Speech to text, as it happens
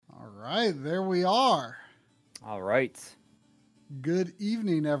right, there we are. All right. Good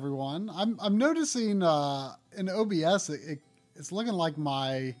evening, everyone. I'm noticing in OBS it's looking like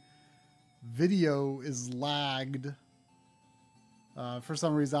my video is lagged for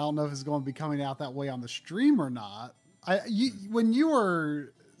some reason. I don't know if it's going to be coming out that way on the stream or not. When you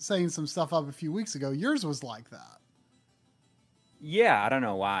were saying some stuff up a few weeks ago, yours was like that. Yeah, I don't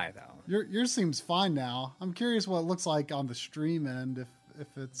know why though. Yours seems fine now. I'm curious what it looks like on the stream end if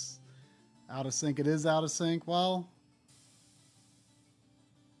it's out of sync. It is out of sync. Well,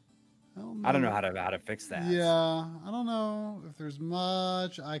 I don't know how to fix that. Yeah, I don't know if there's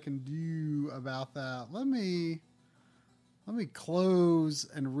much I can do about that. Let me close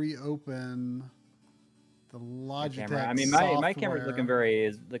and reopen the Logitech camera. I mean, my camera's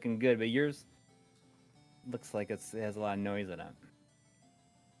looking good, but yours looks like it has a lot of noise in it.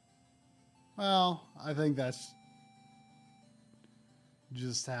 Well, I think that's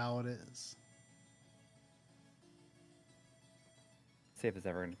just how it is. See if it's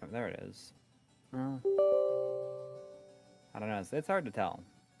ever going to come. There it is. I don't know. It's hard to tell.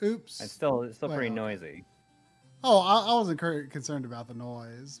 Oops. It's still pretty noisy. Oh, I wasn't concerned about the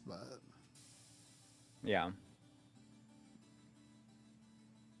noise, but yeah.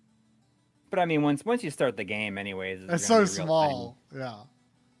 But I mean, once you start the game, anyways, it's so small.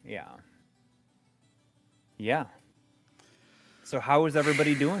 Yeah. Yeah. So how is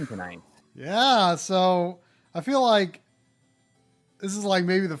everybody doing tonight? Yeah. So I feel like this is like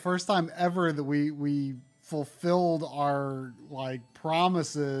maybe the first time ever that we fulfilled our like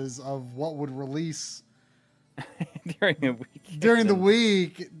promises of what would release during the week. During the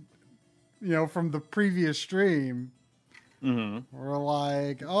week, you know, from the previous stream. Mm-hmm. We're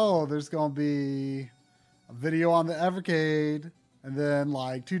like, oh, there's going to be a video on the Evercade, and then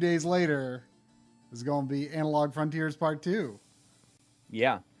like 2 days later, there's going to be Analog Frontiers Part 2.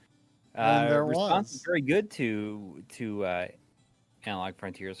 Yeah. And there response was. is very good to Analog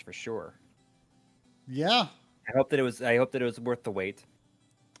Frontiers for sure. Yeah. I hope that it was worth the wait.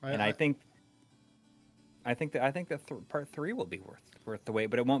 I think that part 3 will be worth the wait,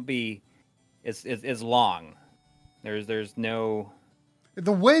 but it won't be as long. There's no.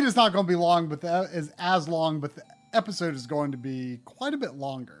 The wait is not going to be long, but as long, but the episode is going to be quite a bit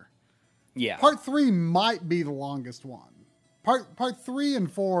longer. Yeah. Part 3 might be the longest one. Part 3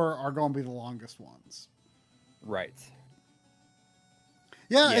 and 4 are going to be the longest ones. Right.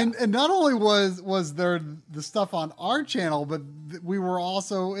 Yeah. And not only was there the stuff on our channel, but we were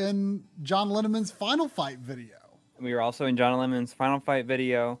also in John Linneman's Final Fight video. We were also in John Linneman's Final Fight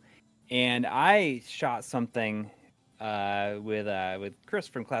video, and I shot something with Chris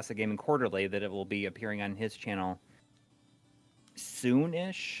from Classic Gaming Quarterly that it will be appearing on his channel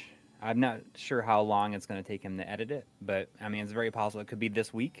soon-ish. I'm not sure how long it's going to take him to edit it, but I mean, it's very possible it could be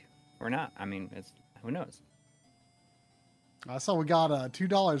this week or not. I mean, who knows? I saw we got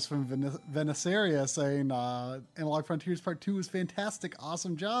 $2 from Venesaria saying Analog Frontiers Part 2 was fantastic.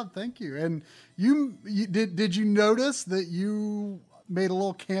 Awesome job. Thank you. And you did you notice that you made a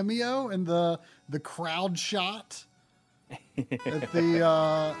little cameo in the crowd shot at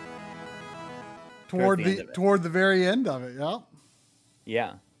the toward the very end of it? Yeah.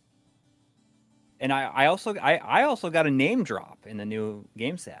 Yeah. And I also got a name drop in the new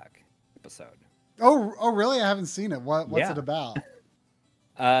GameSack episode. Oh, really? I haven't seen it. What's it about?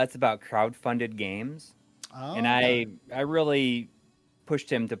 It's about crowdfunded games. Oh, and I really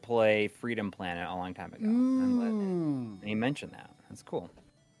pushed him to play Freedom Planet a long time ago. And he mentioned that. That's cool.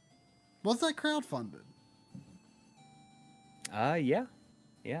 Was that crowdfunded? Yeah.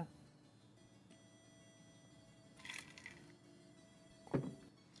 Yeah.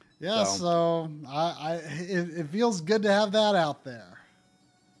 Yeah, so it feels good to have that out there.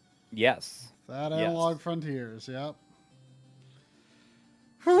 Yes. That Analog Frontiers, yep.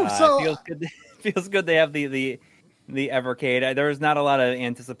 It feels good to have the Evercade. There was not a lot of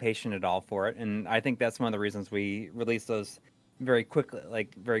anticipation at all for it, and I think that's one of the reasons we released those very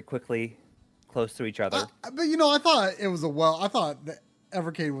quickly, close to each other. But you know, I thought the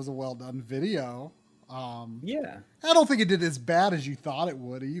Evercade was a well done video. Yeah. I don't think it did as bad as you thought it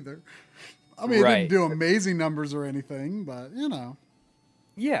would either. I mean, it didn't do amazing numbers or anything, but you know.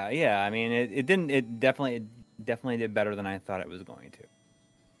 Yeah. I mean, it didn't. It definitely did better than I thought it was going to.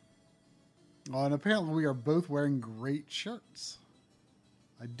 Well, and apparently we are both wearing great shirts.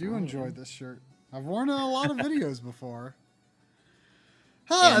 I do enjoy this shirt. I've worn it in a lot of videos before.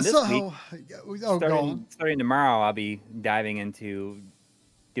 Starting tomorrow, I'll be diving into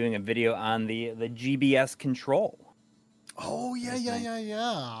doing a video on the GBS control. Oh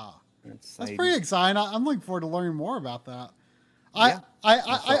yeah. That's pretty exciting. I'm looking forward to learning more about that. I, Yeah.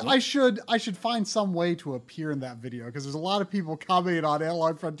 I should find some way to appear in that video because there's a lot of people commenting on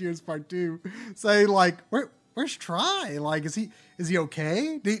Analog Frontiers Part 2 saying like, where's Try? Like, is he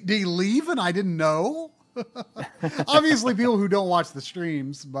okay? Did he leave and I didn't know? Obviously people who don't watch the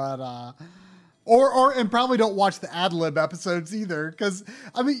streams, but or and probably don't watch the ad lib episodes either. Because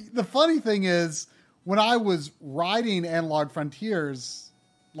I mean, the funny thing is, when I was writing Analog Frontiers,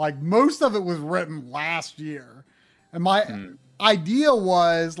 like most of it was written last year, and my idea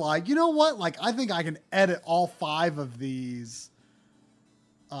was like, you know what? Like, I think I can edit all 5 of these,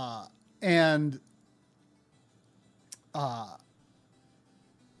 and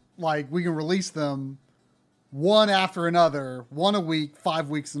like we can release them one after another, one a week, 5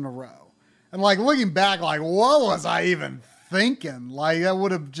 weeks in a row. And like looking back, like what was I even thinking? Like that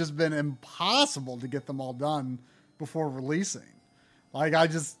would have just been impossible to get them all done before releasing. Like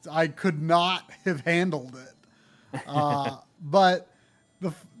I could not have handled it. But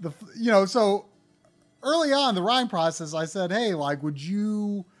the so early on in the writing process, I said, hey, like, would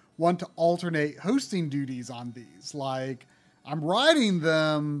you want to alternate hosting duties on these? Like, I'm writing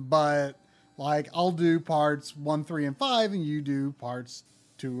them, but like I'll do parts 1, 3, and 5, and you do parts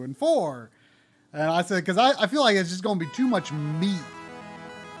 2 and 4. And I said, because I feel like it's just going to be too much meat.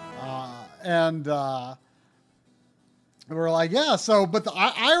 And we're like, yeah. So, but the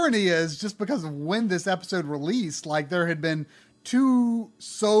irony is, just because of when this episode released, like there had been 2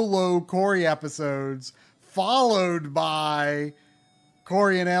 solo Corey episodes followed by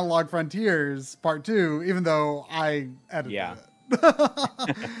Corey and Analog Frontiers Part 2, even though I edited it.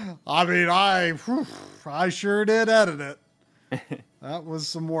 I mean, I sure did edit it. That was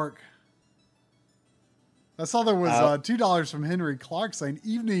some work. I saw there was $2 from Henry Clark saying,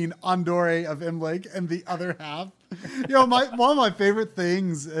 "Evening, Andore of Imlake and the other half." One of my favorite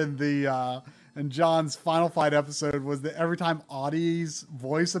things in John's Final Fight episode was that every time Audie's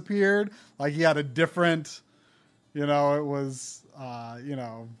voice appeared, like he had a different, it was,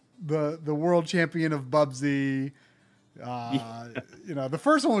 the world champion of Bubsy. The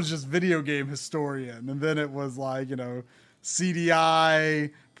first one was just video game historian, and then it was like,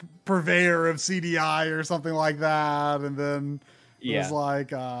 CDI purveyor of CDI or something like that, and then it was like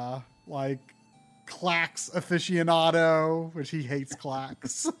Clax aficionado, which he hates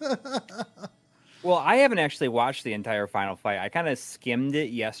Clax. Well, I haven't actually watched the entire Final Fight. I kind of skimmed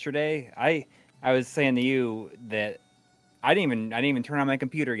it yesterday. I was saying to you that I didn't even turn on my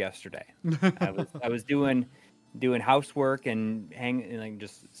computer yesterday. I was doing housework and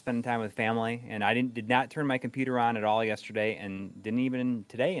just spending time with family, and I did not turn my computer on at all yesterday, and didn't even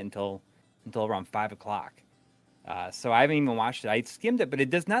today until around 5:00. So I haven't even watched it. I skimmed it, but it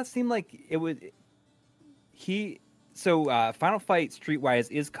does not seem like it would. Final Fight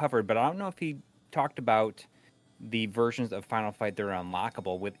Streetwise is covered, but I don't know if he talked about the versions of Final Fight that are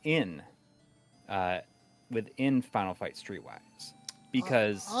unlockable within Final Fight Streetwise,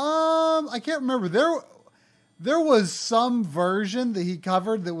 because I can't remember. There was some version that he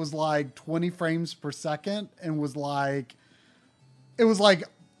covered that was like 20 frames per second and was like, it was like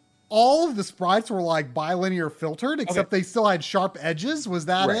all of the sprites were like bilinear filtered, except they still had sharp edges. Was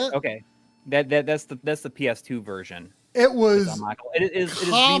that it? Okay. That's the PS2 version. It was it is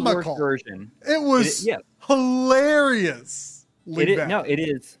the worst version. It was hilarious.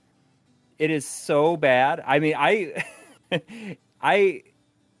 It is so bad. I mean,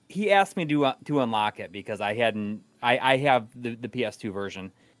 he asked me to unlock it because I have the PS2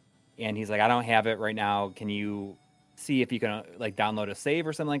 version, and he's like, I don't have it right now. Can you see if you can like download a save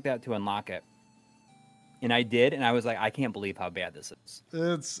or something like that to unlock it? And I did, and I was like, I can't believe how bad this is.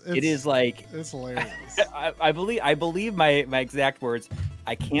 It's hilarious. I believe my exact words.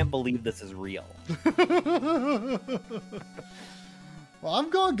 I can't believe this is real. Well,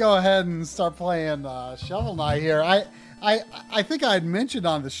 I'm going to go ahead and start playing Shovel Knight here. I think I had mentioned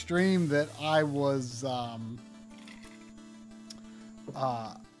on the stream that I was I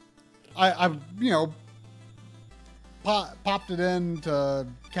popped it in to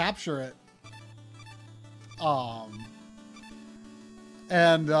capture it. I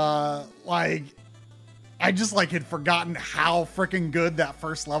just like had forgotten how freaking good that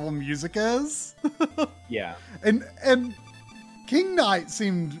first level music is. Yeah. And King Knight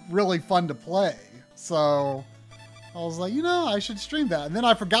seemed really fun to play. So I was like, I should stream that. And then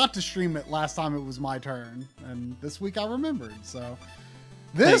I forgot to stream it last time it was my turn. And this week I remembered. So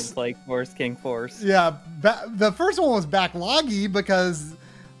King Force. Yeah. The first one was backloggy because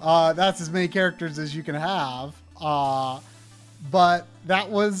that's as many characters as you can have. But that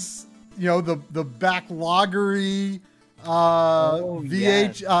was, the backloggery how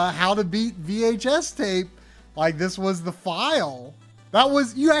to beat VHS tape Like this was the file. That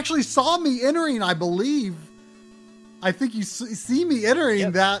was, you actually saw me entering, I believe. I think you see me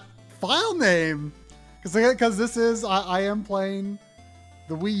entering that file name. Because this is, I am playing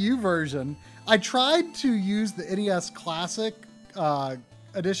the Wii U version. I tried to use the NES Classic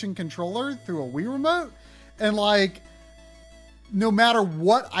Edition controller through a Wii remote. And like, no matter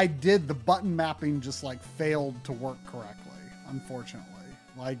what I did, the button mapping just like failed to work correctly, unfortunately.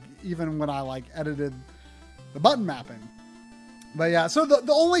 Like even when I like edited the button mapping. But yeah, so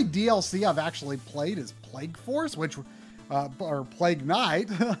the only DLC I've actually played is Plague Force, which, or Plague Knight,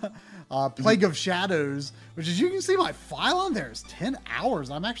 Plague of Shadows, which as you can see my file on there is 10 hours.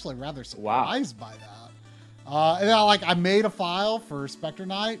 I'm actually rather surprised by that. And then I made a file for Spectre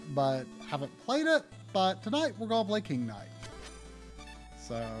Knight, but haven't played it. But tonight we're going to play King Knight.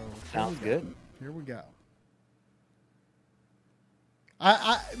 So sounds good. Here we go.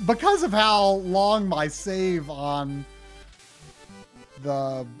 I because of how long my save on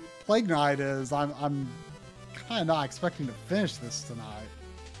the Plague Knight is, I'm kind of not expecting to finish this tonight.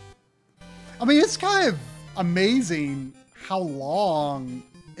 I mean, it's kind of amazing how long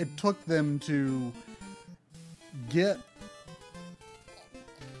it took them to get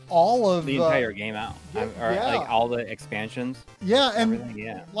all of the entire game out, or like all the expansions. Yeah, and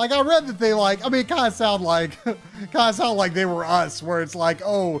like I read that they like. I mean, it kind of sound like they were us, where it's like,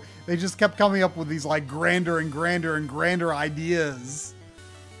 oh, they just kept coming up with these like grander and grander and grander ideas,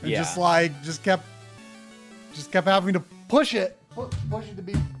 and just kept having to push it to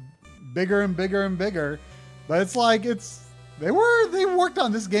be bigger and bigger and bigger. But it's like they worked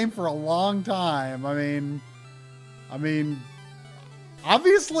on this game for a long time. I mean.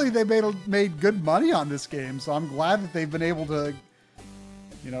 Obviously, they made good money on this game, so I'm glad that they've been able to,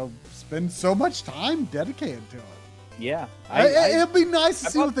 spend so much time dedicated to it. Yeah, it'd be nice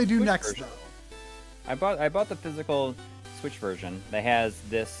to see what they do next, though. I bought the physical Switch version that has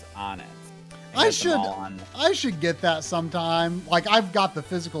this on it. I should get that sometime. Like I've got the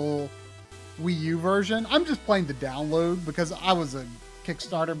physical Wii U version. I'm just playing the download because I was a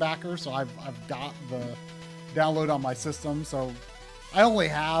Kickstarter backer, so I've got the download on my system. So I only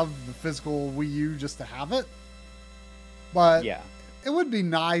have the physical Wii U just to have it. But yeah, it would be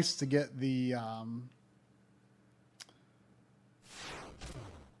nice to get the.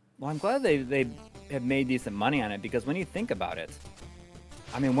 Well, I'm glad they have made decent money on it because when you think about it,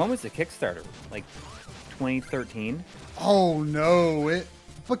 I mean, when was the Kickstarter? Like 2013? Oh no!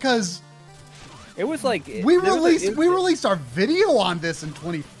 Because it was like we released our video on this in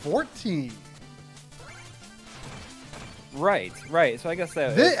 2014. Right. So I guess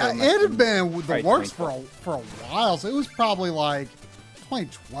that it had been the works for a while. So it was probably like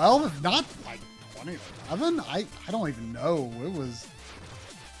 2012, if not like 2011. I don't even know. It was.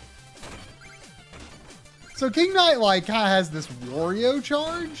 So King Knight like kind of has this Wario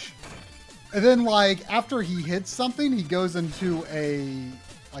charge, and then like after he hits something, he goes into a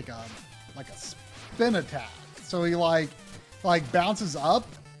spin attack. So he like bounces up,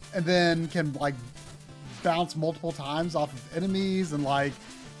 and then can like bounce multiple times off of enemies, and like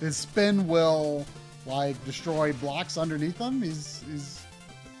his spin will like destroy blocks underneath him. He's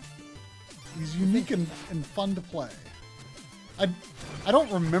unique and fun to play. I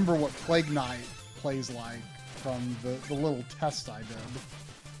don't remember what Plague Knight plays like from the little test I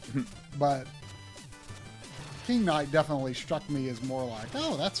did, but King Knight definitely struck me as more like,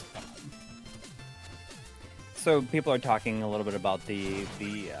 oh, that's fun. So people are talking a little bit about the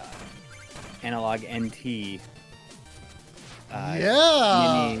Analog NT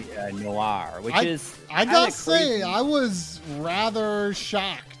Mini Noir, which is I gotta say, I was rather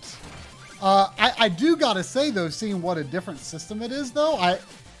shocked. I do gotta say though, seeing what a different system it is though,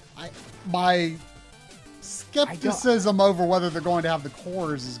 my skepticism over whether they're going to have the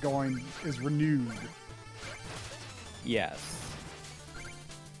cores is renewed. Yes.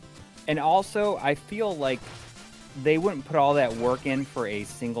 And also I feel like they wouldn't put all that work in for a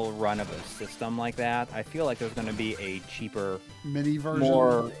single run of a system like that. I feel like there's going to be a cheaper mini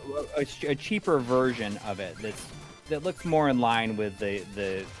version, a cheaper version of it that looks more in line with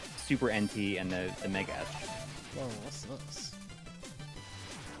the Super NT and the Mega S. Whoa, what's this?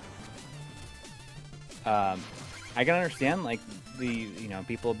 I can understand like the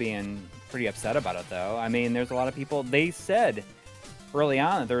people being pretty upset about it though. I mean, there's a lot of people. They said early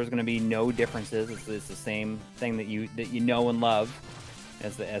on that there was going to be no differences. It's the same thing that you know and love. I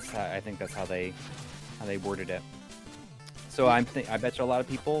think that's how they worded it. So I bet you a lot of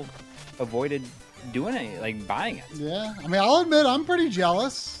people avoided doing it, like buying it. Yeah, I mean, I'll admit I'm pretty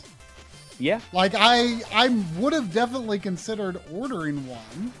jealous. Yeah, like I would have definitely considered ordering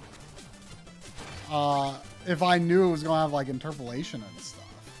one. if I knew it was gonna have like interpolation and stuff.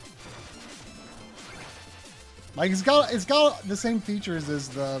 Like it's got the same features as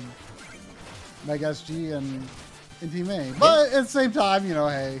the Mega SG and Inti Mini, but at the same time,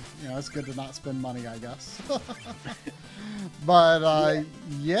 hey, it's good to not spend money, I guess. But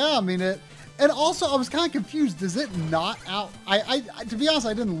yeah, I mean it. And also, I was kind of confused. Does it not out? I to be honest,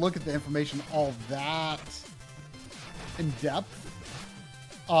 I didn't look at the information all that in depth.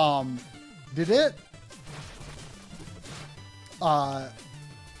 Did it?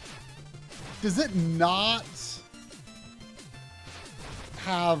 Does it not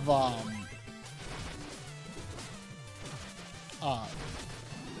have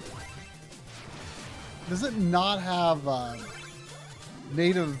does it not have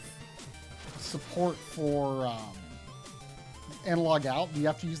native support for analog out? Do you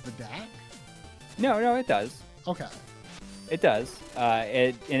have to use the DAC? No, it does. Okay. It does.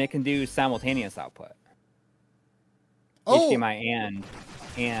 And it can do simultaneous output. Oh. HDMI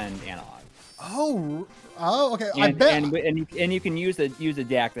and analog. Oh, okay. And, I bet. And you can use a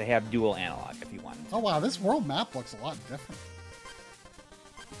DAC to have dual analog if you want. Oh wow, this world map looks a lot different.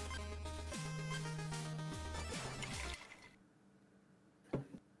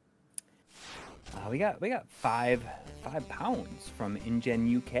 We got five pounds from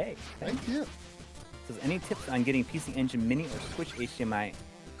InGen UK. Thank you. Says any tips on getting PC Engine Mini or Switch HDMI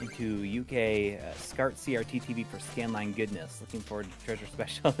into UK SCART CRT TV for scanline goodness? Looking forward to Treasure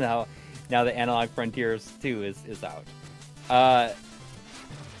Special now the Analog Frontiers 2 is out. I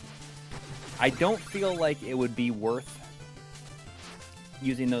don't feel like it would be worth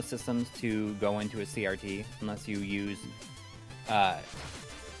using those systems to go into a CRT unless you use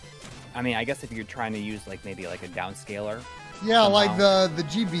I mean, I guess if you're trying to use maybe a downscaler. Yeah, somehow. like the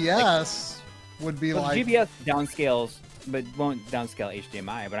GBS would be like... GBS downscales, but won't downscale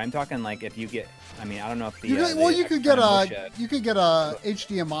HDMI. But I'm talking if you get... I mean, I don't know if the... you could get a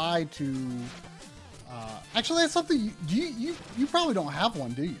HDMI to... actually, that's something... You probably don't have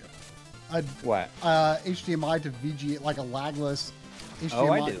one, do you? What? HDMI to VGA, like a lagless HDMI. Oh,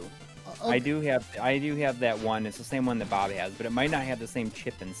 I do. Okay. I do have that one. It's the same one that Bob has, but it might not have the same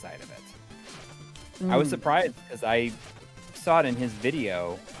chip inside of it. I was surprised because I saw it in his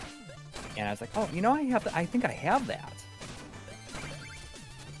video, and I was like, "Oh, I think I have that."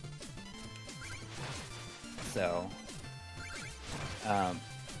 So, I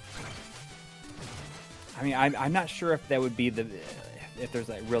mean, I'm not sure if that would be if there's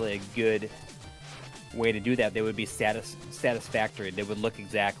really a good way to do that. They would be satisfactory. They would look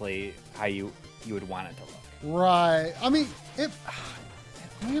exactly how you would want it to look. Right. I mean, it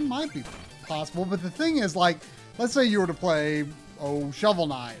might be possible, but the thing is, let's say you were to play Shovel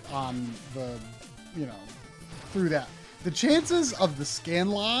Knight on the, through that. The chances of the scan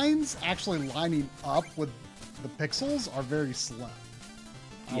lines actually lining up with the pixels are very slim.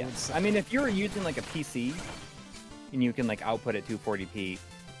 I would say. I mean, if you're using a PC and you can output at 240p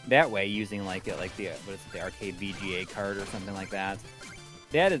that way using the arcade VGA card or something like that,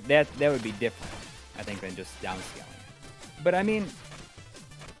 that would be different, I think, than just downscaling it. But I mean,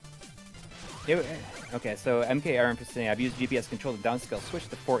 okay, so MKRM is saying I've used GPS control to downscale switch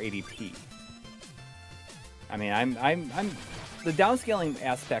to 480p. I mean, I'm the downscaling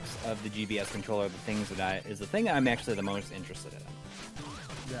aspects of the GBS controller are the things is the thing I'm actually the most interested in.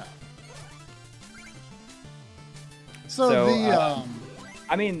 Yeah. So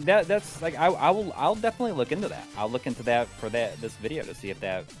I mean, that's I'll definitely look into that. I'll look into that for this video to see if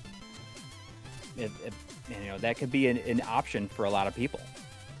that that could be an option for a lot of people.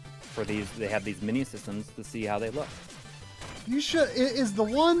 They have these mini systems to see how they look. You should. Is the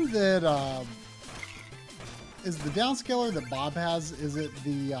one that is the downscaler that Bob has? Is it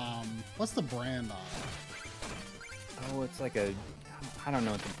the what's the brand on it? Oh, it's I don't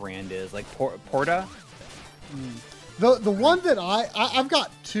know what the brand is. Porta. The one that I've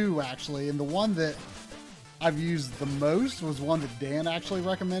got two actually, and the one that I've used the most was one that Dan actually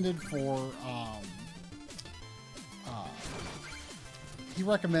recommended for. He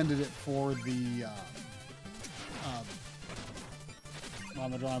recommended it for the.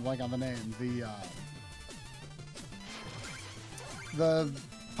 I'm drawing a blank on the name. The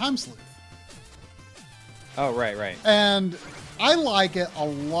Time Sleuth. Oh, right. And I like it a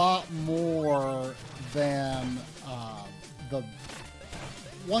lot more than the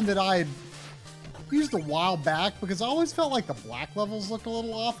one that I had used a while back, because I always felt like the black levels looked a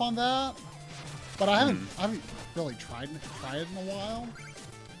little off on that. But I haven't really tried it in a while.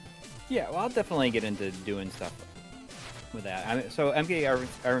 Yeah, well, I'll definitely get into doing stuff with that. So MK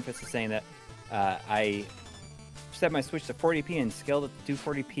Iron Fist is saying that I set my Switch to 40p and scaled it to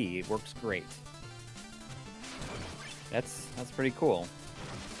 240p. It works great. That's pretty cool.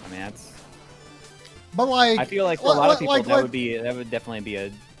 I mean, that's. But like, I feel like for a lot of people like, that would definitely be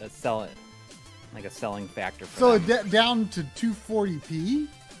a selling factor for so them. down to 240p.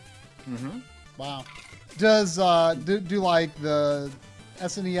 Mm-hmm. Wow. Does do like the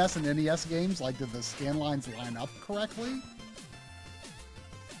SNES and NES games, like, do the scan lines line up correctly?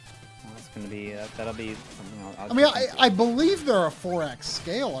 Well, that's gonna be that'll be something. I mean, I believe they're a 4x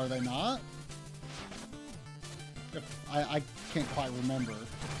scale, are they not? I can't quite remember.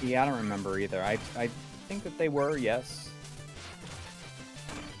 Yeah, I don't remember either. I think that they were, yes.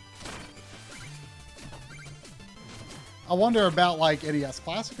 I wonder about like NES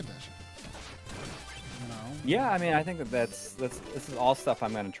Classic Edition. You know? Yeah, I mean, I think that this is all stuff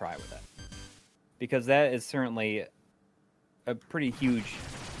I'm going to try with it, because that is certainly a pretty huge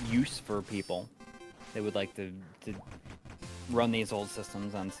use for people that would like to run these old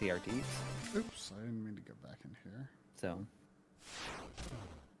systems on CRTs. Oops, I didn't mean to go back in here. So,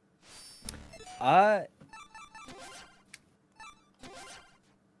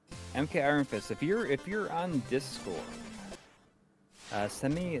 MK Iron Fist, if you're on Discord,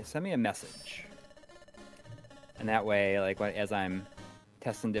 send me a message, and that way, like, as I'm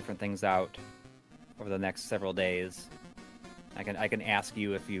testing different things out over the next several days, I can ask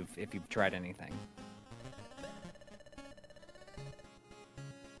you if you've tried anything.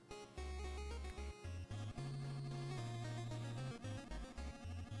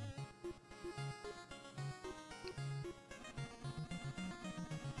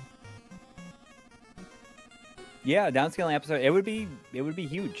 Yeah, downscaling episode. It would be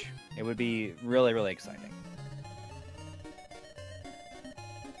huge. It would be really, really exciting.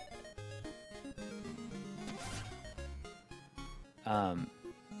 I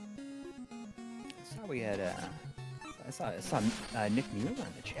saw we had I saw Nick Mueller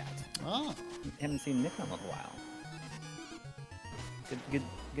in the chat. Oh, Haven't seen Nick in a little while.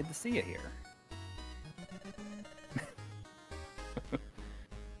 Good to see you here.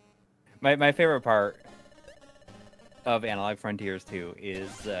 My favorite part of Analog Frontiers 2 is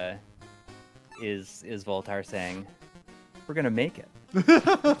Voltar saying, "We're gonna make it."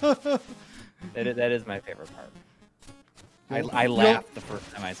 that is my favorite part. I laughed the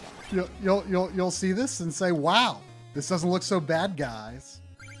first time I saw it. You'll see this and say, "Wow, this doesn't look so bad, guys.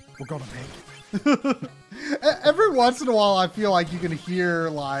 We're gonna make it." Every once in a while, I feel like you can hear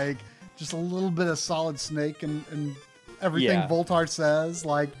like just a little bit of Solid Snake and everything Voltar says,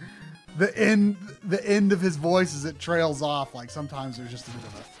 like. The end of his voice as it trails off. Like sometimes there's just a bit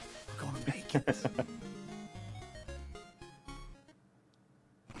of a, "We're gonna make it."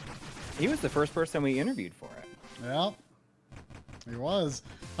 He was the first person we interviewed for it. Yeah, he was.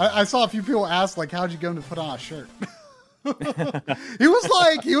 I saw a few people ask like, "How'd you get him to put on a shirt?" he was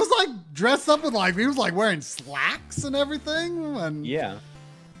like dressed up with like he was like wearing slacks and everything. And yeah.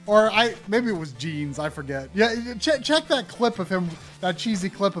 Or maybe it was jeans, I forget. Yeah, check that clip of him, that cheesy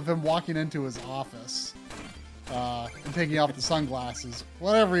clip of him walking into his office and taking off the sunglasses.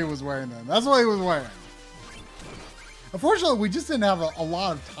 Whatever he was wearing then. That's what he was wearing. Unfortunately, we just didn't have a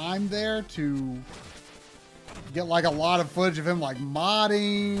lot of time there to get like a lot of footage of him like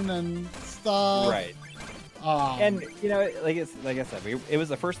modding and stuff. Right. And, you know, like I said, it was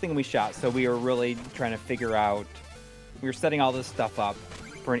the first thing we shot, so we were really trying to figure out, we were setting all this stuff up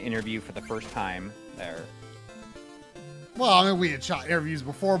for an interview for the first time there. Well, I mean, we had shot interviews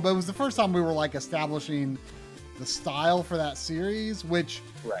before, but it was the first time we were like establishing the style for that series, which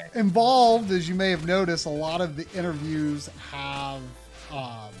involved, as you may have noticed, a lot of the interviews have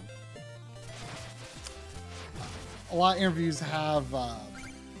a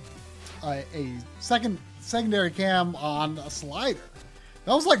secondary cam on a slider.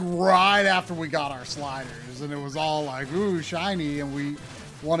 That was like right after we got our sliders, and it was all like, ooh, shiny, and we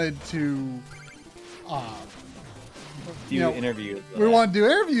wanted to do interviews. We want to do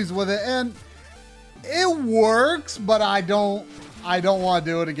interviews with it, and it works, but I don't want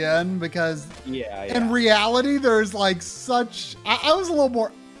to do it again because in reality, there's like such. I was a little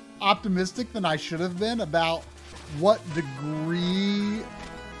more optimistic than I should have been about what degree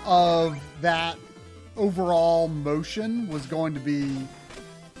of that overall motion was going to be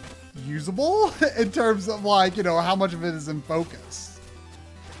usable in terms of like, you know, how much of it is in focus.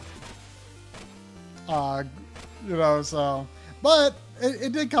 You know, so, but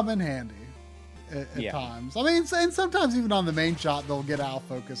it did come in handy at times. I mean, and sometimes even on the main shot, they'll get out of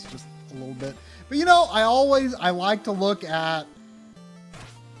focus just a little bit. But, you know, I like to look at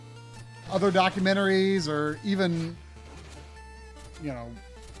other documentaries or even, you know,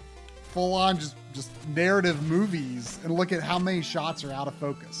 full on just narrative movies and look at how many shots are out of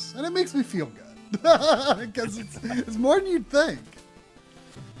focus. And it makes me feel good. because it's more than you'd think.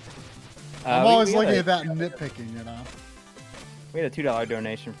 I'm always looking at that and nitpicking, you know. We had a $2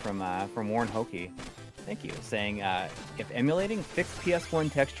 donation from Warren Hokie. Thank you, saying if emulating, fix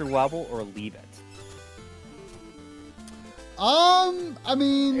PS1 texture wobble or leave it. I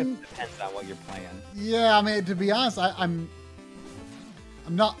mean, it depends on what you're playing. Yeah, I mean, to be honest, I'm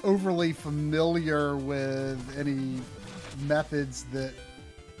not overly familiar with any methods that.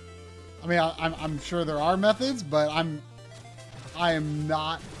 I mean, I'm sure there are methods, but I am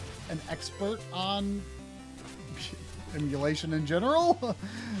not an expert on emulation in general.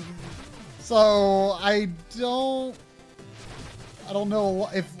 So I don't know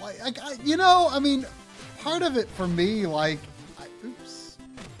if I mean, part of it for me, like,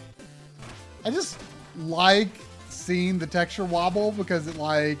 I just like seeing the texture wobble because it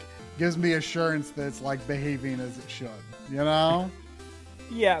like gives me assurance that it's like behaving as it should, you know?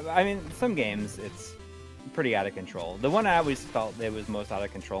 Yeah, I mean, some games it's pretty out of control. The one I always felt that was most out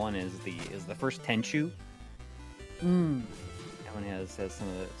of control in is the first Tenchu. Mm. That one has some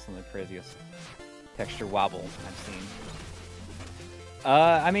of the craziest texture wobble I've seen.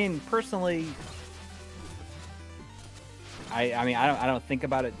 I mean, personally, I mean, I don't think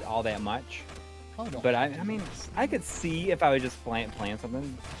about it all that much. But I mean, I could see if I was just playing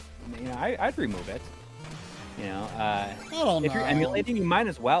something, you know, I'd remove it. You know, if you're emulating, you might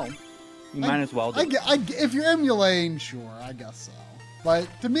as well. You might as well. If you're emulating, sure, I guess so. But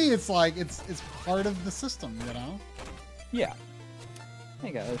to me, it's like it's part of the system, you know. Yeah. I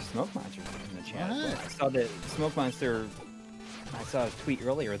think there's Smoke Monster in the chat. Right. I saw that Smoke Monster. I saw a tweet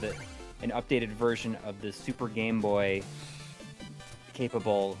earlier that an updated version of the Super Game Boy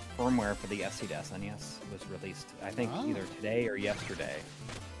capable firmware for the SC to SNES was released. I think either today or yesterday.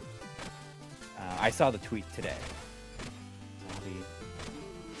 I saw the tweet today. I'll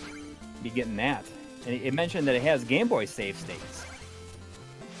be getting that. And it mentioned that it has Game Boy save states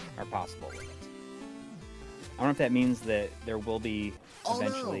are possible with it. I don't know if that means that there will be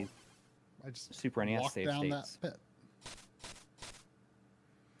eventually Super NES save down states. That pit.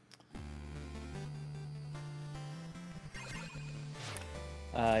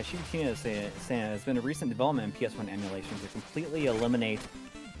 Shibutina is saying there's been a recent development in PS1 emulation to completely eliminate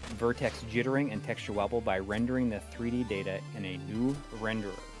vertex jittering and texture wobble by rendering the 3D data in a new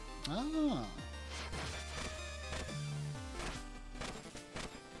renderer. Ah.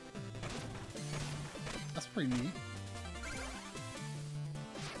 That's pretty neat.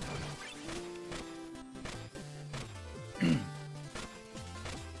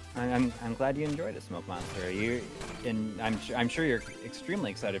 I'm glad you enjoyed it, Smoke Monster. I'm sure you're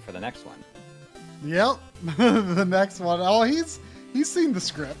extremely excited for the next one. Yep, the next one. Oh, he's seen the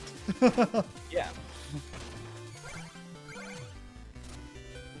script. Yeah.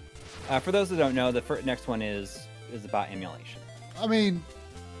 For those who don't know, the next one is about emulation. I mean,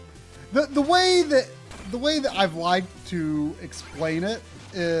 the way that I've liked to explain it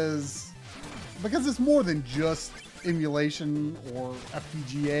is because it's more than just emulation or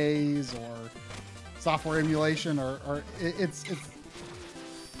FPGAs or software emulation or it's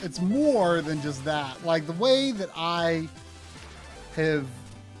more than just that. Like the way that I have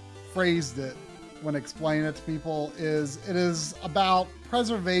phrased it when explaining it to people is it is about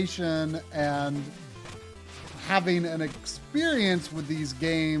preservation and having an experience with these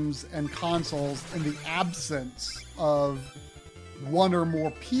games and consoles in the absence of one or more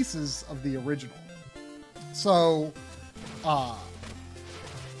pieces of the original. So,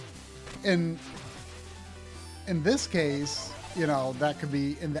 in this case, you know, that could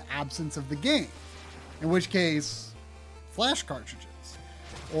be in the absence of the game, in which case, flash cartridges.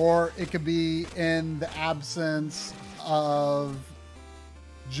 Or it could be in the absence of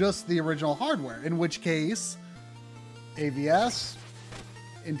just the original hardware, in which case, AVS,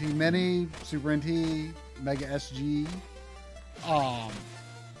 NT Mini, Super NT, Mega SG,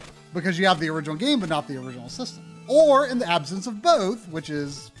 because you have the original game but not the original system. Or in the absence of both, which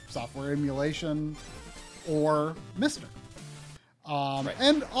is software emulation or MiSTer. Right.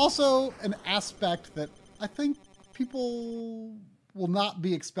 And also an aspect that I think people will not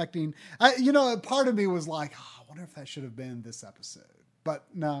be expecting. Part of me was like, I wonder if that should have been this episode. But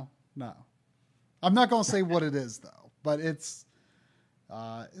no. I'm not going to say what it is, though. But it's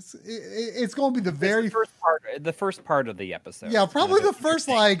going to be the first part of the episode. Yeah, probably the first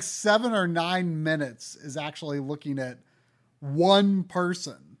like 7 or 9 minutes is actually looking at one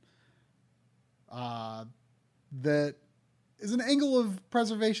person that is an angle of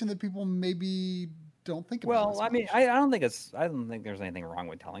preservation that people maybe don't think about. Well, I mean, I don't think there's anything wrong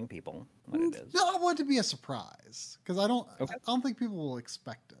with telling people what it is. No, I want it to be a surprise because I don't think people will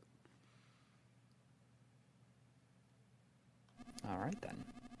expect it. All right then.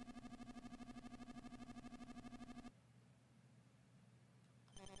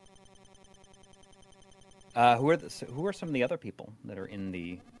 Who are some of the other people that are in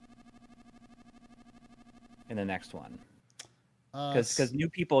the next one? Because new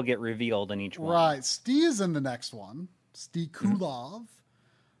people get revealed in each one. Right. Steve's in the next one. Steve Kulov.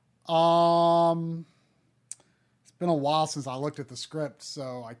 It's been a while since I looked at the script,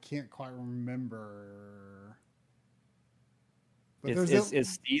 so I can't quite remember. But Is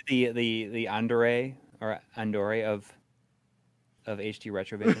Steve the Andore or Andore of HD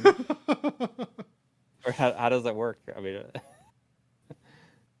Retrovision? Or how does that work? I mean,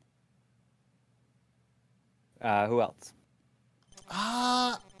 who else?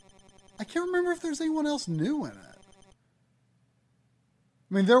 I can't remember if there's anyone else new in it.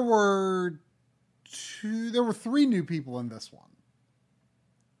 I mean, there were 3 new people in this one.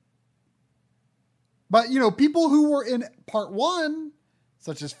 But, people who were in part 1,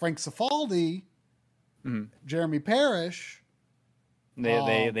 such as Frank Cifaldi, Jeremy Parrish,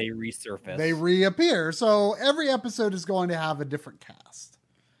 they resurface. They reappear. So every episode is going to have a different cast.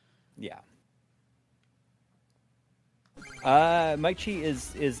 Yeah. Mike Chi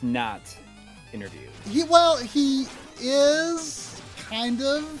is not interviewed. He is kind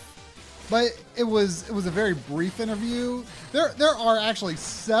of, but it was a very brief interview. There are actually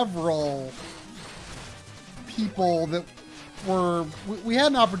several people that we had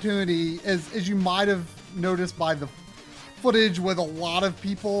an opportunity, as you might have noticed by the footage, with a lot of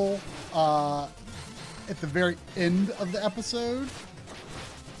people at the very end of the episode.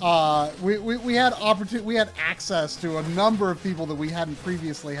 We had access to a number of people that we hadn't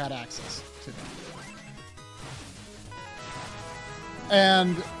previously had access to.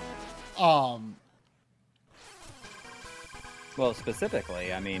 And well,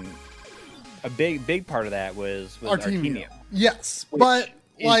 specifically, I mean, a big part of that was Artemio. Yes, but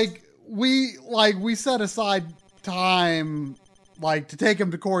we set aside time to take him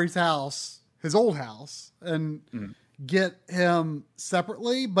to Corey's house, his old house, and get him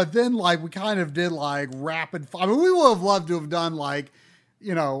separately. But then we kind of did rapid fire. I mean, we would have loved to have done hour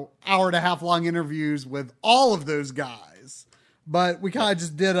and a half long interviews with all of those guys, but we kind of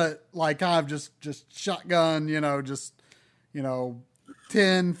just did just shotgun, 10,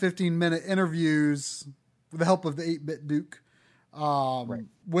 15-minute interviews with the help of the 8-Bit Duke.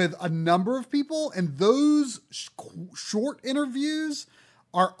 With a number of people, and those short interviews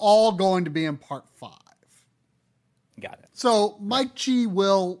are all going to be in part 5. Got it. So Mike Chi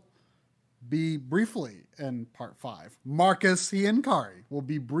will be briefly in part 5. Marcus Hiankari will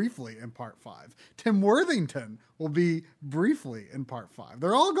be briefly in part 5. Tim Worthington will be briefly in part 5.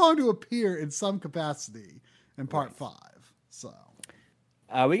 They're all going to appear in some capacity in part 5. So.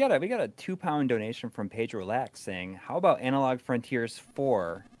 We got a £2 donation from Pedro Lax saying, "How about Analog Frontiers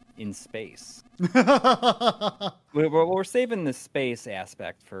 4 in space?" we're saving the space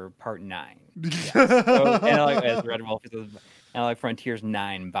aspect for part 9. Yes. So, as Red Wolf says, Analog Frontiers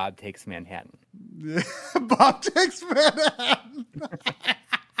 9. Bob Takes Manhattan. Bob Takes Manhattan.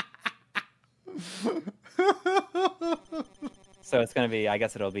 So it's gonna be. I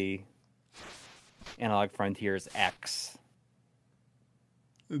guess it'll be Analog Frontiers X.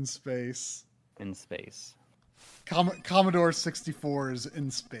 In space. In space. Commodore 64 is in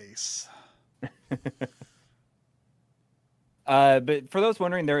space. But for those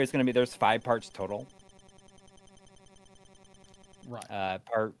wondering, there's 5 parts total. Right.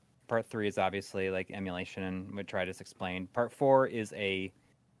 Part 3 is obviously emulation, and what Tritus explained. Part 4 is a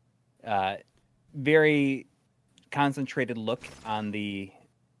very concentrated look on the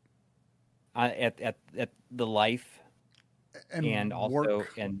at the life and also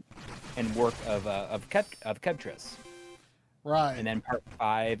work. and work of Kebtris. Right. And then part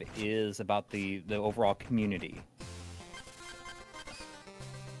 5 is about the overall community.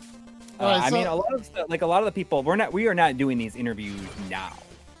 Right, I mean, a lot of the people we are not doing these interviews now.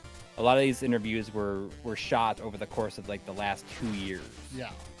 A lot of these interviews were shot over the course of the last 2 years.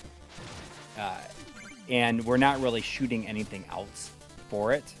 Yeah. And we're not really shooting anything else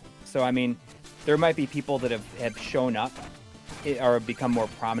for it. So I mean, there might be people that have shown up or become more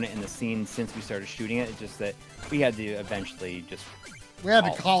prominent in the scene since we started shooting it. It's just that we had to eventually we had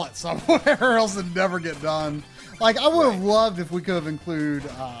to call it somewhere or else it'd never get done. I would have loved if we could have included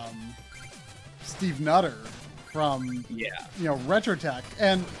Steve Nutter from Retrotech,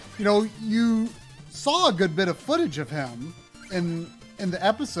 and you saw a good bit of footage of him in the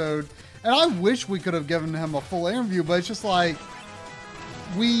episode, and I wish we could have given him a full interview, but it's just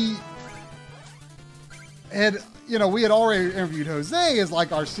we had already interviewed Jose as our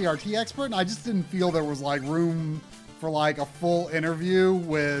CRT expert, and I just didn't feel there was room for like a full interview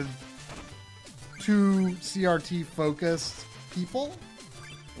with two CRT focused people.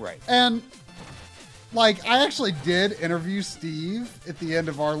 Right. And like, I actually did interview Steve at the end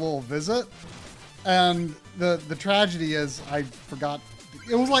of our little visit, and the tragedy is I forgot.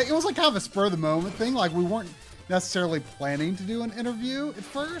 It was like kind of a spur of the moment thing. Like, we weren't necessarily planning to do an interview at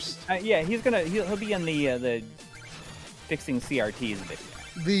first. Yeah, he'll be in the fixing CRTs video.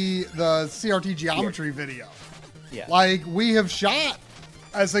 The CRT geometry video. Yeah. Like, we have shot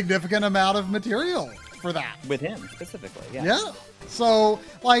a significant amount of material for that With him specifically. Yeah. Yeah. So,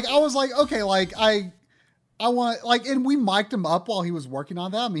 like, I was like, okay, like, I want, like, and we mic'd him up while he was working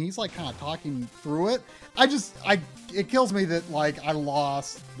on that. I mean, he's like kind of talking through it. It kills me that, like, I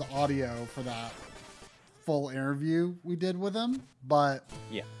lost the audio for that full interview we did with him. But,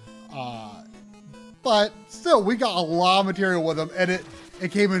 Yeah. But still, we got a lot of material with him, and it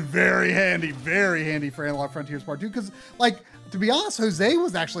came in very handy for Analog Frontiers Part 2. Because, like, to be honest, Jose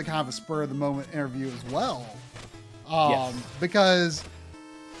was actually kind of a spur of the moment interview as well. Yes. Because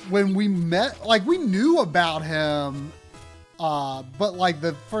when we met, like, we knew about him, but like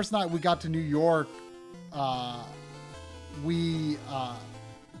the first night we got to New York, we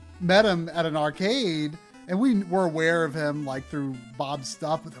met him at an arcade, and we were aware of him like through Bob's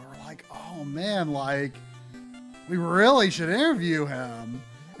stuff, but they were like, oh man, like, we really should interview him.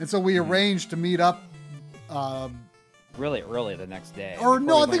 And so we arranged to meet up Really early the next day. or before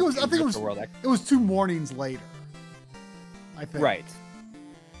no, we I think went to it Retro World Expo. was 2 mornings later. I think. Right.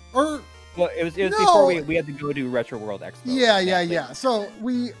 Or Well, it was No. before we had to go to Retro World Expo. yeah. So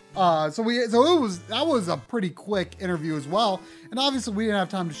that was a pretty quick interview as well. And obviously we didn't have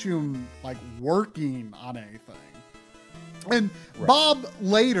time to shoot him like working on anything. And Right. Bob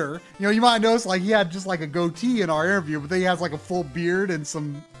later, you might notice like he had just like a goatee in our interview, but then he has like a full beard and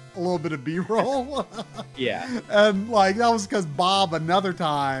a little bit of B-roll. Yeah. And like that was because Bob another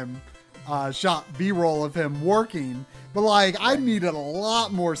time shot B-roll of him working. But like I needed a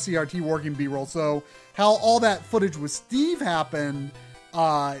lot more CRT working B-roll. So how all that footage with Steve happened,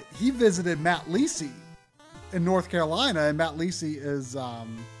 he visited Matt Lisi in North Carolina, and Matt Lisi is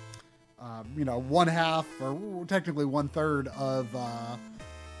one half or technically 1/3 of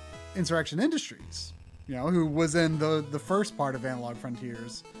Insurrection Industries, who was in the first part of Analog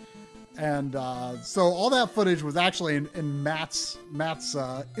Frontiers. And so all that footage was actually in Matt's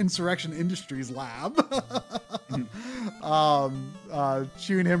Insurrection Industries lab,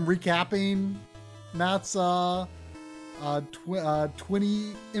 shooting him recapping Matt's 20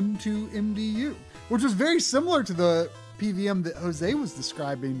 M2 MDU, which was very similar to the PVM that Jose was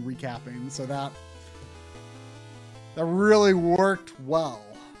describing recapping. So that really worked well.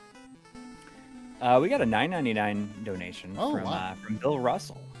 We got a $9.99 donation from Bill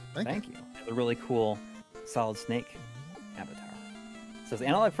Russell. Thank you. A really cool Solid Snake avatar. It says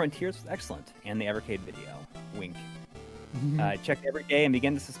Analog Frontiers was excellent, and the Evercade video. Wink. Checked every day and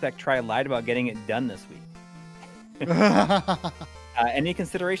began to suspect Tri lied about getting it done this week. Any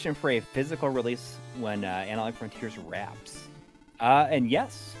consideration for a physical release when Analog Frontiers wraps? And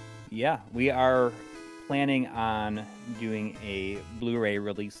yes, we are planning on doing a Blu-ray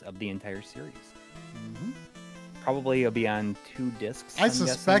release of the entire series. Mm-hmm. Probably it'll be on 2 discs. I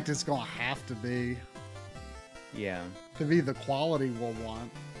suspect it's going to have to be. Yeah. To be the quality we'll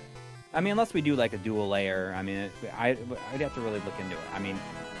want. I mean, unless we do like a dual layer. I mean, I'd have to really look into it. I mean,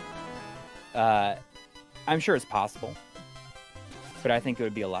 I'm sure it's possible, but I think it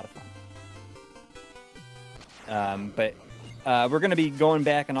would be a lot of fun. But we're going to be going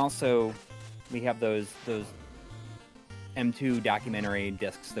back, and also we have those M2 documentary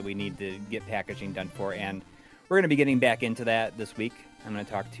discs that we need to get packaging done for, and we're going to be getting back into that this week. I'm going to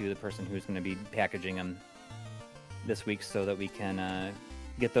talk to the person who's going to be packaging them this week so that we can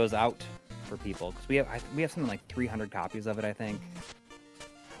get those out for people. Because we have something like 300 copies of it, I think,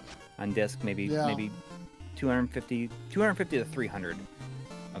 on disc. Maybe 250 to 300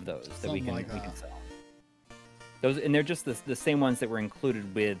 of those that we can sell. Those, and they're just the same ones that were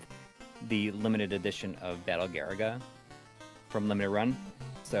included with the limited edition of Battle Garaga from Limited Run.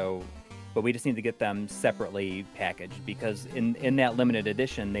 So, but we just need to get them separately packaged, because in that limited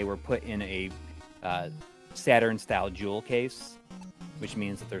edition they were put in a Saturn style jewel case, which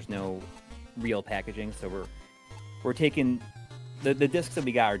means that there's no real packaging. So we're taking the discs that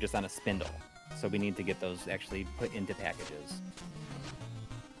we got are just on a spindle, so we need to get those actually put into packages.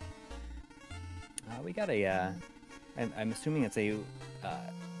 We got a I'm assuming it's a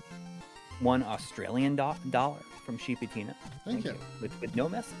 $1 Australian dollar from Sheepy Tina. Thank you. With no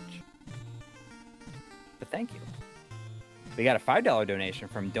message. But thank you. We got a $5 donation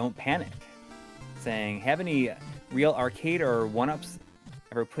from Don't Panic, saying, have any real arcade or one-ups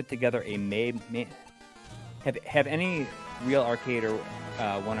ever put together a have any real arcade or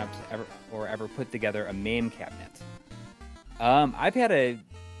one-ups ever put together a MAME cabinet? I've had a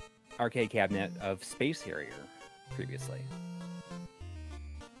arcade cabinet of Space Harrier previously.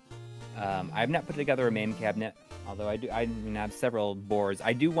 I've not put together a MAME cabinet, although I have several boards.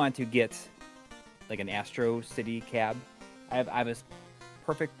 I do want to get like an Astro City cab. I have a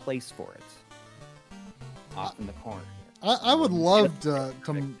perfect place for it, off in the corner. I would love to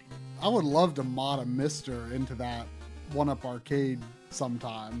I would love to mod a Mister into that one-up arcade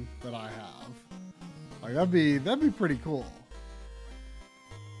sometime that I have. Like that'd be pretty cool.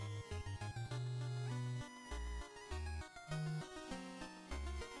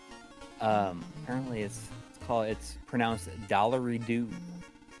 Apparently it's pronounced Dollary-Doo.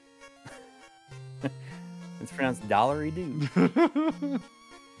 It's pronounced Dollary-Doo.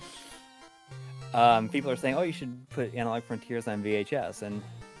 People are saying, "Oh, you should put Analog Frontiers on VHS," and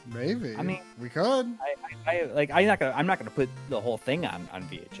maybe I mean we could. I'm not gonna put the whole thing on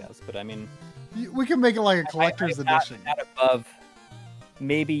VHS, but I mean, we can make it like a collector's edition. Not above.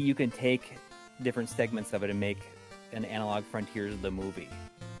 Maybe you can take different segments of it and make an Analog Frontiers the movie.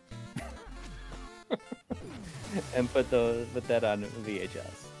 And put that on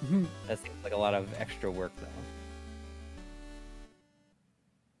VHS. Mm-hmm. That seems like a lot of extra work,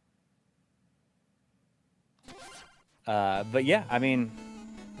 though. But yeah, I mean,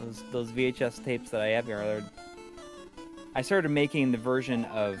 those VHS tapes that I have here, I started making the version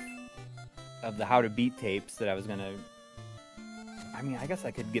of the How to Beat tapes that I was gonna. I mean, I guess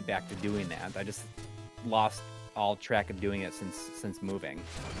I could get back to doing that. I just lost all track of doing it since moving.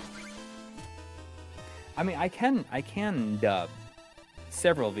 I mean, I can dub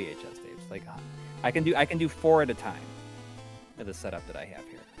several VHS tapes. Like, I can do 4 at a time with the setup that I have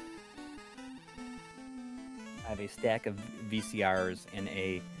here. I have a stack of VCRs and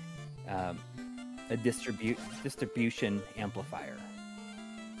a distribution amplifier.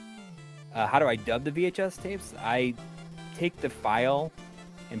 How do I dub the VHS tapes? I take the file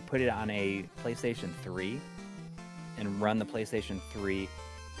and put it on a PlayStation 3 and run the PlayStation 3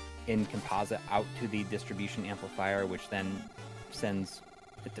 in composite out to the distribution amplifier, which then sends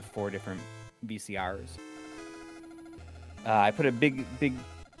it to 4 different VCRs. I put a big,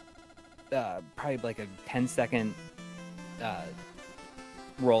 probably like a 10-second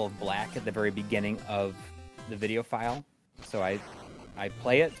roll of black at the very beginning of the video file. So I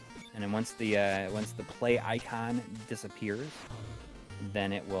play it, and then once the play icon disappears,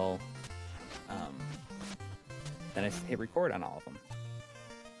 then it will then I hit record on all of them.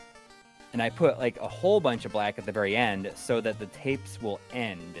 And I put like a whole bunch of black at the very end so that the tapes will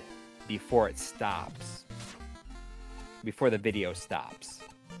end before it stops. Before the video stops.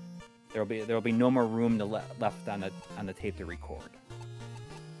 There'll be no more room left on the tape to record.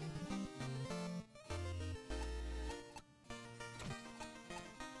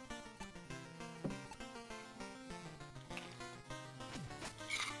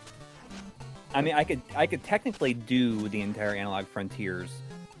 I mean, I could technically do the entire Analog Frontiers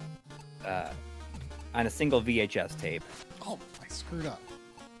on a single VHS tape. Oh, I screwed up.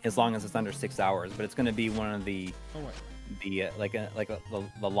 As long as it's under 6 hours, but it's going to be one of the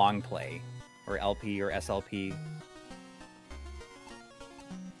the long play or LP or SLP.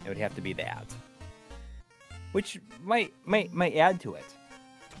 It would have to be that, which might add to it,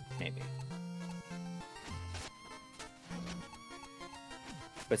 maybe.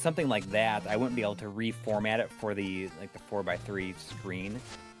 But something like that, I wouldn't be able to reformat it for the 4x3 screen.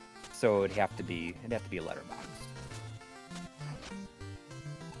 So it'd have to be letterboxed.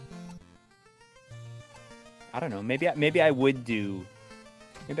 I don't know. Maybe I would do.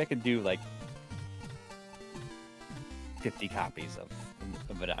 Maybe I could do like 50 copies of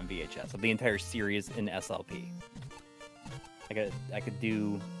it on VHS of the entire series in SLP. I could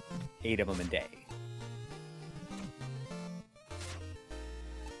do 8 of them a day.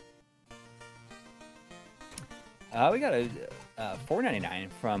 We got a $4.99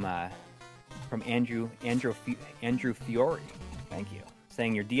 from Andrew Fiore. Thank you.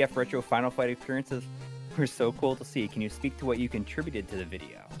 Saying your DF Retro Final Fight experiences were so cool to see. Can you speak to what you contributed to the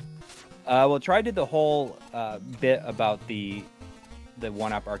video? Well, Troy did the whole bit about the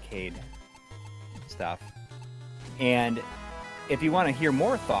one-up arcade stuff, and if you want to hear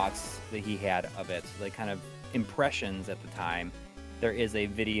more thoughts that he had of it, like kind of impressions at the time, there is a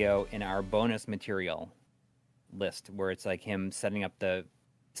video in our bonus material list where it's like him setting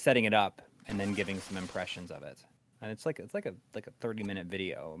it up and then giving some impressions of it, and it's like a 30-minute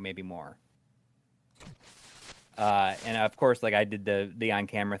video, maybe more. And of course, like I did the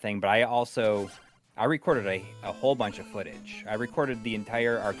on-camera thing, but I also I recorded a whole bunch of footage. I recorded the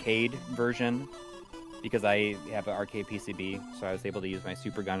entire arcade version because I have an arcade PCB, so I was able to use my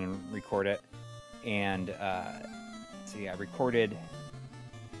Super Gun and record it. And see, I recorded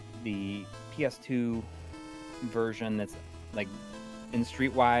the PS2 version that's like in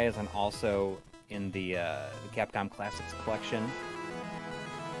Streetwise and also in the Capcom Classics collection.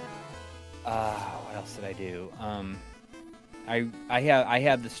 What else did I do? I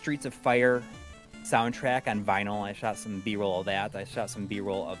have the Streets of Fire soundtrack on vinyl. I shot some B-roll of that. I shot some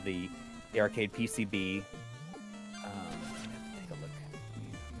B-roll of the arcade PCB. Take a look.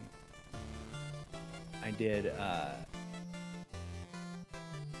 I did. I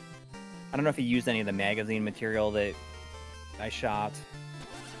don't know if he used any of the magazine material that I shot.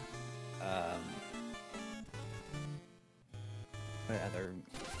 What other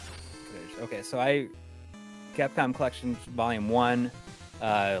footage? Okay, so Capcom Collection Volume 1,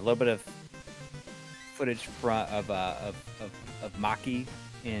 a little bit of footage of Maki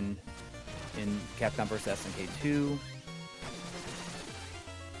in Capcom vs. SNK 2,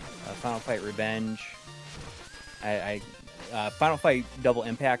 Final Fight Revenge. Final Fight Double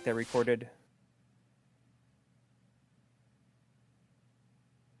Impact I recorded.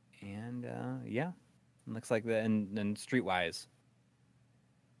 And yeah, looks like that. And Streetwise.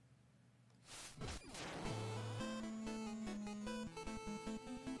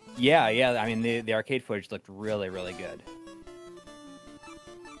 Yeah. I mean, the arcade footage looked really, really good.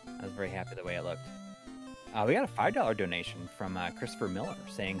 I was very happy the way it looked. We got a $5 donation from Christopher Miller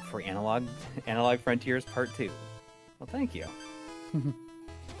saying for Analog Frontiers Part 2. Well, thank you.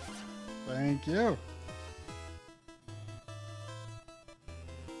 Thank you.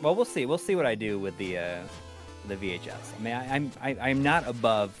 Well, we'll see. We'll see what I do with the VHS. I mean, I'm not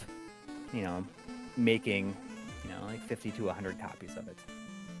above, making, like 50 to 100 copies of it.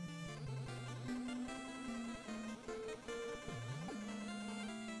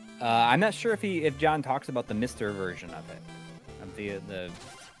 I'm not sure if John talks about the Mr. version of it, of the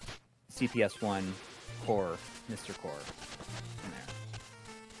CPS1 core, Mr. Core in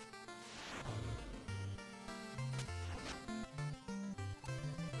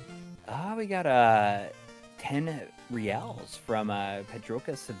there. We got 10 reals from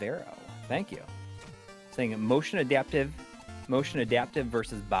Pedroca Severo. Thank you. Saying motion adaptive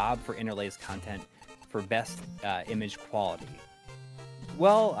versus Bob for interlace content for best image quality.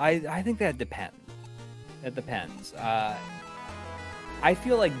 Well, I think that depends. It depends. I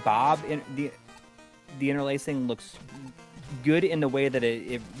feel like Bob in the interlacing looks good in the way that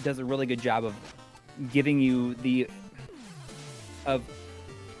it does a really good job of giving you the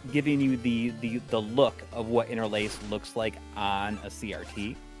look of what interlace looks like on a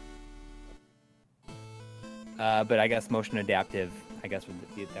CRT. But I guess motion adaptive,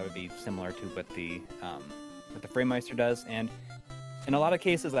 that would be similar to what the FrameMeister does, and in a lot of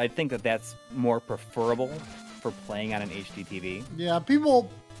cases, I think that's more preferable for playing on an HD TV. Yeah, people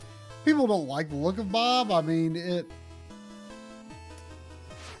don't like the look of Bob. I mean,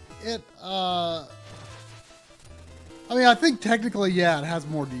 I think technically, yeah, it has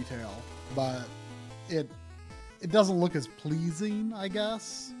more detail, but it doesn't look as pleasing, I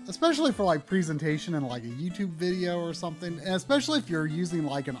guess. Especially for like presentation in like a YouTube video or something. And especially if you're using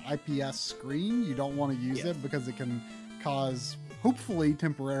like an IPS screen, you don't want to use it because it can cause hopefully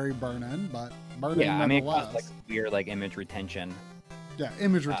temporary burn-in, but burn-in nonetheless. I mean, it causes like weird like image retention. Yeah,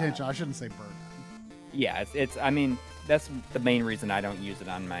 image retention. I shouldn't say burn-in. Yeah, it's. I mean, that's the main reason I don't use it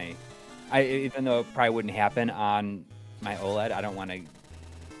on my. Even though it probably wouldn't happen on my OLED, I don't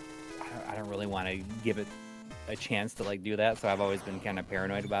really want to give it a chance to like do that. So I've always been kind of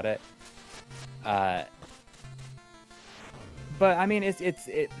paranoid about it. But I mean, if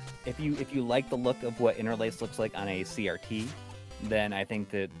you like the look of what interlace looks like on a CRT, then I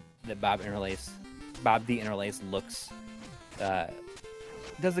think that Bob the Interlace looks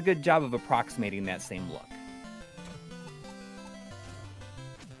does a good job of approximating that same look.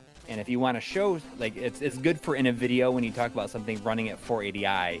 And if you want to show, like, it's good for in a video when you talk about something running at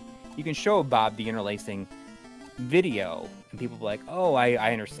 480i, you can show Bob the Interlacing video, and people will be like, oh,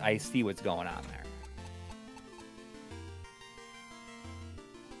 I see what's going on there.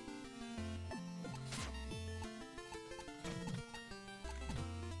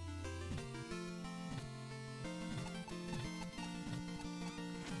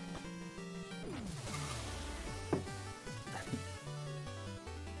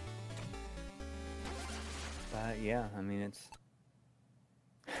 Yeah, I mean, it's...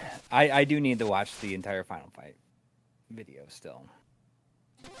 I do need to watch the entire Final Fight video still.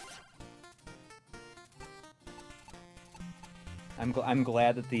 I'm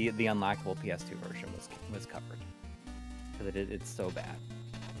glad that the unlockable PS2 version was covered, because it's so bad.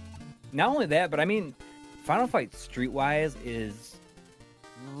 Not only that, but I mean, Final Fight Streetwise is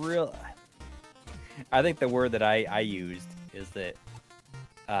real. I think the word that I used is that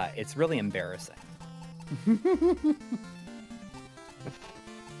it's really embarrassing.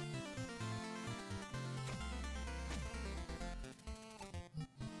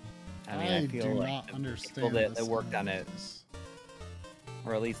 I mean, I feel do like not the understand people that this worked on it, interface.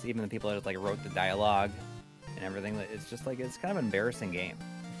 or at least even the people that like wrote the dialogue and everything, it's just like it's kind of an embarrassing game.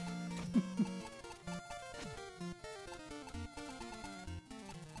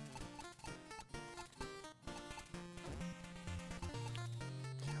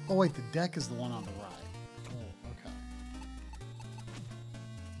 Oh wait, the deck is the one on the right. Oh,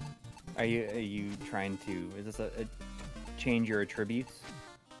 okay. Are you trying to? Is this a change your attributes?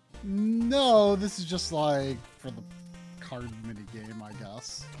 No, this is just like for the card mini game, I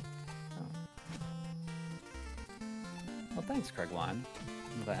guess. Oh. Well, thanks, Craig Wan.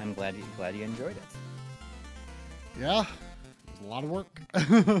 I'm glad you enjoyed it. Yeah, it was a lot of work.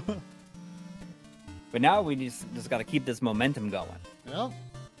 But now we just got to keep this momentum going. Yep.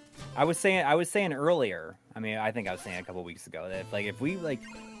 I was saying earlier. I mean, I think I was saying a couple weeks ago that like if we like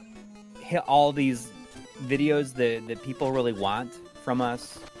hit all these videos that people really want from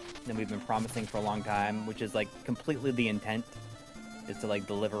us, that we've been promising for a long time, which is like completely the intent, is to like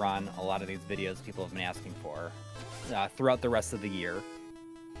deliver on a lot of these videos people have been asking for throughout the rest of the year.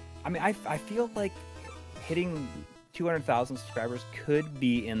 I mean, I feel like hitting 200,000 subscribers could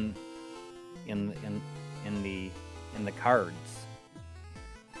be in the cards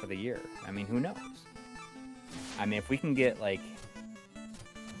for the year. I mean, who knows? I mean, if we can get like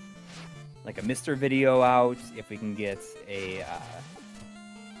a Mr. video out, if we can get a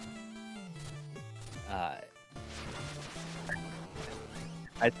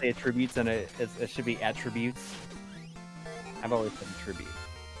I'd say attributes, and it should be attributes. I've always said attribute.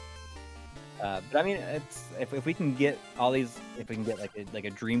 But I mean, it's if we can get all these, if we can get like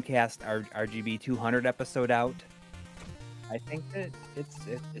a Dreamcast RGB 200 episode out, I think that it's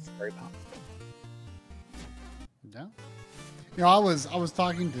very possible. Yeah. You know, I was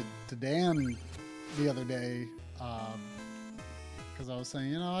talking to Dan the other day because I was saying,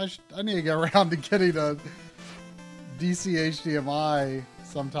 you know, I need to get around to getting a DC HDMI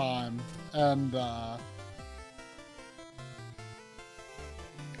sometime, and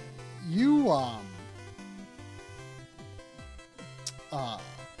you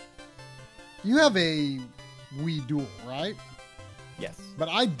have a Wii Dual, right? Yes. But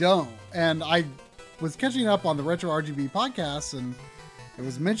I don't, and I was catching up on the Retro RGB podcast, and it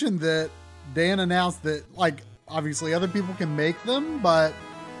was mentioned that Dan announced that, like, obviously other people can make them, but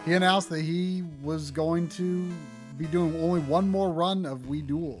he announced that he was going to be doing only one more run of Wii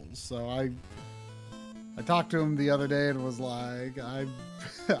Duals. So I talked to him the other day and was like, I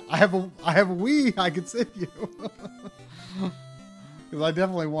have a Wii I could send you, because I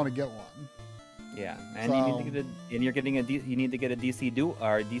definitely want to get one. Yeah, and you need to get you need to get a DC Dual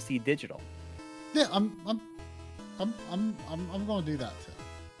or DC Digital. Yeah, I'm going to do that too.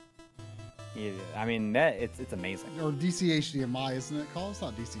 Yeah, I mean that it's amazing. Or DC HDMI, isn't it called? It's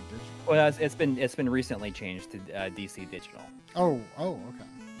not DC Digital. Well, it's been recently changed to DC Digital. Oh, okay.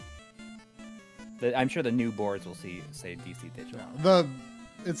 I'm sure the new boards will say DC Digital. Yeah,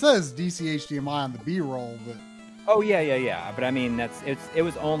 it says DC HDMI on the B-roll, but oh yeah. But I mean it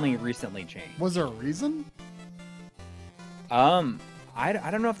was only recently changed. Was there a reason? I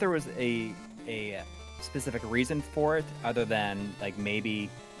don't know if there was a specific reason for it, other than like maybe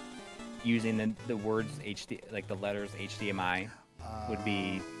using the words HD, like the letters HDMI would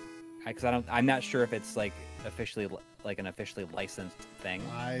be, because I'm not sure if it's like officially like an officially licensed thing.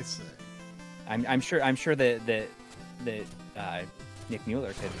 I see. I'm sure that Nick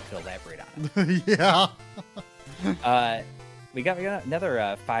Mueller could elaborate on it. Yeah. We got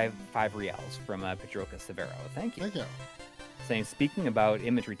another five reals from Pedroca Severo. Thank you. Thank you. Saying, speaking about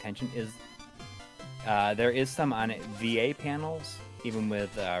image retention, there is some on VA panels, even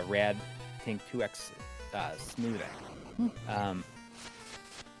with Rad Tank 2X smoothing.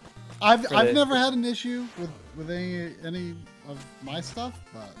 I've never had an issue with any of my stuff,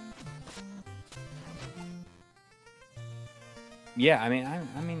 but yeah, I mean,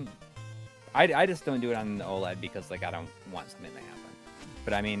 I just don't do it on the OLED because like I don't want something to happen.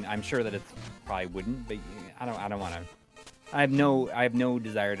 But I mean, I'm sure that it probably wouldn't. But I don't want to. I have no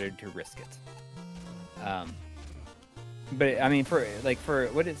desire to risk it. But I mean, for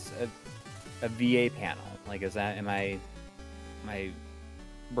what is a VA panel? Like, is that my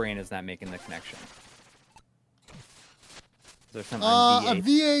brain is not making the connection. Is there some on A VA?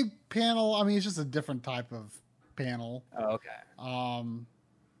 VA panel. I mean, it's just a different type of panel. Oh, okay.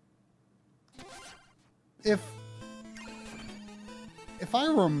 If I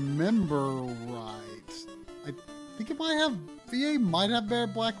remember right, I think it might have VA might have better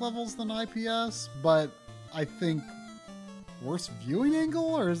black levels than IPS, but I think worse viewing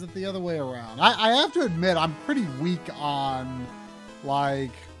angle, or is it the other way around? I have to admit I'm pretty weak on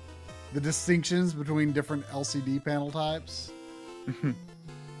like the distinctions between different LCD panel types. Oh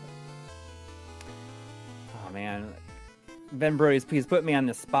man, Ben Brody's please put me on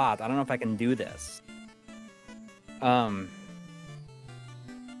the spot. I don't know if I can do this. Oh,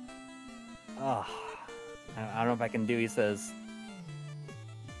 I don't know if I can do. He says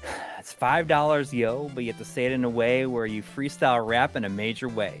it's $5, yo, but you have to say it in a way where you freestyle rap in a major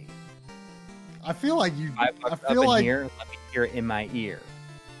way. I feel like you. $5 I up feel in like here. Let me hear it in my ear.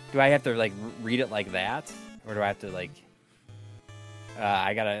 Do I have to like read it like that, or do I have to like?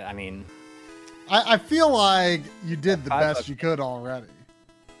 I gotta. I mean, I feel like you did the $5 best you could already.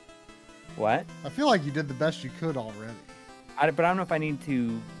 what? I feel like you did the best you could already. But I don't know if I need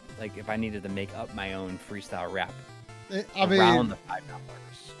to like if I needed to make up my own freestyle rap I around mean, the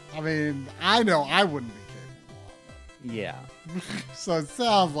 $5. I know I wouldn't be capable Yeah. of it. So it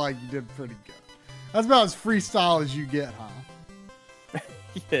sounds like you did pretty good. That's about as freestyle as you get, huh?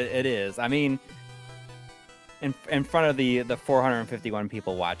 It is. I mean, in front of the 451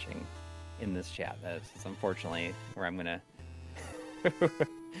 people watching in this chat, that's unfortunately where I'm gonna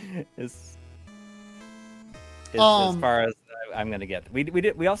is as far as I'm gonna get.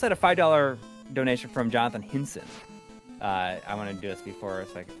 We also had a $5 donation from Jonathan Hinson. I want to do this before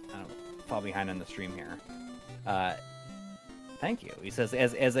so I don't fall behind on the stream here. Thank you. He says,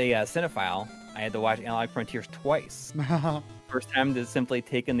 as a cinephile, I had to watch Analog Frontiers twice. First time to simply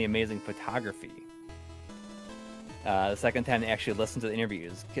take in the amazing photography. The second time to actually listen to the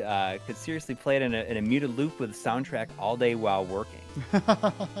interviews. Could seriously play it in a muted loop with the soundtrack all day while working.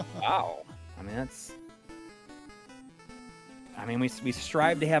 Wow. I mean, that's... I mean, we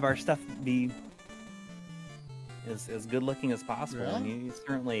strive to have our stuff be as good looking as possible, Yeah. and you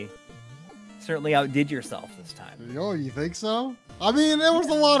certainly outdid yourself this time. Yo, you think so? I mean, there was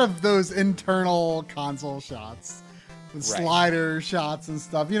a lot of those internal console shots with Right. slider shots and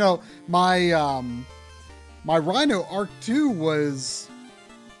stuff. You know, my my Rhino Arc 2 was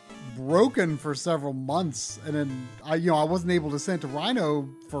broken for several months, and then I wasn't able to send it to Rhino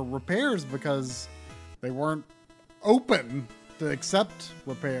for repairs because they weren't open to accept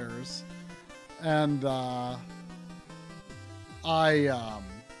repairs. And well,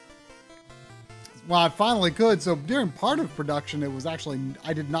 I finally could. So during part of production, it was actually,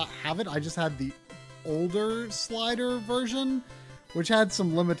 I did not have it. I just had the older slider version, which had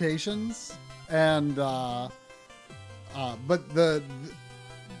some limitations. And, but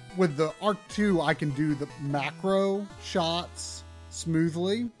with the Arc 2, I can do the macro shots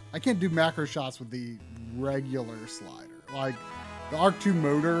smoothly. I can't do macro shots with the regular slider. Like, the Arc 2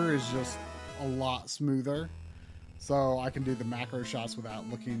 motor is just a lot smoother. So I can do the macro shots without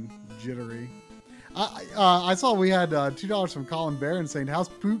looking jittery. I saw we had $2 from Colin Barron saying, "How's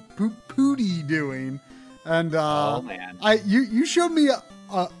Pooty doing?" And Oh man, you showed me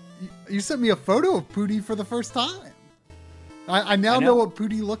you sent me a photo of Pooty for the first time. I now know what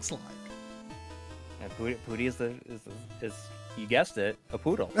Pooty looks like. yeah, Pooty is you guessed it, a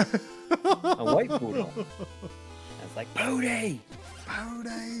poodle, a white poodle. And it's like Pooty,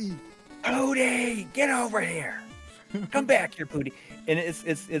 Pooty, get over here, come back here, Pooty. And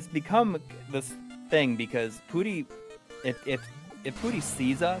it's become this thing because Pooty, if Pooty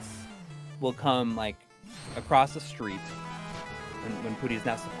sees us, will come like across the street when Pooty's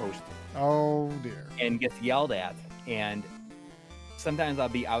not supposed to. Oh dear. And gets yelled at. And sometimes I'll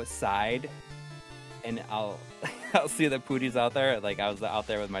be outside and I'll see that Pooty's out there. Like I was out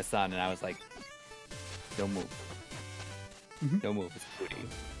there with my son and I was like, don't move. Mm-hmm. Don't move, it's Pooty.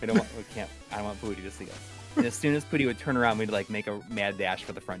 I don't want Pooty to see us. And as soon as Pooty would turn around, we'd like make a mad dash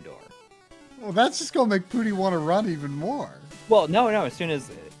for the front door. Well, that's just gonna make Pooty want to run even more. Well, no, as soon as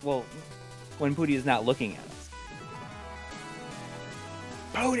when Pooty is not looking at us.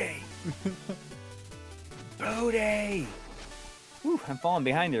 Pooty! Pooty! Whew, I'm falling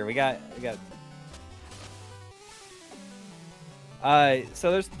behind here. We got so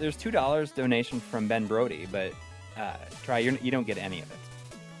there's $2 donation from Ben Brody, but you don't get any of it.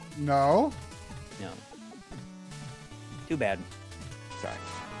 No. No. Too bad. Sorry.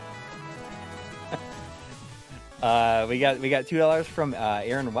 We got $2 from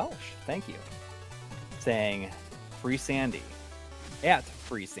Aaron Welsh. Thank you. Saying free Sandy at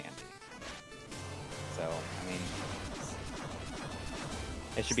free Sandy. So I mean,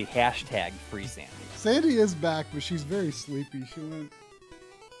 It should be hashtag free Sandy. Sandy is back, but she's very sleepy. She went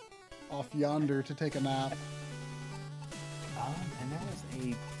off yonder to take a nap. And there was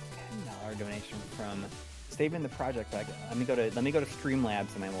a $10 donation from Saving the Project. Let me go to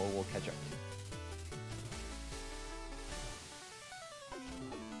Streamlabs and then we'll catch up.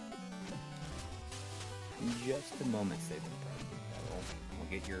 In just a moment, Saving the Project. We'll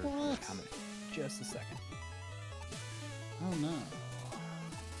get your comment in just a second. Oh no.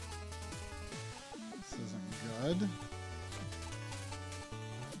 This isn't good.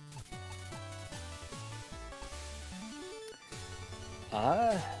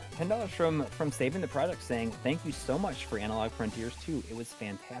 $10 from Saving the Project saying, thank you so much for Analog Frontiers 2. It was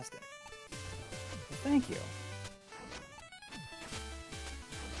fantastic. Well, thank you.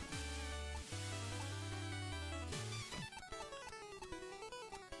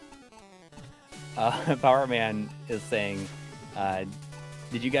 Powerman is saying,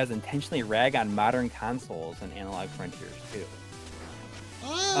 did you guys intentionally rag on modern consoles in Analog Frontiers 2?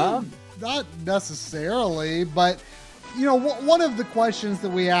 Not necessarily, but you know, one of the questions that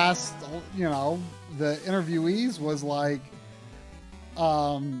we asked, you know, the interviewees was like,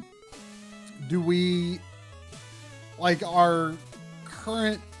 do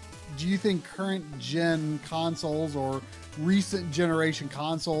you think current gen consoles or recent generation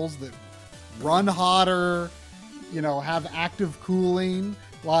consoles that run hotter, you know, have active cooling,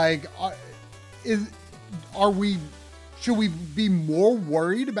 like, should we be more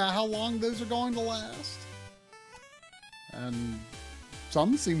worried about how long those are going to last? And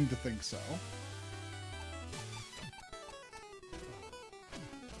some seem to think so.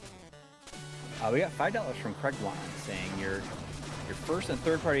 We got $5 from Craig Wan saying your first and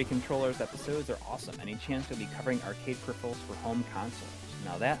third party controllers episodes are awesome. Any chance you'll be covering arcade peripherals for home consoles?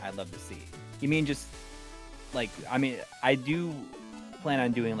 Now that I'd love to see. You mean just like, I mean, I do plan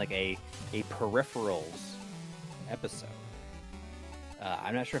on doing like a peripherals episode.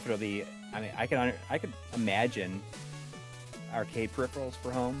 I'm not sure if it'll be. I mean, I could imagine arcade peripherals for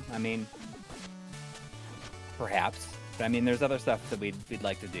home. I mean, perhaps, but I mean, there's other stuff that we'd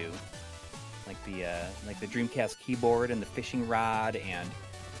like to do, like the Dreamcast keyboard and the fishing rod and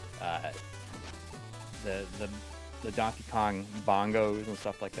the Donkey Kong bongos and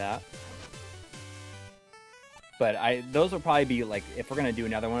stuff like that. But those will probably be like, if we're gonna do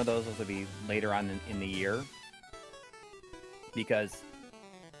another one of those will be later on in the year, because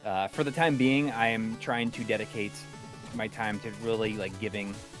for the time being, I am trying to dedicate my time to really like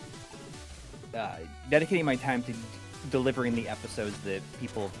dedicating my time to delivering the episodes that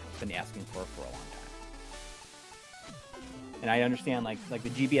people have been asking for a long time. And I understand like the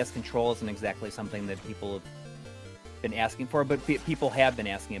GBS control isn't exactly something that people have been asking for, but people have been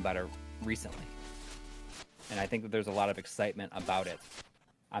asking about it recently. And I think that there's a lot of excitement about it.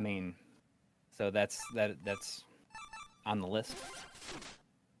 I mean, so that's on the list.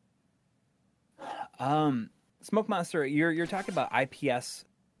 Smoke Monster, you're talking about IPS,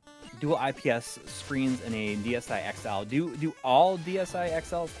 dual IPS screens in a DSi XL. Do all DSi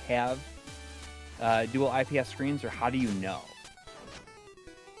XLs have dual IPS screens, or how do you know?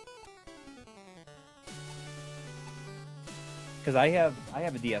 Because I have a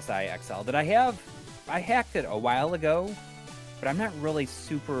DSi XL that I hacked it a while ago, but I'm not really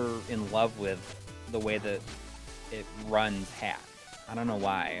super in love with the way that it runs hacked. I don't know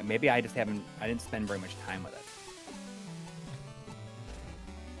why. Maybe I didn't spend very much time with it.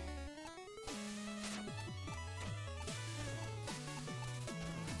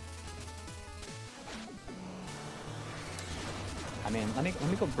 I mean, let me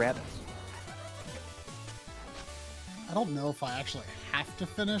go grab this. I don't know if I actually have to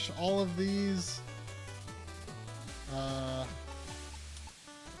finish all of these. I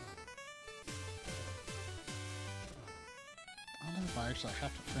don't know if I actually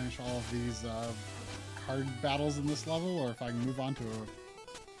have to finish all of these card battles in this level, or if I can move on to a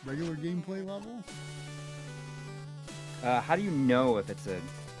regular gameplay level. How do you know if it's a...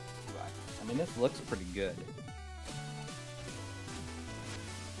 I mean, this looks pretty good.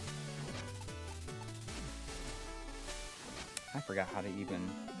 I forgot how to even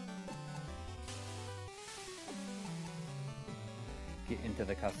get into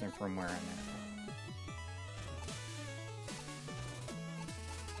the custom firmware in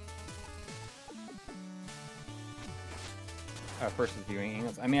there. Versus viewing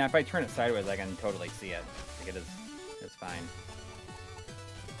angles. I mean, if I turn it sideways, I can totally see it. Like it's fine.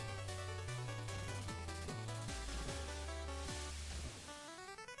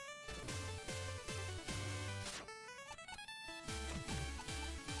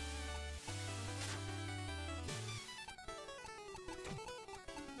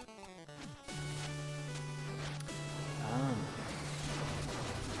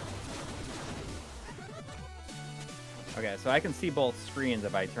 Okay, so I can see both screens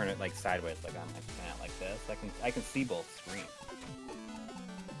if I turn it like sideways, like I'm like this. I can see both screens.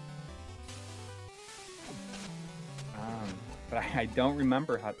 But I don't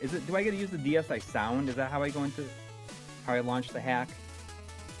remember how. Is it? Do I get to use the DSi sound? Is that how how I launch the hack?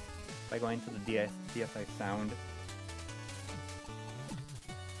 By going to the DSi sound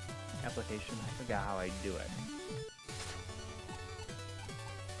application. I forgot how I do it.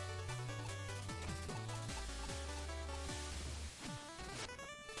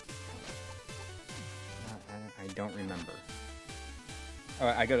 I don't remember. Oh,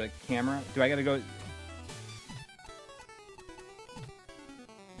 I go to camera. Do I gotta go?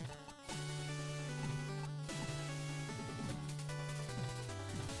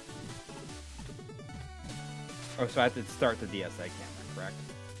 Oh, so I have to start the DSi camera, correct?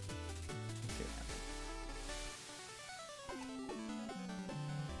 Let's see what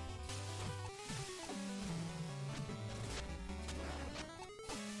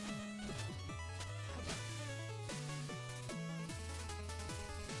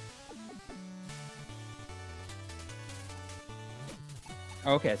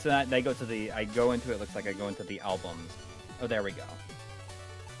happens. Okay, so that I go to the. I go into it. Looks like I go into the albums. Oh, there we go.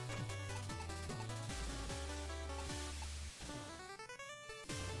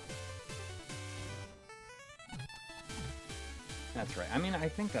 That's right. I mean, I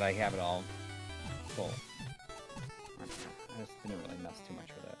think that I have it all full. I just didn't really mess too much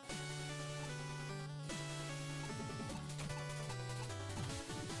with it.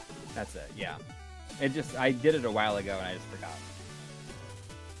 That's it, yeah. I did it a while ago and I just forgot.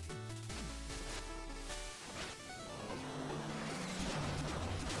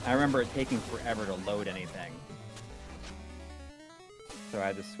 I remember it taking forever to load anything. So I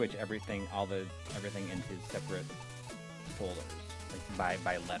had to switch everything into separate folders, like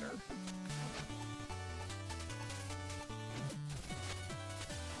by letter.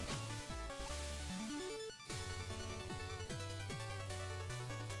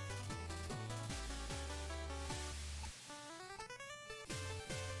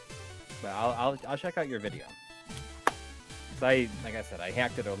 But I'll check out your video. So like I said, I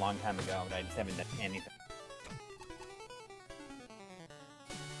hacked it a long time ago, but I just haven't done anything.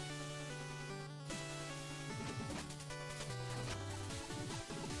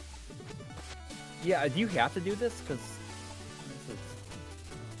 Yeah, do you have to do this? Because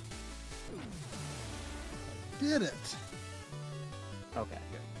Did it? Okay,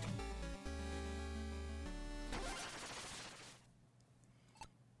 good.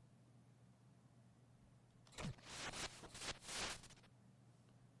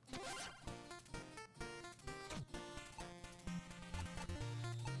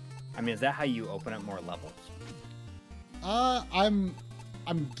 I mean, is that how you open up more levels?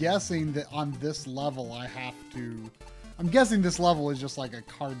 I'm guessing that on this level I have to. I'm guessing this level is just like a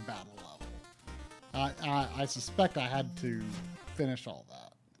card battle level. I suspect I had to finish all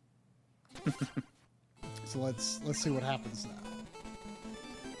that. So let's see what happens now.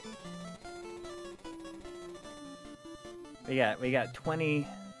 We got 20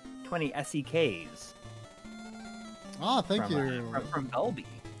 SEKs. Ah, thank you. From Belby.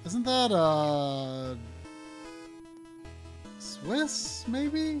 Isn't that Swiss,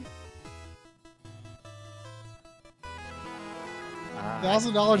 maybe?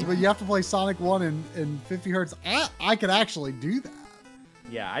 $1,000, but you have to play Sonic 1 in 50 hertz. I could actually do that.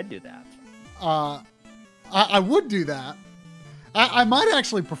 Yeah, I'd do that. I would do that. I might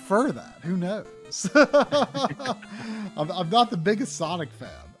actually prefer that. Who knows? I'm not the biggest Sonic fan.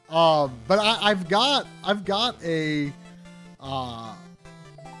 But I've got a,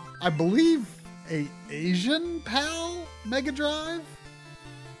 I believe a Asian PAL Mega Drive.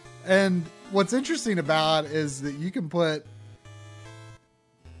 And what's interesting about it is that you can put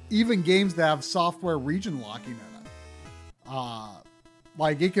even games that have software region locking in it.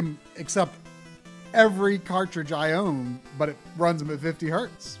 Like it can accept every cartridge I own, but it runs them at 50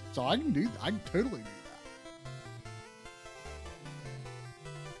 hertz. So I can totally do that.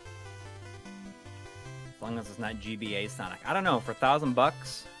 As long as it's not GBA Sonic. I don't know, for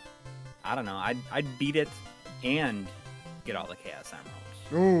 $1,000, I don't know. I'd beat it and get all the Chaos Emeralds.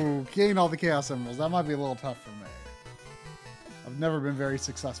 Ooh, gain all the Chaos Emeralds. That might be a little tough for me. I've never been very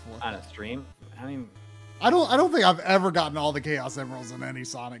successful with on that. A stream. I mean, I don't think I've ever gotten all the Chaos Emeralds in any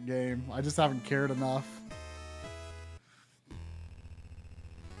Sonic game. I just haven't cared enough.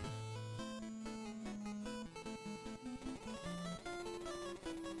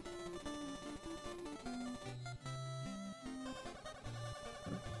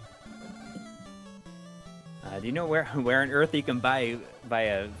 Do you know where where on earth you can buy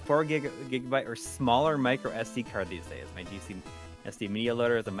a 4 gigabyte or smaller micro SD card these days? My GC SD media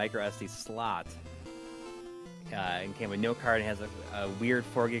loader is a micro SD slot. And came with no card and has a weird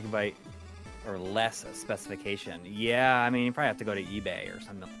 4 gigabyte or less specification. Yeah, I mean, you probably have to go to eBay or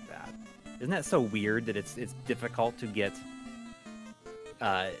something like that. Isn't that so weird that it's difficult to get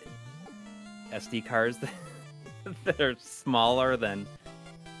SD cards that are smaller than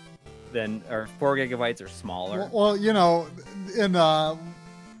or 4 gigabytes or smaller? Well, you know, in I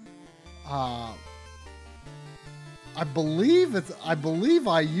believe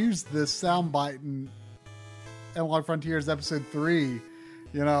I used this soundbite in Analog Frontiers episode 3.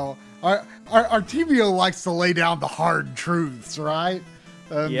 You know, our TVO likes to lay down the hard truths, right?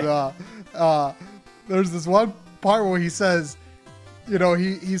 And there's this one part where he says, you know,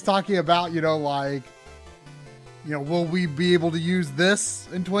 he's talking about, you know, like, you know, will we be able to use this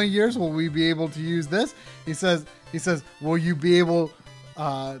in 20 years? Will we be able to use this? He says, will you be able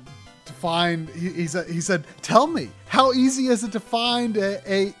to find? He said, tell me, how easy is it to find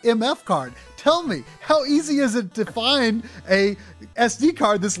a MF card? Tell me, how easy is it to find a SD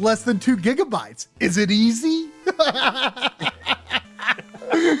card that's less than 2 gigabytes? Is it easy? The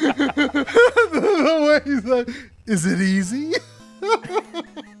way he said, is it easy?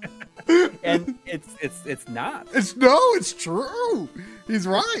 And it's not. It's true. He's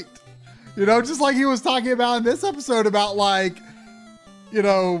right. You know, just like he was talking about in this episode about, like, you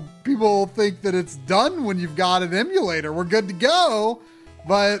know, people think that it's done when you've got an emulator. We're good to go.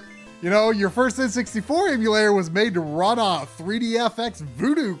 But, you know, your first N64 emulator was made to run on a 3DFX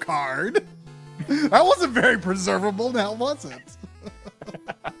Voodoo card. That wasn't very preservable, now was it?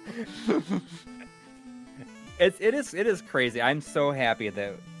 It is crazy. I'm so happy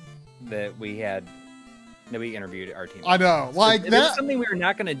that we interviewed our team. I know, like it was something we were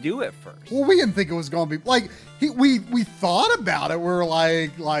not going to do at first. Well, we didn't think it was going to be like we thought about it. We're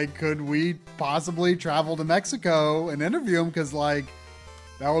like, could we possibly travel to Mexico and interview him? Because like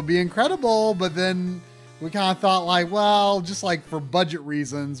that would be incredible. But then we kind of thought like, well, just like for budget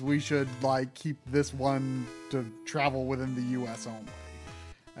reasons, we should like keep this one to travel within the U.S. only.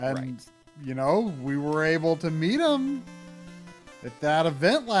 And right. You know, we were able to meet him at that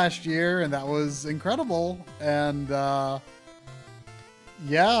event last year, and that was incredible. And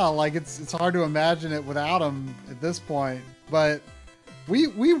yeah, like it's hard to imagine it without him at this point. But we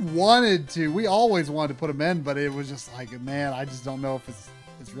always wanted to put him in, but it was just like, man, I just don't know if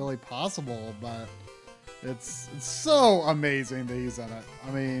it's really possible. But it's so amazing that he's in it.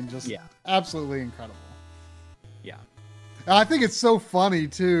 I mean, just absolutely incredible. Yeah. And I think it's so funny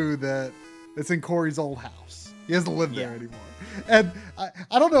too that it's in Corey's old house. He doesn't live there anymore. And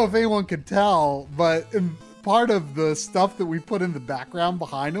I don't know if anyone could tell, but in part of the stuff that we put in the background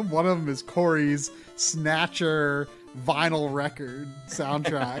behind him, one of them is Corey's Snatcher vinyl record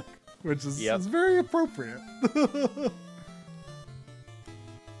soundtrack, which is very appropriate.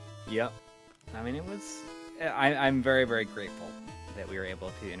 Yep. I mean, I'm very, very grateful that we were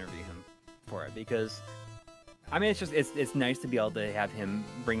able to interview him for it, because I mean, it's nice to be able to have him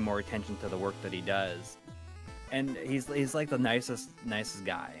bring more attention to the work that he does. And he's like the nicest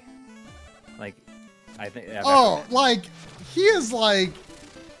guy. Like, I think. Like he is like,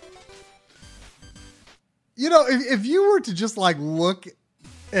 you know, if you were to just like look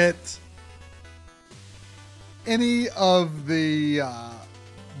at any of the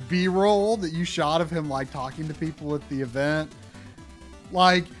B-roll that you shot of him like talking to people at the event,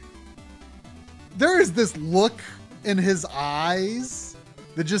 like there is this look in his eyes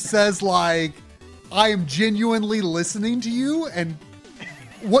that just says like, I am genuinely listening to you, and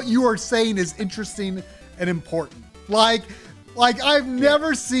what you are saying is interesting and important. Like I've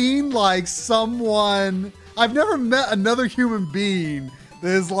never seen like I've never met another human being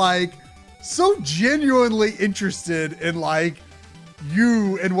that is like so genuinely interested in like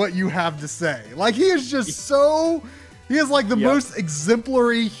you and what you have to say. Like he is just he is like the most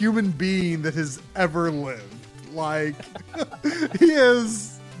exemplary human being that has ever lived. Like he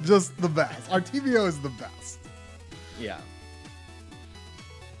is just the best. Our TVO is the best. Yeah.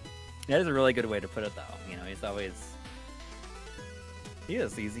 That is a really good way to put it, though. You know, he is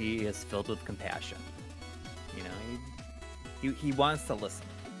filled with compassion. You know, he wants to listen.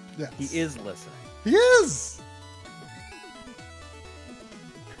 Yes. He is listening. He is.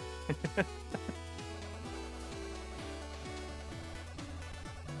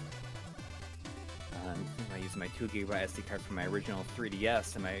 I use my 2 gigabyte SD card from my original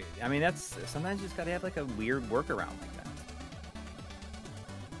 3DS, and I mean, that's sometimes you just gotta have like a weird workaround like that.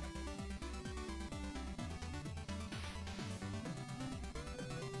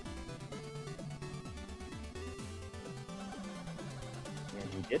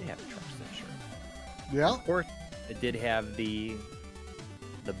 did have a Truxton shirt. Yeah. Of course, it did have the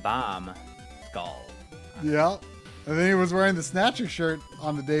bomb skull. Yeah. And then he was wearing the Snatcher shirt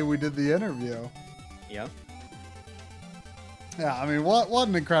on the day we did the interview. Yep. Yeah, I mean, what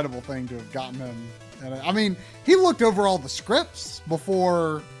an incredible thing to have gotten him. And I mean, he looked over all the scripts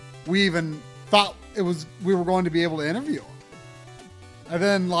before we even thought we were going to be able to interview him. And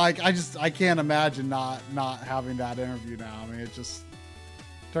then, like, I can't imagine not having that interview now. I mean, it just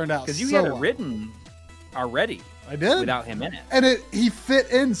turned out because you so had it well. written already. I did without him in it, and he fit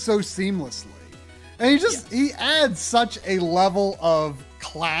in so seamlessly. And he adds such a level of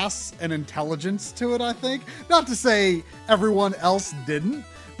class and intelligence to it, I think. Not to say everyone else didn't,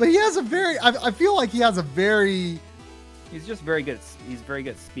 but he has I feel like he has a very... He's just very good. He's very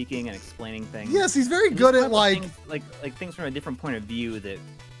good at speaking and explaining things. Yes, he's very good at things from a different point of view that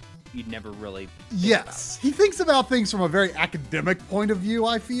you'd never really Yes, he thinks about things from a very academic point of view,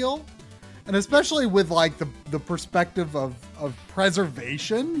 I feel. And especially with like the perspective of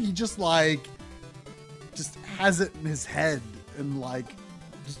preservation, he just has it in his head in like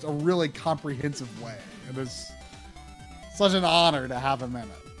just a really comprehensive way. It is such an honor to have him in it.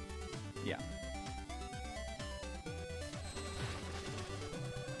 Yeah.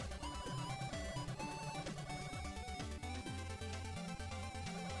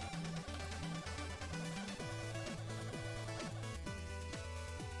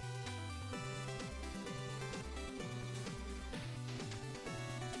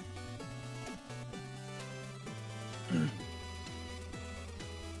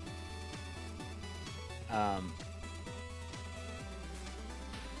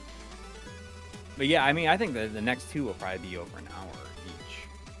 But yeah, I mean, I think the next two will probably be over an hour each.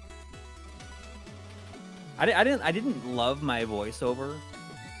 I didn't love my voiceover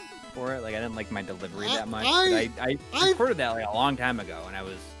for it. Like, I didn't like my delivery that much. I recorded that like a long time ago, and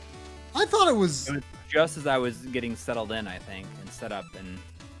I thought it was just as I was getting settled in, I think, and set up. And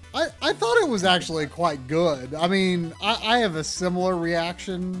I thought it was actually quite good. I mean, I have a similar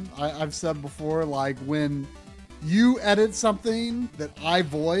reaction. I've said before, like when you edit something that I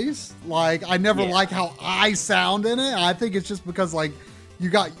voice, like I never like how I sound in it. I think it's just because like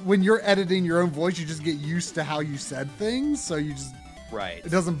when you're editing your own voice, you just get used to how you said things, so you just it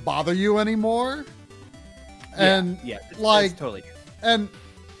doesn't bother you anymore. And it's totally true. And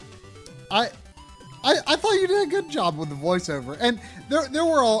I thought you did a good job with the voiceover, and there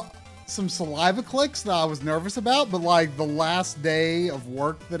were some saliva clicks that I was nervous about, but like the last day of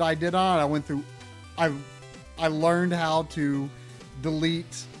work that I did on it, I went through. I learned how to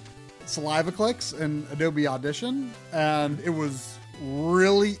delete saliva clicks in Adobe Audition, and it was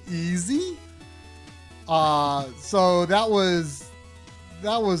really easy. So that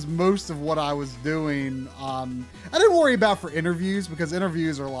was most of what I was doing. I didn't worry about for interviews, because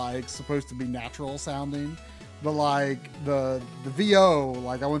interviews are like supposed to be natural sounding, but like the VO,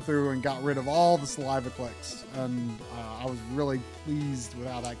 like I went through and got rid of all the saliva clicks, and I was really pleased with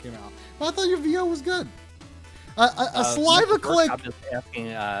how that came out. But I thought your VO was good. A saliva click. I'm just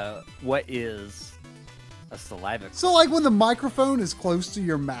asking, what is a saliva click? So, like, when the microphone is close to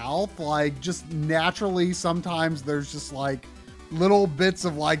your mouth, like, just naturally, sometimes there's just, like, little bits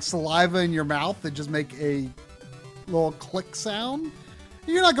of, like, saliva in your mouth that just make a little click sound.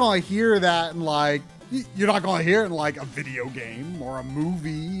 You're not going to hear that in, like, you're not going to hear it in, like, a video game or a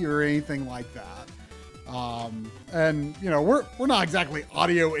movie or anything like that. And, you know, we're not exactly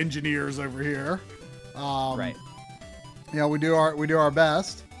audio engineers over here. Right. You know, we do our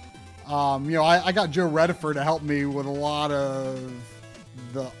best. You know, I got Joe Redifer to help me with a lot of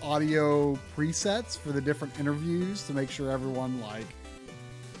the audio presets for the different interviews to make sure everyone like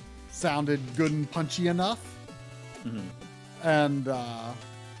sounded good and punchy enough. Mm-hmm. And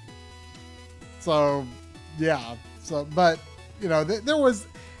so yeah. So, but you know, there was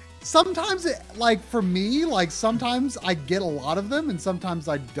sometimes like for me, like sometimes I get a lot of them and sometimes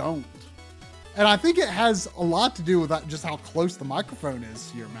I don't. And I think it has a lot to do with that, just how close the microphone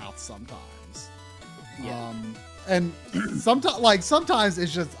is to your mouth sometimes. Yeah. And sometimes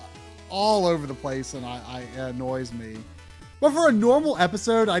it's just all over the place, and it annoys me. But for a normal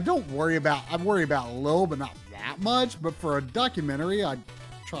episode, I worry about a little, but not that much. But for a documentary, I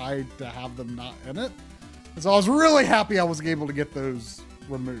tried to have them not in it. And so I was really happy I was able to get those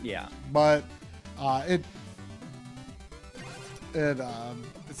removed. Yeah. But it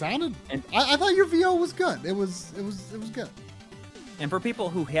sounded. And I thought your VO was good. It was good. And for people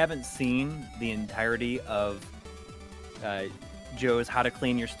who haven't seen the entirety of Joe's "How to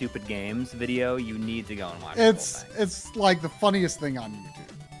Clean Your Stupid Games" video, you need to go and watch it. It's like the funniest thing on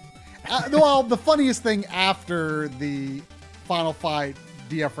YouTube. Well, the funniest thing after the Final Fight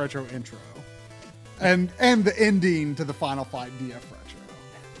DF Retro intro, and the ending to the Final Fight DF Retro.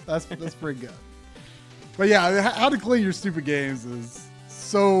 That's pretty good. But yeah, how to clean your stupid games is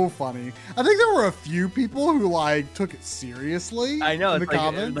so funny. I think there were a few people who like took it seriously. I know. In the It's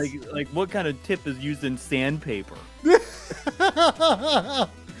comments. like what kind of tip is used in sandpaper?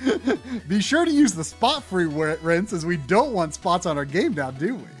 Be sure to use the spot-free rinse, as we don't want spots on our game now,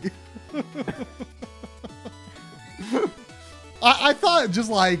 do we? I thought it just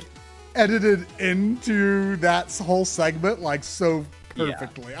like edited into that whole segment like so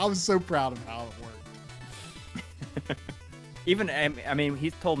perfectly. Yeah. I was so proud of how it worked. Even, I mean, he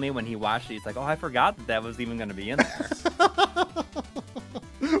told me when he watched it, he's like, "Oh, I forgot that was even going to be in there."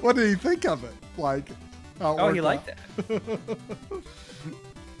 What did he think of it? Like, oh, he liked it.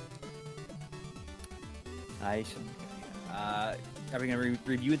 I should. Are we going to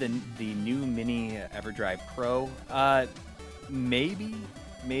review the new Mini EverDrive Pro? Maybe.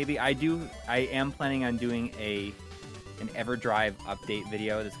 I am planning on doing an EverDrive update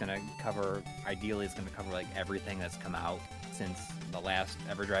video that's going to cover. Ideally, it's going to cover like everything that's come out since the last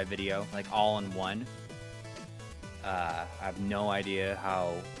EverDrive video, like all in one. I have no idea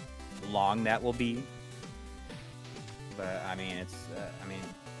how long that will be, but I mean, it's.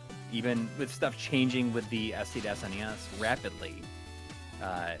 Even with stuff changing with the SC to SNES rapidly,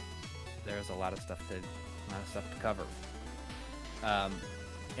 there's a lot of stuff to cover.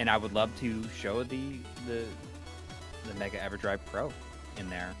 And I would love to show the Mega EverDrive Pro in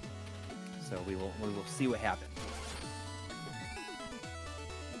there. So we will see what happens.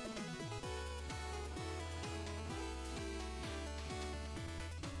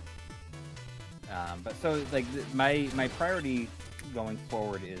 But so like my priority going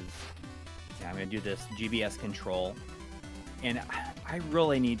forward is I'm going to do this GBS control, and I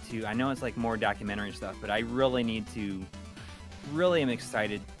really need to. I know it's like more documentary stuff, but I really need to. Really am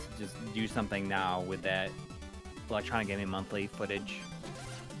excited to just do something now with that Electronic Gaming Monthly footage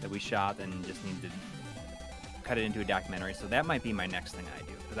that we shot, and just need to cut it into a documentary. So that might be my next thing I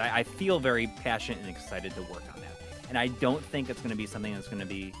do, because I feel very passionate and excited to work on that. And I don't think it's going to be something that's going to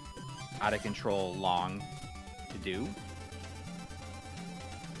be out of control long to do.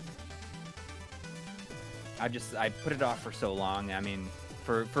 I put it off for so long. I mean,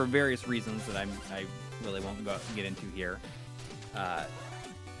 for various reasons that I really won't get into here. But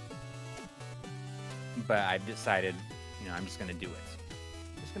I've decided, I'm just gonna do it.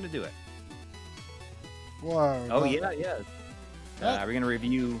 Just gonna do it. Whoa. Oh yeah. We're gonna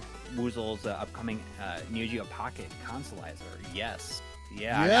review Woozle's upcoming Neo Geo Pocket consolizer. Yes.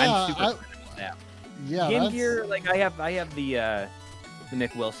 Yeah. I'm super excited about that. Yeah. Game Gear, like I have the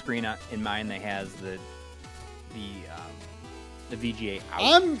McWill screen in mind that has the VGA out.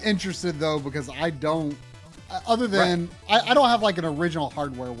 I'm interested though, because I don't. Other than I don't have like an original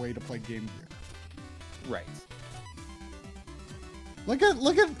hardware way to play Game Gear. Right. Look at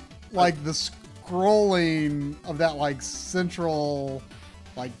like the scrolling of that like central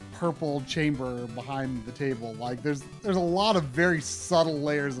like purple chamber behind the table. Like there's a lot of very subtle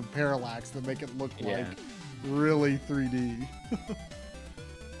layers of parallax that make it look like really 3D.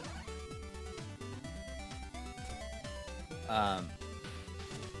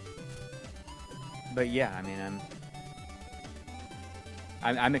 But yeah, I mean,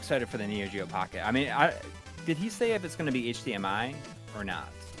 I'm excited for the Neo Geo Pocket. I mean, did he say if it's going to be HDMI or not?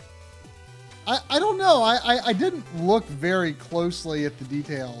 I don't know. I didn't look very closely at the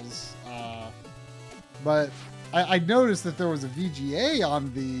details, but I noticed that there was a VGA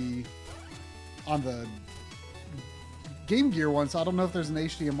on the Game Gear one, so I don't know if there's an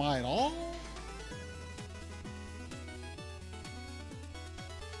HDMI at all.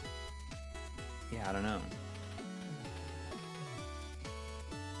 Yeah, I don't know.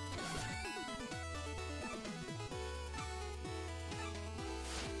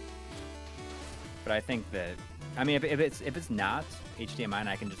 But I think that, I mean, if it's not HDMI and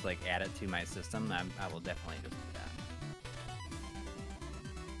I can just like add it to my system, I will definitely just do that.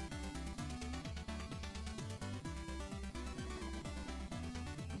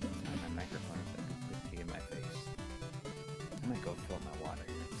 My microphone is like in my face. I might go fill my water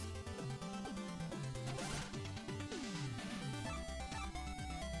here.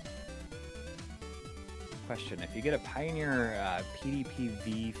 Question: if you get a Pioneer PDP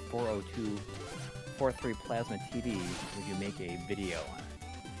V40243 plasma TV, would you make a video on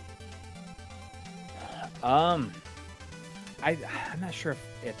it? I'm not sure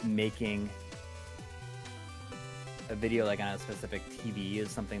if making a video like on a specific TV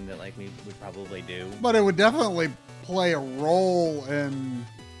is something that like we would probably do. But it would definitely play a role in,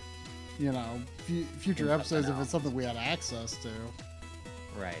 future episodes if it's something we had access to.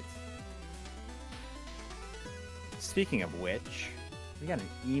 Right. Speaking of which, we got an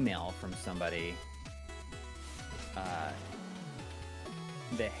email from somebody that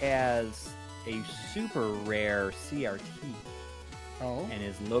has a super rare CRT Oh. and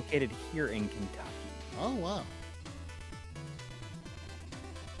is located here in Kentucky. Oh, wow.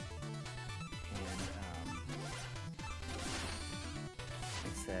 And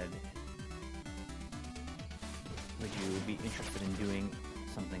it said, would you be interested in doing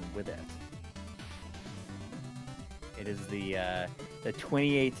something with it? It is the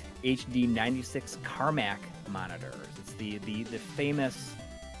 28 HD 96 Carmack monitors. It's the famous.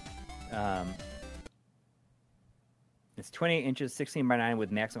 It's 28 inches, 16 by 9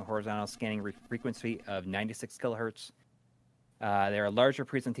 with maximum horizontal scanning frequency of 96 kilohertz. There are larger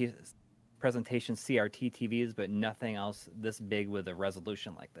presentation CRT TVs, but nothing else this big with a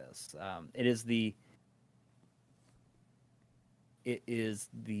resolution like this. It is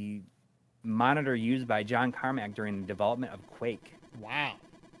the monitor used by John Carmack during the development of Quake. Wow.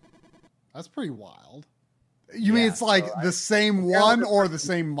 That's pretty wild. You mean Yeah, it's like so the same one or the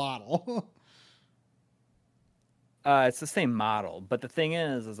same model? It's the same model, but the thing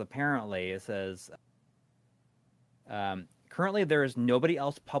is apparently it says currently there is nobody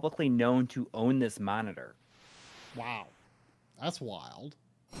else publicly known to own this monitor. Wow. That's wild.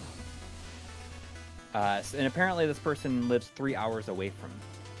 And apparently this person lives 3 hours away from me.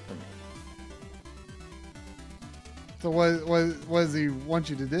 So what does he want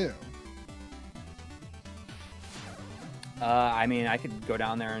you to do? I mean, I could go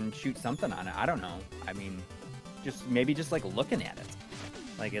down there and shoot something on it. I don't know. I mean, maybe just like looking at it.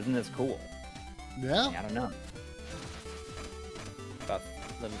 Like, isn't this cool? Yeah. I don't know.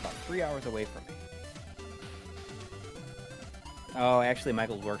 Lives about 3 hours away from me. Oh, actually,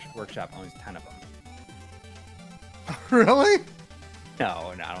 Michael's workshop owns 10 of them. Really?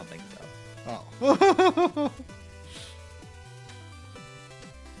 No, I don't think so. Oh.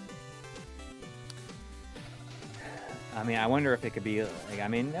 I mean, I wonder if it could be like. I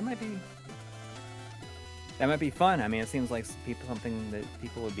mean, that might be fun. I mean, it seems like something that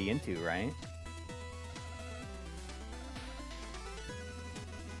people would be into, right?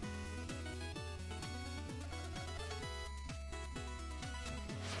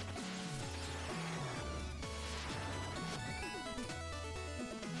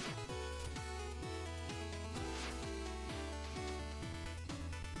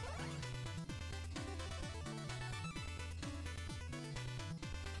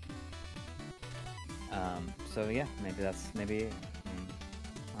 So yeah, maybe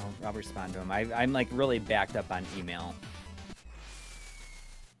I'll respond to him. I'm like really backed up on email.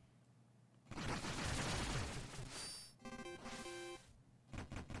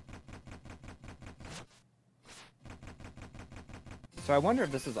 So I wonder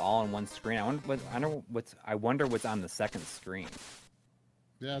if this is all on one screen. I wonder what's on the second screen.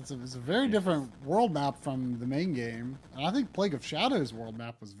 Yeah, it's a very different world map from the main game. And I think Plague of Shadows world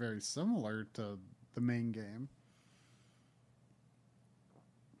map was very similar to the main game.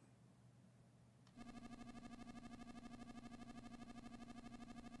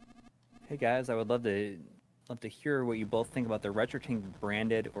 Hey guys, I would love to hear what you both think about the RetroTink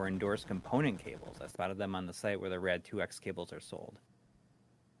branded or endorsed component cables. I spotted them on the site where the Rad 2X cables are sold.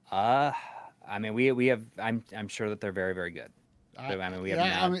 I mean, we have. I'm sure that they're very, very good. So, I mean, we have.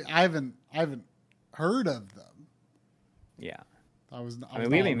 Yeah, not, I haven't heard of them. Yeah. I mean,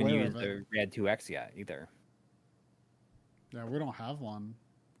 we haven't even used the Rad 2X yet either. Yeah, we don't have one.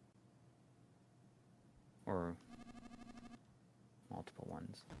 Or multiple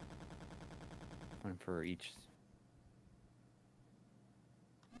ones. One for each.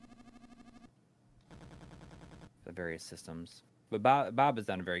 The various systems. But Bob has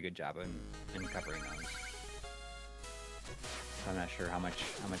done a very good job in covering those. So I'm not sure how much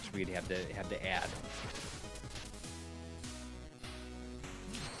we'd have to add.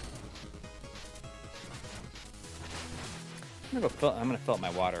 I'm gonna fill up my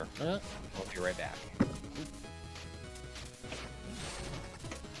water. We'll be right back. I'm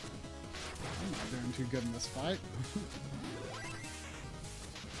not doing too good in this fight.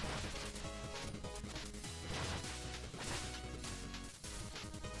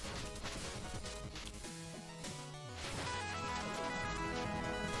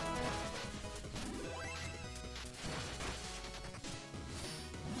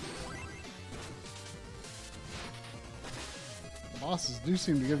 Bosses do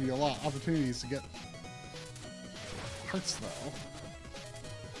seem to give you a lot of opportunities to get hearts, though.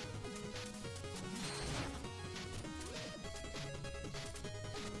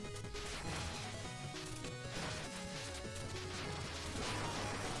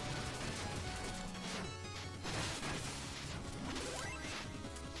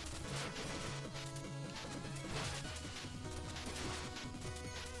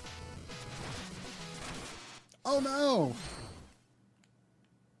 Oh no!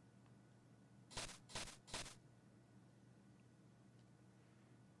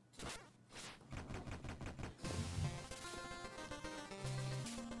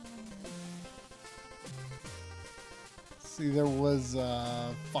 See, there was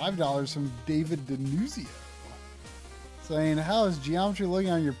 $5 from David Denuzio saying, "How is geometry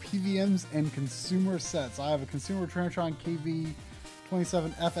looking on your PVMs and consumer sets? I have a consumer Trinitron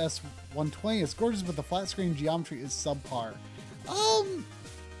KV27FS120. It's gorgeous, but the flat screen geometry is subpar."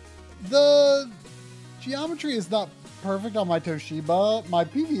 The geometry is not perfect on my Toshiba. My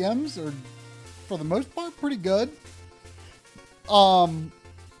PVMs are, for the most part, pretty good.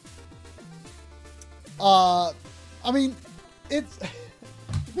 I mean, it's, to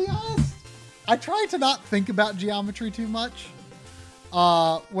be honest, I try to not think about geometry too much.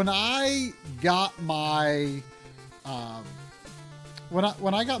 When I got my,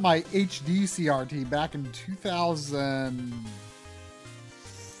 when I got my HD CRT back in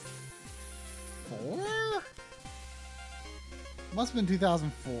 2004, must have been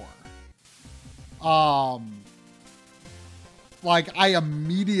 2004. Like I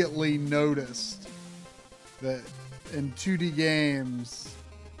immediately noticed that in 2D games,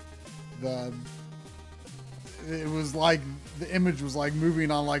 it was like the image was like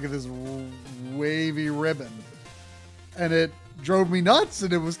moving on like this wavy ribbon, and it drove me nuts,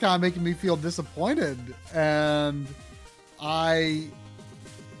 and it was kind of making me feel disappointed, and I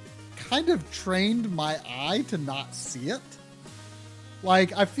kind of trained my eye to not see it.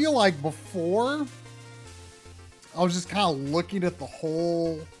 Like I feel like before I was just kind of looking at the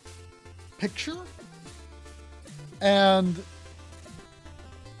whole picture, and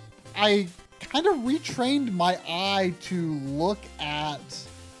I kind of retrained my eye to look at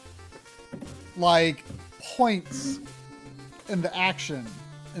like points in the action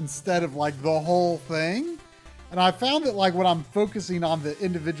instead of like the whole thing. And I found that like when I'm focusing on the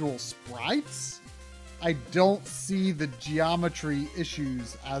individual sprites, I don't see the geometry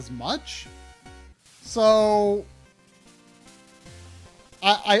issues as much. So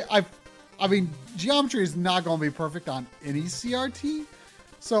I mean, geometry is not going to be perfect on any CRT.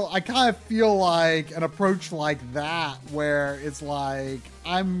 So I kind of feel like an approach like that, where it's like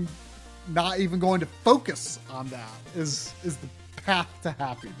I'm not even going to focus on that, is the path to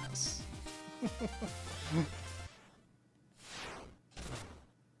happiness.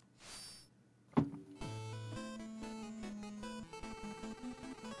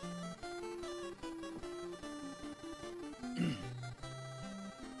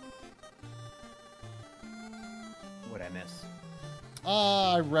 What'd I miss?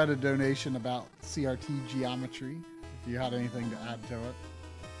 I read a donation about CRT geometry, if you had anything to add to it.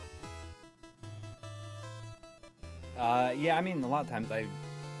 Yeah, I mean, a lot of times I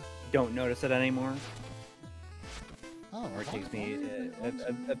don't notice it anymore. Oh, Or it takes me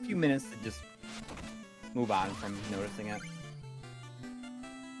a few minutes to just move on from noticing it.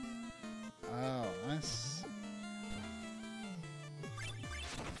 Oh, nice.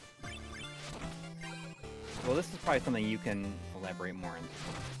 Well, this is probably something you can elaborate more into.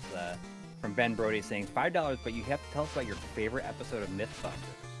 From Ben Brody saying $5, but you have to tell us about your favorite episode of Mythbusters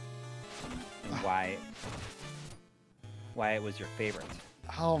and why it was your favorite.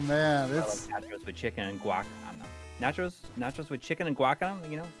 Oh man, it's Nachos with chicken and guac on them. Nachos with chicken and guac on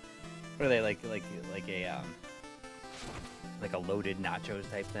them. You know, what are they like a loaded nachos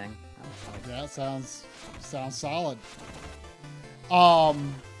type thing? that sounds solid.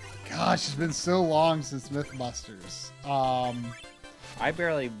 Gosh, it's been so long since Mythbusters. I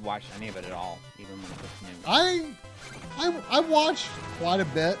barely watched any of it at all, even when it was new. I watched quite a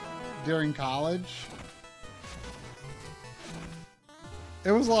bit during college.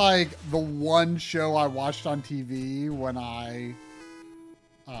 It was like the one show I watched on TV when I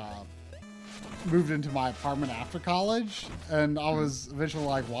moved into my apartment after college, and I was eventually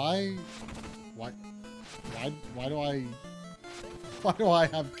like, why do I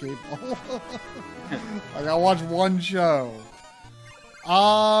have cable? Like I watched one show.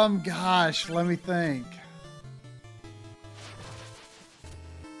 Gosh, let me think.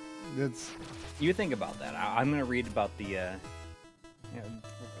 You think about that. I'm gonna read about the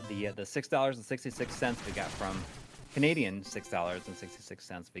 $6.66 we got from Canadian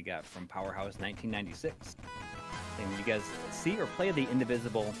 $6.66 we got from Powerhouse 1996. And you guys see or play the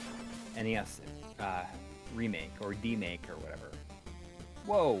Indivisible NES remake or demake or whatever.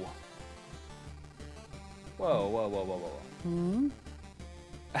 Whoa. Hmm?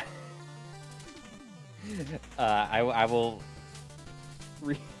 I will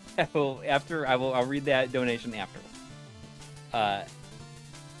I'll read that donation after.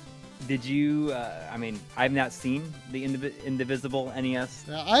 Did you? I mean, I've not seen the Indivisible NES.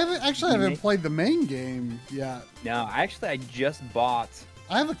 Yeah, I haven't played the main game yet. No, I just bought.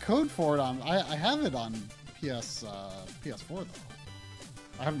 I have a code for it on. I have it on PS4 though.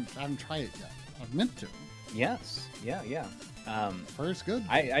 I haven't tried it yet. I've meant to. Yes. Yeah. First, good.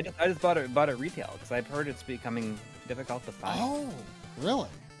 I just bought it retail because I've heard it's becoming difficult to find. Oh, really?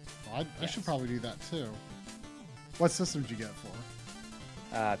 Well, I should probably do that too. What system did you get it for?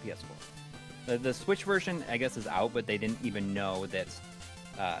 PS4. The Switch version, I guess, is out, but they didn't even know that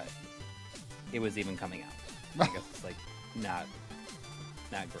it was even coming out. I guess it's like not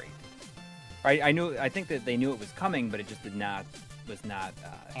great. I think that they knew it was coming, but it just was not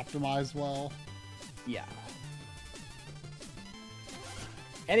Optimized well. Yeah.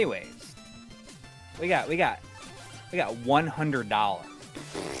 Anyways, we got $100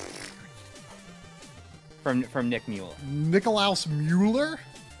 from Nick Mueller. Nikolaus Mueller?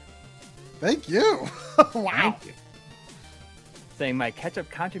 Thank you. Wow. Thank you. Saying my catch-up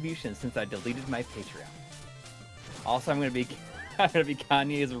contribution since I deleted my Patreon. Also, I'm gonna be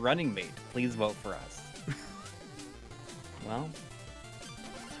Kanye's running mate. Please vote for us. Well,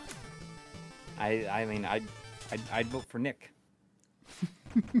 I mean I'd vote for Nick,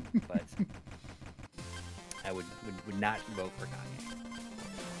 but I would not vote for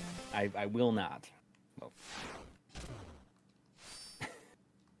Kanye. I will not vote.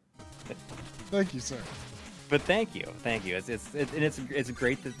 Thank you, sir. But thank you. It's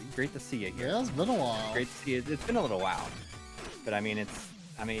great to see you here. Yeah, it's been a while. Great to see you. It's been a little while, but it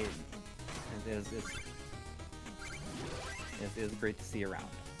is great to see you around.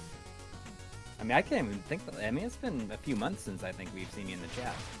 I mean, I can't even think. It's been a few months since I think we've seen you in the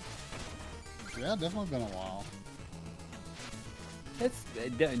chat. Yeah, definitely been a while.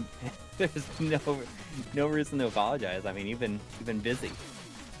 There's no reason to apologize. I mean, you've been busy.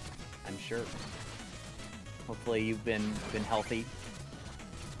 I'm sure. Hopefully, you've been healthy.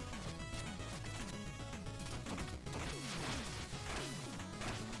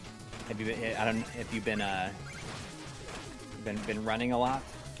 Have you been? I don't know if you've been running a lot.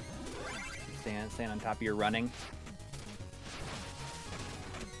 Staying on top of your running.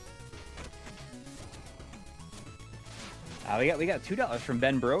 We got $2 from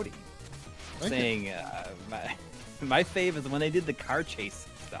Ben Brody, saying my fave is when they did the car chase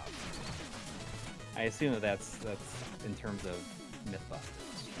stuff. I assume that's in terms of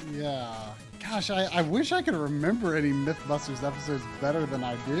Mythbusters. Yeah. Gosh, I wish I could remember any Mythbusters episodes better than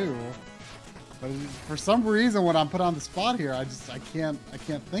I do. But for some reason, when I'm put on the spot here, I can't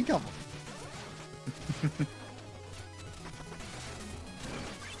think of them. Is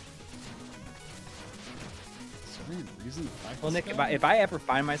there any reason to like Well, this Nick, guy? if I ever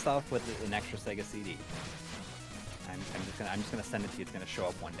find myself with an extra Sega CD, I'm just gonna send it to you. It's gonna show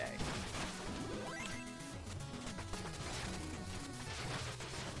up one day.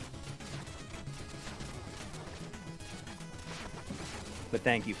 But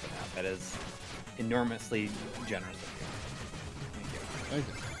thank you for that. That is enormously generous of you. Thank you. Thank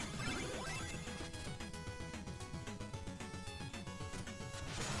you.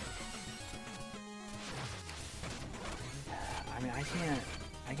 I mean,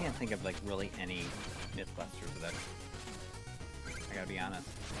 I can't think of like really any Mythbusters that I gotta be honest.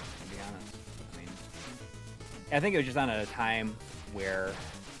 I mean, I think it was just on at a time where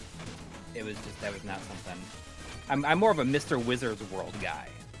that was not something. I'm more of a Mr. Wizard's World guy.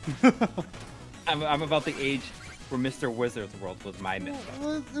 I'm about the age where Mr. Wizard's World was my Mythbusters.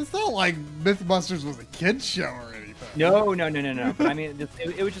 Well, it's not like Mythbusters was a kid's show or anything. No. But I mean,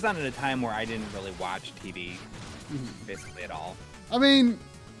 it was just on at a time where I didn't really watch TV, basically at all. I mean,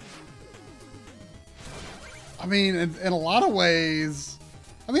 in a lot of ways,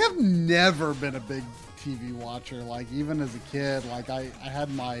 I've never been a big TV watcher. Like, even as a kid, like, I had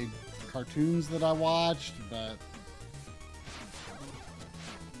my cartoons that I watched, but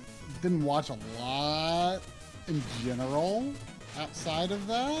didn't watch a lot in general outside of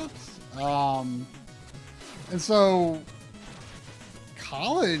that. And so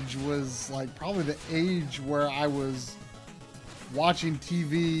college was, like, probably the age where I was watching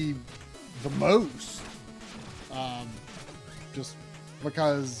TV the most, just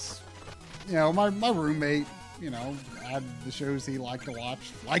because, my roommate, had the shows he liked to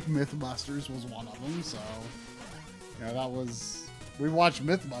watch, like Mythbusters was one of them. So, we watched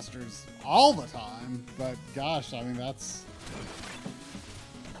Mythbusters all the time. But gosh, I mean, it's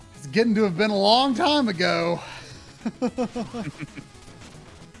getting to have been a long time ago.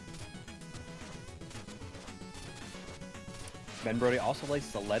 Ben Brody also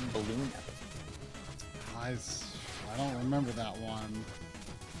likes the Lead Balloon episode. I don't remember that one.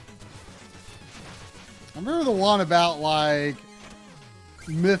 I remember the one about like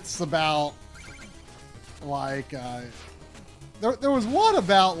myths about like there was one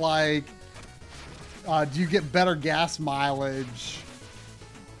about like do you get better gas mileage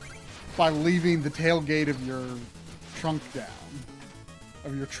by leaving the tailgate of your truck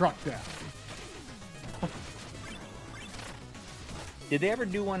down? Did they ever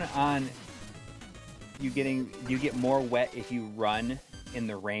do one on you get more wet if you run in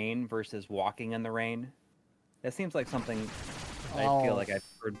the rain versus walking in the rain? That seems like something I feel like I've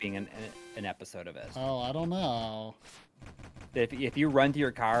heard being an episode of it. Oh, I don't know. If you run to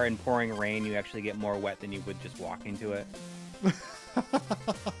your car in pouring rain, you actually get more wet than you would just walking to it.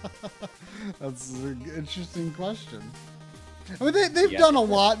 That's an interesting question. I mean, they've done a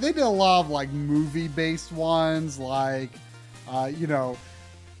lot. They did a lot of like movie-based ones, like,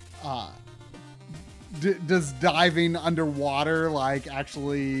 does diving underwater like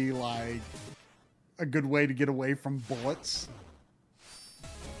actually like a good way to get away from bullets?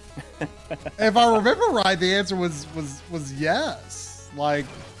 If I remember right, the answer was yes. Like,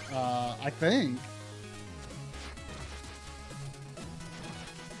 I think.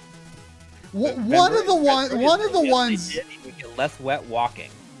 One of the ones. You get less wet walking.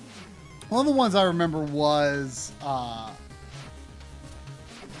 One of the ones I remember was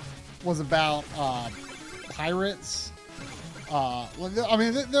about pirates. I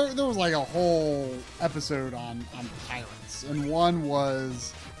mean, there was like a whole episode on pirates, and one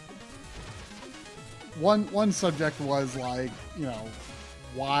subject was like,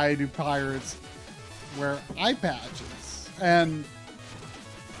 why do pirates wear eye patches? And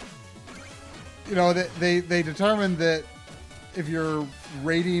they determined that if you're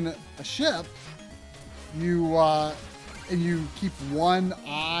raiding a ship, and you keep one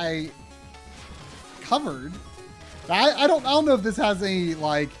eye covered. I don't know if this has any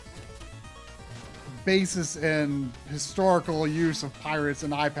like basis in historical use of pirates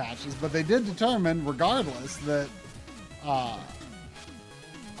and eye patches, but they did determine, regardless, that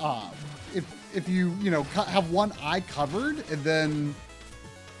if you have one eye covered and then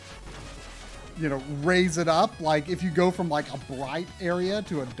raise it up, like if you go from like a bright area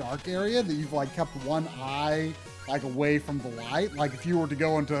to a dark area, that you've like kept one eye like away from the light. Like if you were to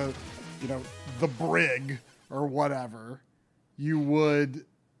go into the brig or whatever, you would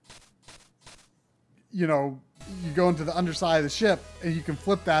you go into the underside of the ship and you can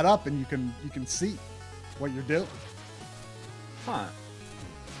flip that up and you can see what you're doing. Huh.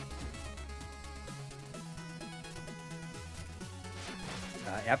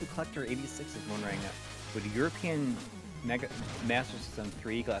 Avid Collector 86 is wondering, would European Master System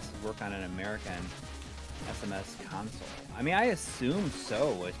 3 glasses work on an American SMS console? I mean, I assume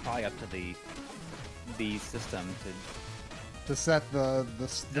so. It's probably up to the system to set the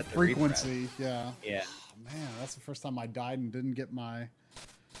frequency. Yeah. Yeah. Oh, man, that's the first time I died and didn't get my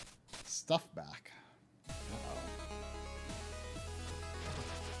stuff back. Uh-oh.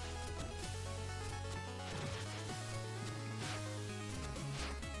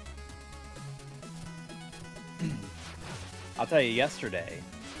 I'll tell you, yesterday,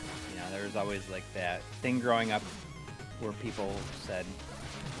 there was always like that thing growing up where people said,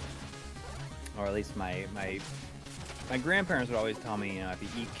 or at least my grandparents would always tell me, if you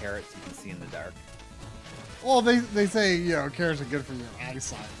eat carrots, you can see in the dark. Well, they say, carrots are good for your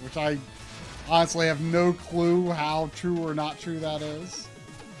eyesight, which I honestly have no clue how true or not true that is.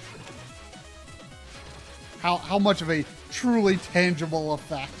 How much of a truly tangible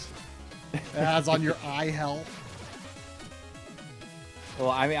effect it has on your eye health. Well,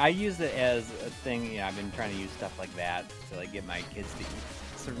 I mean, I use it as a thing. I've been trying to use stuff like that to like get my kids to eat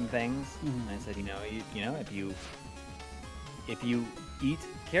certain things. Mm-hmm. And I said, if you eat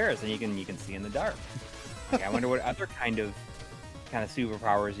carrots, then you can see in the dark. Like, I wonder what other kind of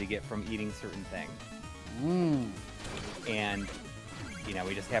superpowers you get from eating certain things. Mm. And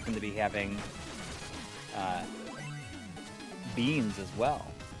we just happen to be having beans as well.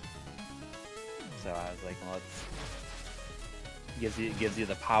 So I was like, well, gives you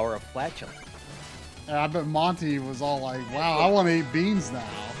the power of flatulence. I bet Monty was all like, wow, I want to eat beans now.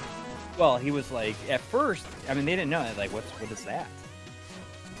 Well, he was like, at first, I mean, they didn't know, like, what is that?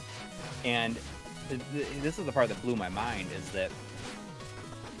 And this is the part that blew my mind, is that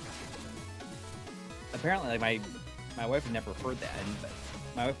apparently, like, my wife had never heard that,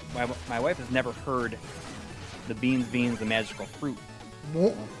 but my wife has never heard the beans, the magical fruit.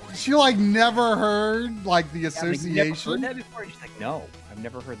 Well, she like never heard like the association. Never heard that before? She's like, no, I've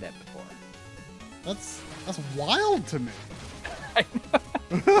never heard that before. That's wild to me. I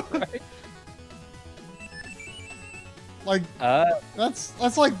know, right? Like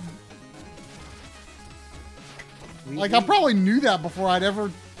that's like Like, I probably knew that before I'd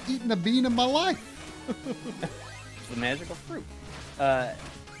ever eaten a bean in my life. It's the magical fruit.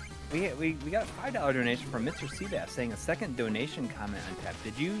 We got a $5 donation from Mr. Seabass saying a second donation comment on tap.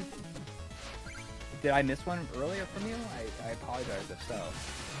 Did I miss one earlier from you? I apologize if so.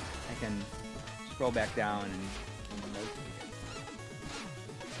 I can scroll back down and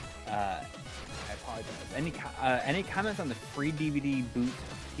I apologize. Any comments on the free DVD boot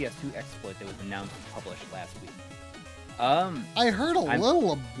PS2 exploit that was announced and published last week? I heard a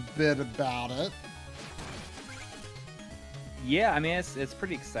little bit about it. Yeah, I mean, it's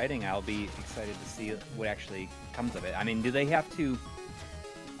pretty exciting. I'll be excited to see what actually comes of it. I mean, do they have to...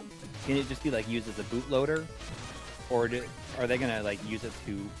 Can it just be, like, used as a bootloader? Or are they going to, like, use it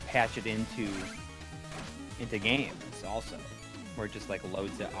to patch it into games also? Where it just, like,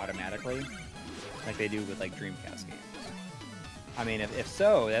 loads it automatically? Like they do with, like, Dreamcast games. I mean, if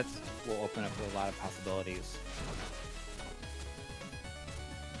so, will open up a lot of possibilities.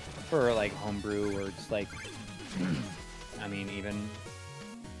 For, like, homebrew or just, like... I mean, even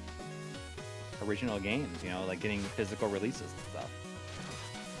original games, you know, like getting physical releases and stuff.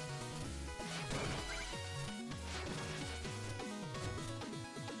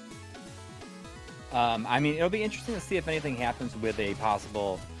 I mean, it'll be interesting to see if anything happens with a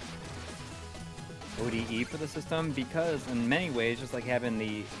possible ODE for the system, because in many ways, just like having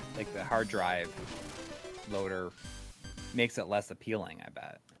the hard drive loader makes it less appealing, I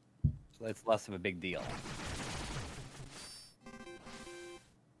bet. So it's less of a big deal.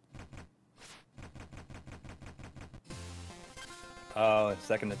 Oh,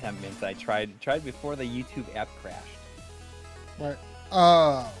 second attempt means I tried before the YouTube app crashed. What?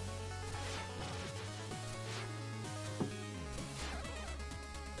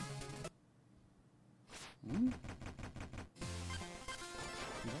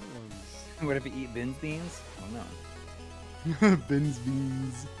 What if you eat Bin's beans? Oh no. Bin's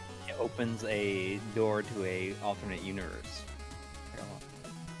beans. It opens a door to a alternate universe.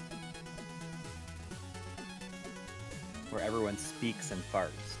 Where everyone speaks and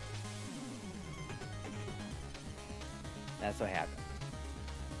farts. That's what happened.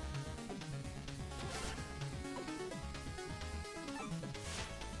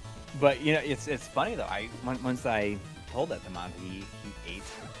 But you know, it's funny though. Once I told that to Mom, he ate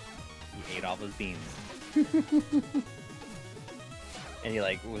all those beans, and he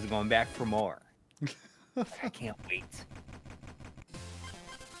like was going back for more. I can't wait.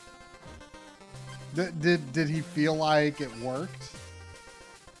 Did he feel like it worked?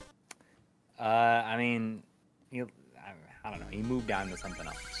 I mean, I don't know. He moved on to something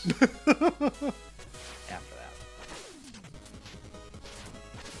else after that.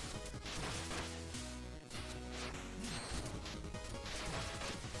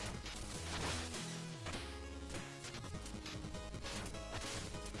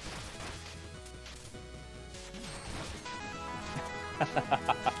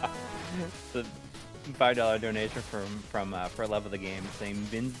 The $5 donation from for love of the game, saying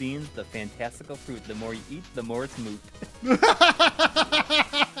Bin's beans, the fantastical fruit. The more you eat, the more it's moot.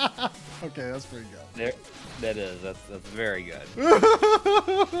 Okay, that's pretty good. There, that is. That's very good.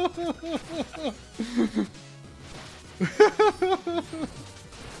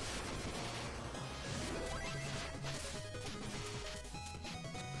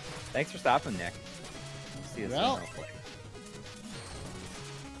 Thanks for stopping, Nick. We'll see you soon, hopefully.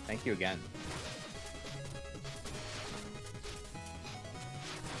 Thank you again.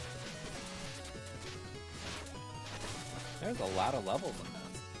 There's a lot of levels in this.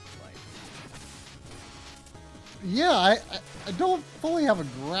 Like... Yeah, I don't fully have a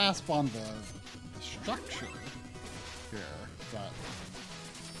grasp on the structure here, but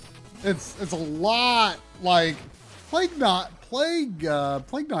it's a lot. Like Plague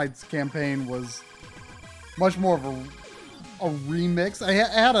Knight's campaign was much more of a remix. I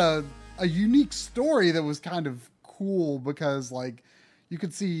had a unique story that was kind of cool because like you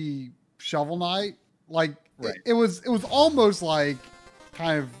could see Shovel Knight. Like right. it was almost like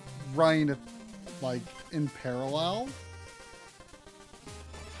kind of running it like in parallel.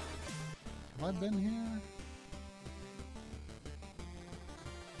 Have I been here?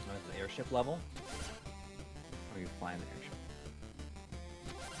 Oh, is the airship level? Or are you flying the airship?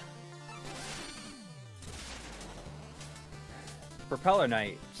 Propeller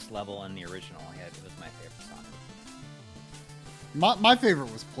Knight's level in the original it was my favorite song. My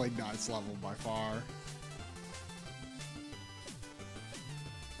favorite was Plague Knight's level by far.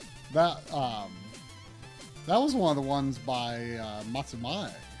 That was one of the ones by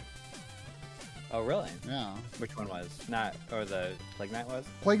Matsumae. Oh really? Yeah. Which one was? The Plague Knight was?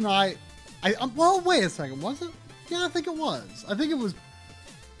 Plague Knight. Well, wait a second. Was it? Yeah, I think it was. I think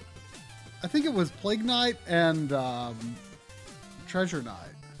it was Plague Knight and Treasure Knight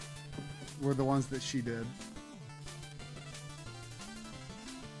were the ones that she did.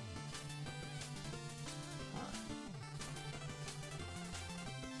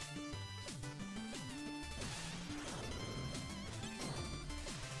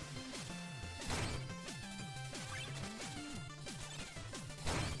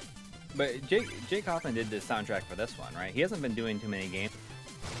 But Jake Hoffman did the soundtrack for this one, right? He hasn't been doing too many games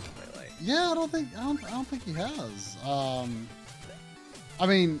lately. Yeah, I don't think he has. I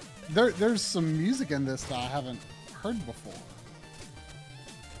mean, there's some music in this that I haven't heard before.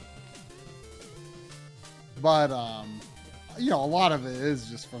 But you know, a lot of it is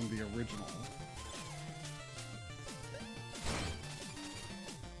just from the original.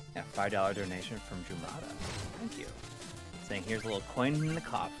 Yeah, $5 donation from Jumada. Thank you. Saying here's a little coin in the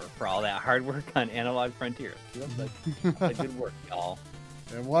coffer for all that hard work on Analog Frontiers. Feels like good work, y'all.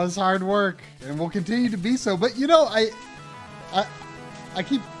 It was hard work, and will continue to be so. But you know, I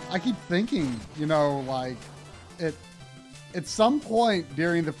keep thinking, you know, like at some point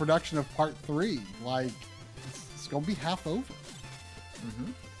during the production of Part 3, like it's gonna be half over.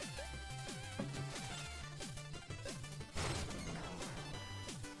 Mm-hmm.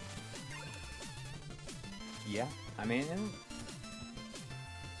 Yeah, I mean,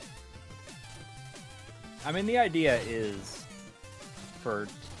 the idea is for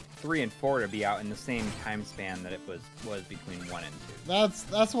 3 and 4 to be out in the same time span that it was between 1 and 2.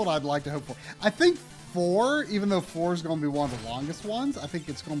 That's what I'd like to hope for. I think 4, even though 4 is going to be one of the longest ones, I think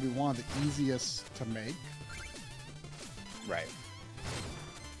it's going to be one of the easiest to make. Right.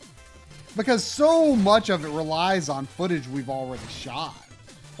 Because so much of it relies on footage we've already shot.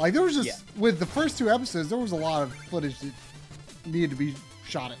 Like, there was just, with the first 2 episodes, there was a lot of footage that needed to be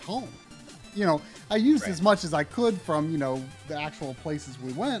shot at home. You know, I used as much as I could from, you know, the actual places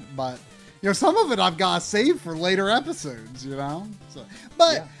we went, but, you know, some of it I've got to save for later episodes, you know? So,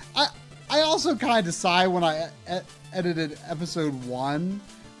 but I also kind of decide when I edited episode 1,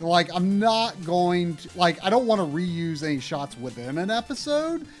 like, I'm not going to, like, I don't want to reuse any shots within an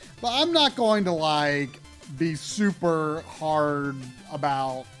episode, but I'm not going to, like, be super hard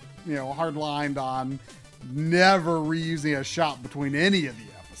about, you know, hard-lined on never reusing a shot between any of the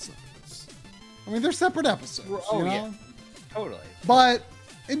episodes. I mean, they're separate episodes, you know? Yeah. Totally. But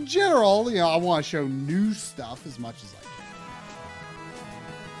in general, you know, I want to show new stuff as much as I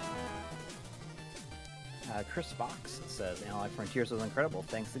can. Chris Fox says, Analog Frontiers was incredible.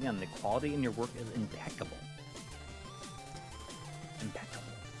 Thanks again. The quality in your work is impeccable. Impeccable.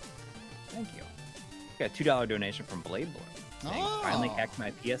 Thank you. Got a $2 donation from Blade Lord. Saying, finally hacked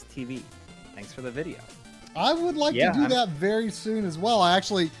my PS TV. Thanks for the video. I would like to do that very soon as well. I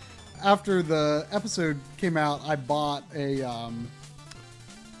actually, after the episode came out, I bought a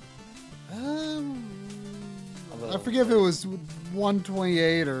I forget if it was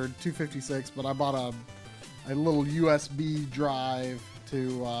 128 or 256, but I bought a little USB drive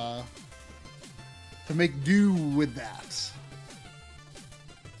to make do with that.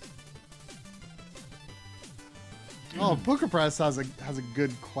 Oh, Booker Press has a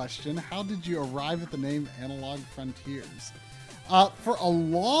good question. How did you arrive at the name Analog Frontiers? For a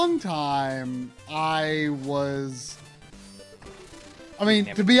long time, to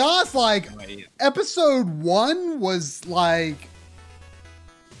be honest, like, episode 1 was like,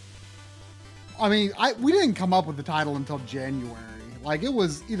 we didn't come up with the title until January. Like, it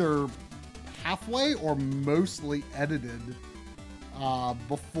was either halfway or mostly edited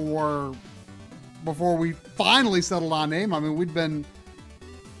before we finally settled on name. I mean, we'd been,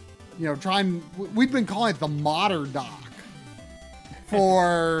 you know, we'd been calling it the Modder Doc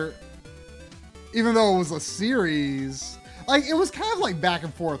for, even though it was a series, like, it was kind of like back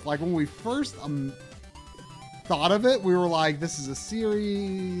and forth. Like, when we first thought of it, we were like, this is a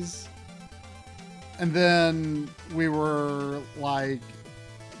series. And then we were like,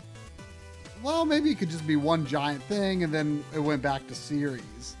 well, maybe it could just be one giant thing. And then it went back to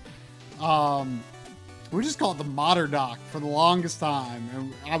series. We just called it the Modder Doc for the longest time,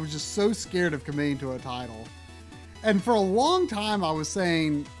 and I was just so scared of committing to a title. And for a long time, I was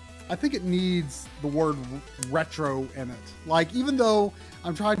saying, I think it needs the word retro in it. Like, even though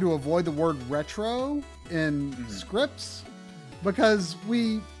I'm trying to avoid the word retro in scripts, because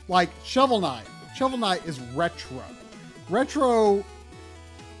Shovel Knight. Shovel Knight is retro. Retro,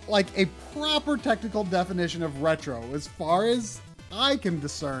 like a proper technical definition of retro, as far as I can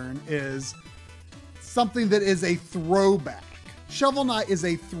discern, is something that is a throwback. Shovel Knight is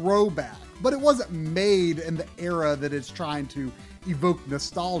a throwback, but it wasn't made in the era that it's trying to evoke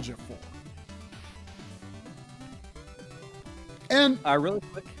nostalgia for. And Really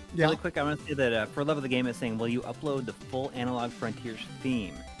quick, Yeah. really quick, I want to say that For Love of the Game is saying, will you upload the full Analog Frontiers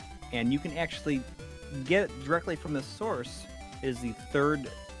theme? And you can actually get it directly from the source. Is the third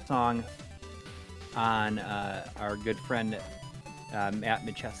song on our good friend Matt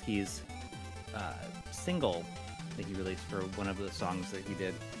Michesky's single that he released for one of the songs that he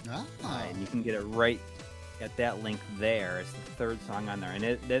did. And you can get it right at that link there. It's the third song on there, and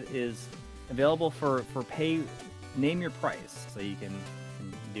that is available for pay. Name your price, so you can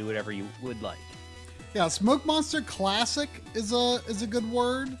do whatever you would like. Yeah, Smoke Monster Classic is a good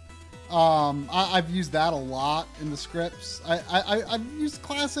word. I've used that a lot in the scripts. I've used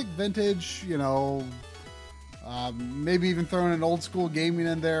classic, vintage, maybe even throwing an old school gaming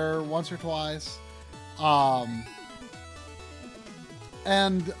in there once or twice. But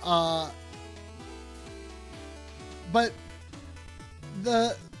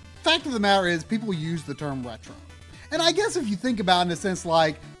the fact of the matter is people use the term retro. And I guess if you think about it in a sense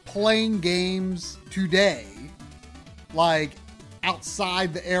like playing games today, like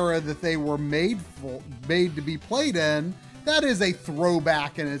outside the era that they were made to be played in, that is a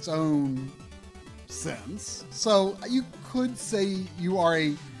throwback in its own sense. So you could say you are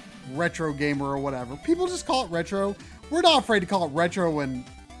a retro gamer or whatever. People just call it retro. We're not afraid to call it retro in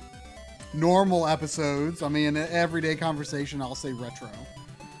normal episodes. I mean, in everyday conversation, I'll say retro.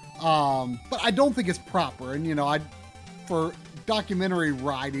 But I don't think it's proper. And, for documentary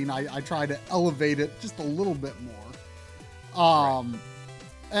writing, I try to elevate it just a little bit more.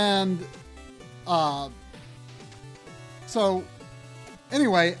 So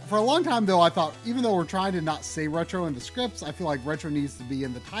anyway, for a long time though, I thought, even though we're trying to not say retro in the scripts, I feel like retro needs to be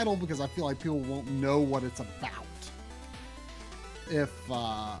in the title because I feel like people won't know what it's about if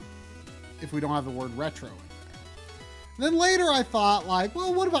we don't have the word retro in there. Then later I thought, like,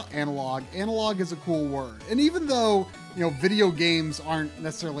 well, what about analog? Analog is a cool word. And even though, video games aren't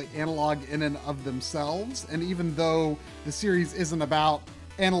necessarily analog in and of themselves, and even though the series isn't about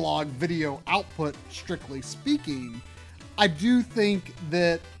analog video output, strictly speaking, I do think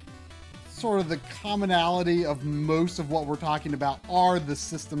that sort of the commonality of most of what we're talking about are the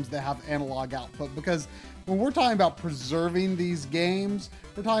systems that have analog output. Because when we're talking about preserving these games,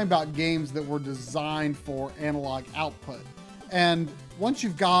 we're talking about games that were designed for analog output. And once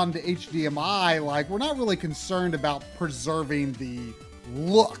you've gone to HDMI, like, we're not really concerned about preserving the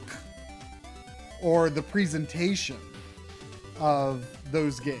look or the presentation of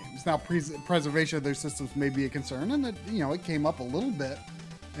those games. Now, preservation of those systems may be a concern, and it came up a little bit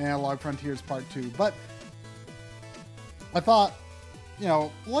in Analog Frontiers Part 2. But I thought,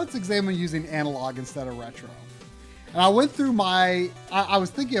 let's examine using analog instead of retro. And I went through I was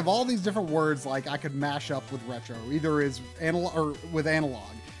thinking of all these different words like I could mash up with retro, either is analog or with analog.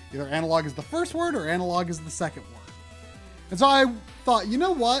 Either analog is the first word or analog is the second word. And so I thought, you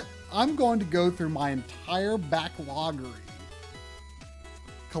know what? I'm going to go through my entire backloggery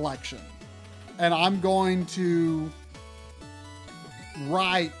collection. And I'm going to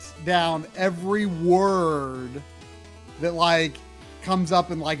write down every word that comes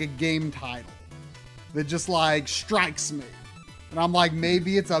up in a game title that just strikes me. And I'm like,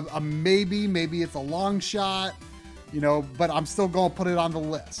 maybe it's maybe it's a long shot, but I'm still going to put it on the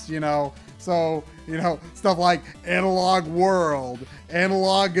list, So, stuff like Analog World,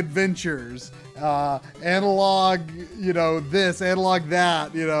 Analog Adventures, Analog, this, Analog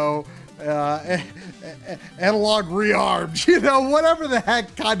that, Analog Rearmed, whatever the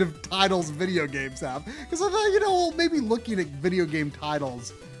heck kind of titles video games have. Because I thought, maybe looking at video game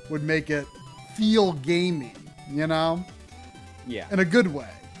titles would make it feel gaming, Yeah. in a good way.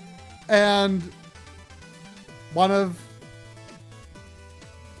 And one of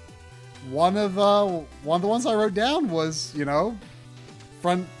the ones I wrote down was,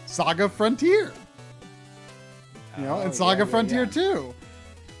 Saga Frontier. And Saga Frontier 2.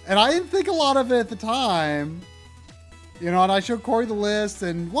 And I didn't think a lot of it at the time. And I showed Corey the list,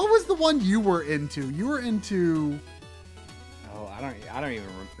 and what was the one you were into? You were into... Oh, I don't even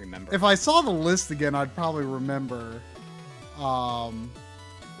remember. If I saw the list again, I'd probably remember. But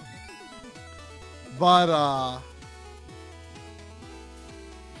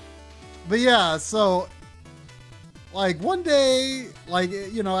yeah, so one day,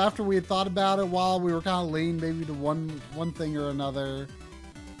 after we had thought about it while we were kind of leaning maybe to one thing or another.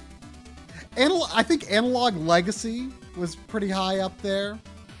 I think Analog Legacy was pretty high up there.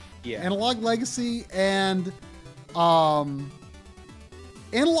 Yeah. Analog Legacy and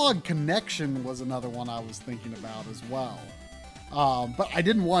Analog Connection was another one I was thinking about as well. But I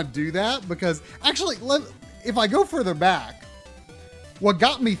didn't want to do that because actually, if I go further back, what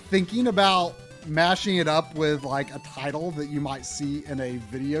got me thinking about mashing it up with like a title that you might see in a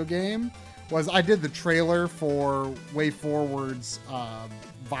video game was I did the trailer for WayForward's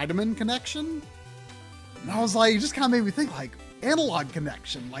Vitamin Connection. And I was like, it just kind of made me think like Analog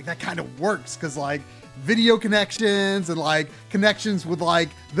Connection, like that kind of works because like video connections and like connections with like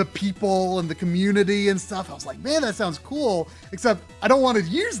the people and the community and stuff. I was like, man, that sounds cool. Except I don't want to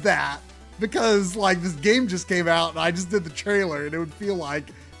use that because like this game just came out and I just did the trailer and it would feel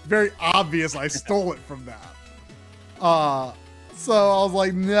like very obvious I stole it from that. So I was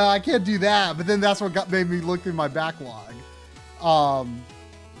like, no, I can't do that. But then that's what made me look through my backlog.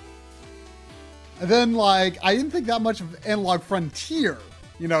 And then, like, I didn't think that much of Analog Frontier,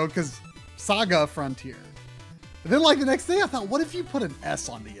 you know, because Saga Frontier. But then, like, the next day I thought, what if you put an S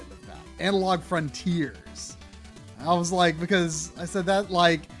on the end of that? Analog Frontiers. And I was like, because I said that,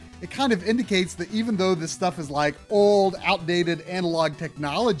 like, it kind of indicates that even though this stuff is, like, old, outdated analog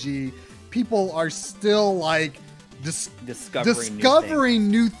technology, people are still, like, discovering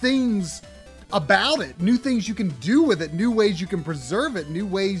new things about it. New things you can do with it. New ways you can preserve it. New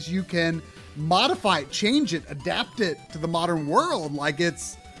ways you can modify it, change it, adapt it to the modern world. Like it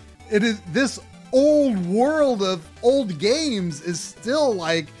is this old world of old games is still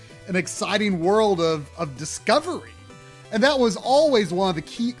like an exciting world of discovery. And that was always one of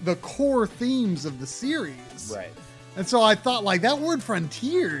the core themes of the series. Right. And so I thought like that word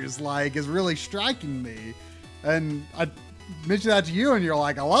frontiers like is really striking me. And I mentioned that to you and you're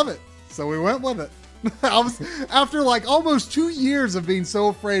like, I love it. So we went with it. I was after like almost 2 years of being so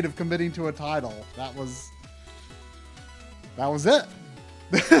afraid of committing to a title. That was it.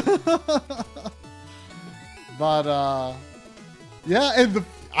 But yeah, and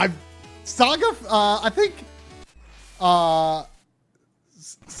Saga. I think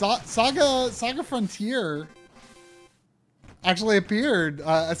Saga Frontier actually appeared.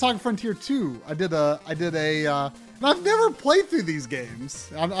 Saga Frontier 2. I did a. And I've never played through these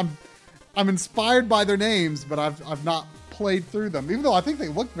games. I'm inspired by their names, but I've not played through them, even though I think they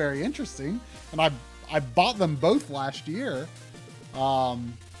look very interesting. And I bought them both last year.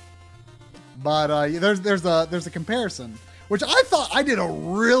 There's a comparison, which I thought I did a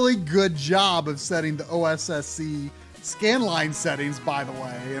really good job of setting the OSSC scanline settings. By the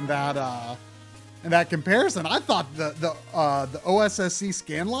way, in that comparison, I thought the OSSC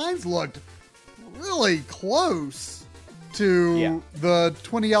scanlines looked really close to the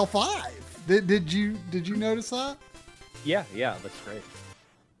 20L5. Did you notice that? Yeah, it looks great.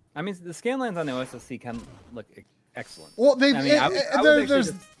 I mean, the scanlines on the OSSC can look excellent. Well, I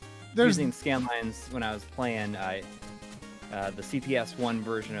was using scanlines when I was playing the CPS-1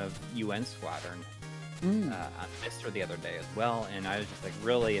 version of UN Squadron on Mister the other day as well, and I was just like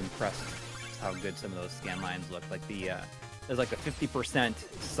really impressed with how good some of those scanlines look. Like there's like a 50%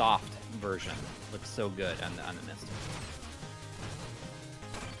 soft version looks so good on the Mister.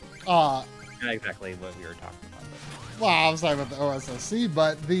 Not exactly what we were talking about. Well, I was talking about the OSSC,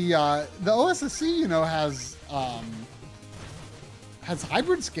 but the OSSC, you know, has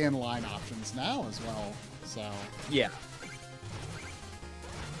hybrid scanline options now as well. So yeah.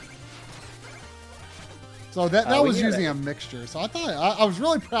 So that was using a mixture. So I thought I was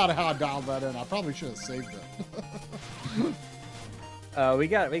really proud of how I dialed that in. I probably should have saved it. We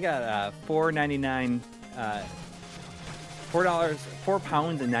got $4.99.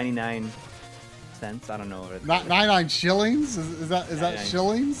 £4.99. I don't know what it is. 99 shillings? Is that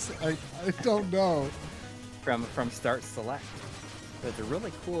shillings? I don't know. From Start Select. So it's a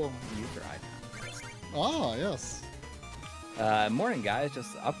really cool user icon. Oh, yes. Morning, guys.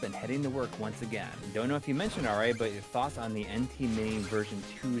 Just up and heading to work once again. Don't know if you mentioned already, but your thoughts on the NT Mini version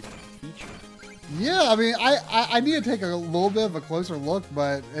 2's feature? Yeah, I mean, I need to take a little bit of a closer look,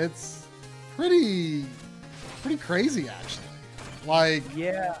 but it's pretty crazy, actually. Like,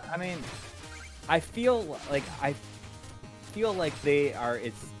 yeah, I mean, I feel like they are.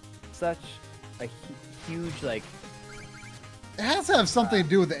 It's such a huge like. It has to have something to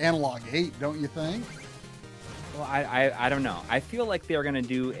do with the Analog 8, don't you think? Well, I don't know. I feel like they're gonna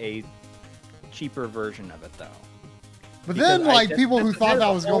do a cheaper version of it though. But then, like, people who thought that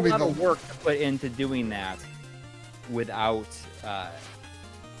was going to be the work to put into doing that without.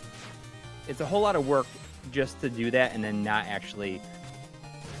 It's a whole lot of work just to do that and then not actually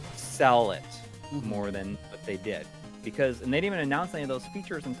sell it more than what they did. And they didn't even announce any of those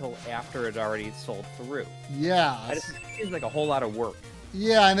features until after it already sold through. Yeah. It seems like a whole lot of work.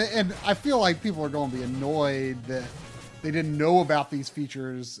 Yeah, and I feel like people are going to be annoyed that they didn't know about these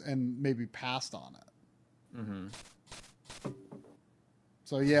features and maybe passed on it. Mm-hmm.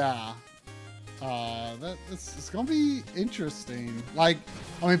 So, yeah. It's gonna be interesting. Like,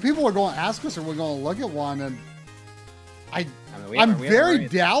 I mean, people are going to ask us, are we going to look at one? And I'm very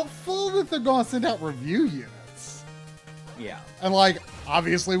doubtful that they're going to send out review units. Yeah. And like,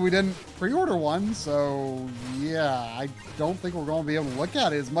 obviously we didn't pre-order one, so yeah, I don't think we're going to be able to look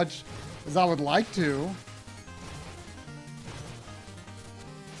at it as much as I would like to.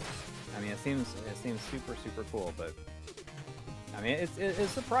 I mean, it seems super cool, but I mean,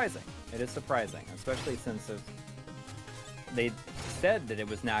 it's surprising. It is surprising, especially since they said that it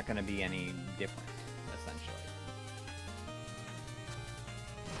was not going to be any different, essentially.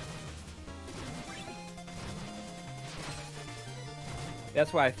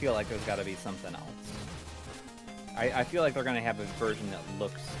 That's why I feel like there's got to be something else. I feel like they're going to have a version that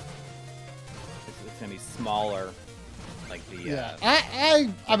looks... It's going to be smaller, like the... Yeah,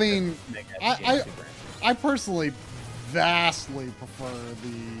 I mean, I personally vastly prefer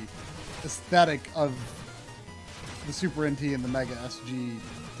the aesthetic of the Super NT and the Mega SG.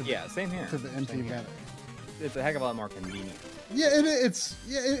 Same here. To the NT Mega. It's a heck of a lot more convenient. Yeah,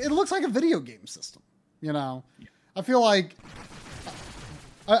 it looks like a video game system. You know, yeah. I feel like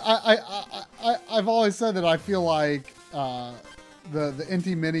I've always said that I feel like the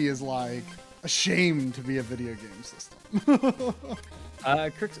NT Mini is like ashamed to be a video game system.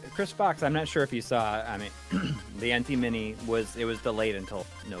 Chris Fox, I'm not sure if you saw. I mean, the NT Mini was delayed until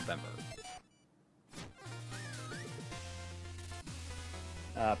November.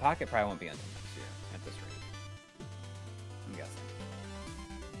 Pocket probably won't be until next year at this rate. I'm guessing.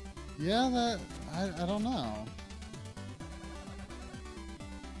 Yeah, I don't know.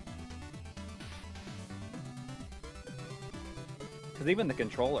 Because even the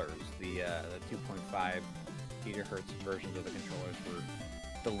controllers, the 2.5 gigahertz versions of the controllers were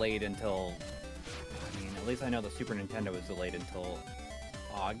delayed until, I mean, at least I know the Super Nintendo was delayed until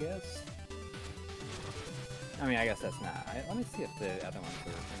August. I mean, I guess that's not. Let me see if the other ones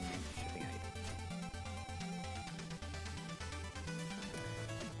are going to be shipping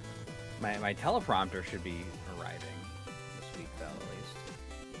anything. My teleprompter should be arriving this week, though,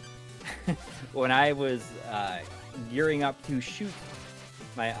 at least. When I was gearing up to shoot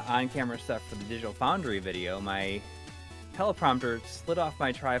my on-camera stuff for the Digital Foundry video, my teleprompter slid off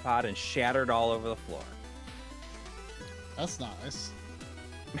my tripod and shattered all over the floor. That's nice.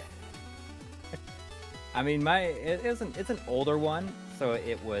 I mean, it's an older one, so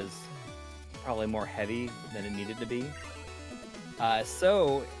it was probably more heavy than it needed to be.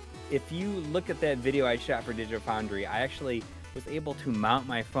 So if you look at that video I shot for Digital Foundry, I actually was able to mount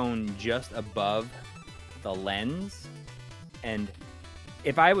my phone just above the lens, and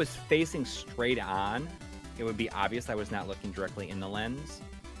if I was facing straight on, it would be obvious I was not looking directly in the lens.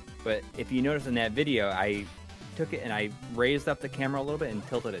 But if you notice in that video, I took it and I raised up the camera a little bit and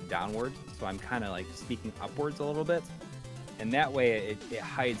tilted it downwards, so I'm kind of like speaking upwards a little bit, and that way it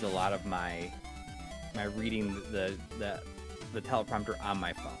hides a lot of my reading the teleprompter on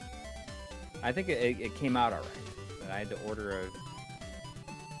my phone. I think it came out all right, but I had to order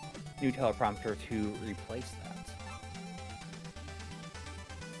a new teleprompter to replace that.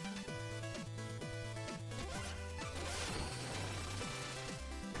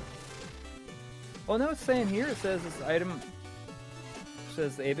 Well, no, it's saying here, it says this item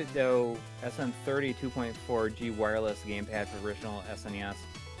says the 8BitDo SM30 2.4G wireless gamepad for original SNES.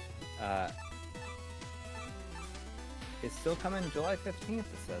 It's still coming July 15th, it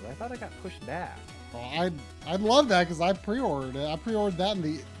says. I thought it got pushed back. Well, I'd love that because I pre-ordered it. I pre-ordered that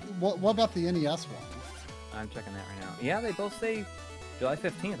and what about the NES one? I'm checking that right now. Yeah, they both say July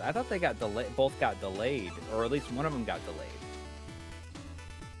 15th. I thought they got both got delayed, or at least one of them got delayed.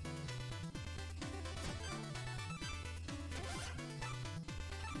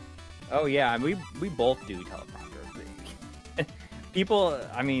 Oh yeah, we both do teleprompters. People,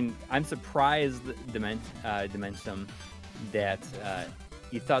 I mean, I'm surprised, Dimension, that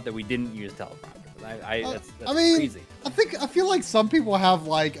you thought that we didn't use teleprompters. That's I mean, crazy. I feel like some people have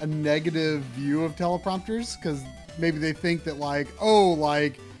like a negative view of teleprompters because maybe they think that like, oh,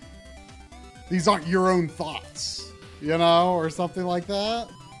 like these aren't your own thoughts, you know, or something like that.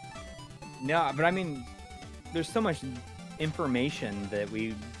 No, but I mean, there's so much information that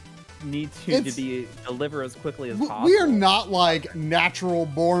we need to be deliver as quickly as possible. We are not like natural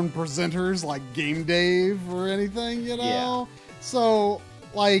born presenters like Game Dave or anything, you know? Yeah. So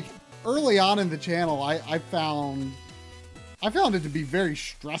like early on in the channel, I found it to be very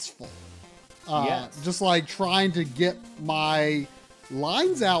stressful. Yes. Just like trying to get my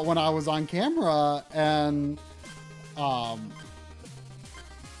lines out when I was on camera and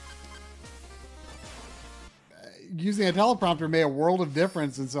using a teleprompter made a world of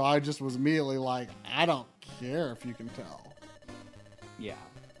difference, and so I just was immediately like, I don't care if you can tell. Yeah,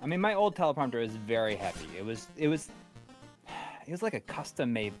 I mean, my old teleprompter is very heavy. It was like a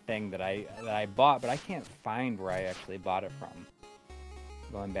custom-made thing that I bought, but I can't find where I actually bought it from.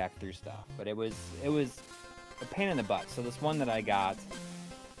 Going back through stuff, but it was a pain in the butt. So this one that I got,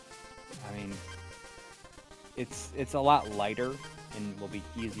 I mean, it's a lot lighter and will be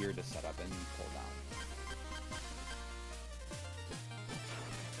easier to set up and pull down.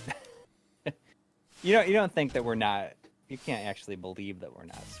 You don't think that we're not? You can't actually believe that we're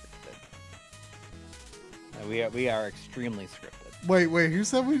not scripted. We are extremely scripted. Wait, who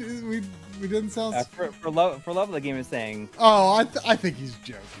said we didn't sound? For love of the game is saying. Oh, I think he's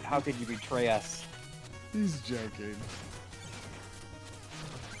joking. How could you betray us? He's joking.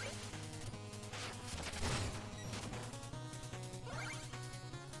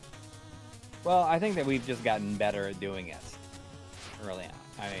 Well, I think that we've just gotten better at doing it early on.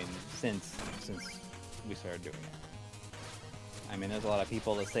 I mean, since we started doing it. I mean, there's a lot of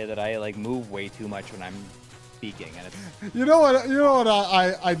people that say that I like move way too much when I'm speaking, and it's... You know what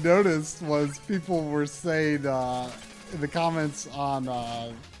I noticed was people were saying in the comments on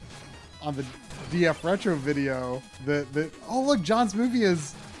the DF Retro video that oh look, John's moving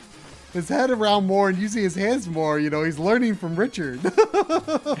his head around more and using his hands more. You know, he's learning from Richard.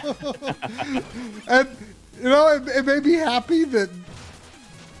 And you know, it made me happy that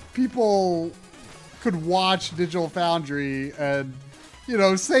people could watch Digital Foundry and, you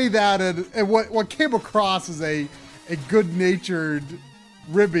know, say that and what came across as a good-natured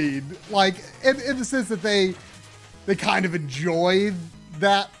ribbing, like in the sense that they kind of enjoyed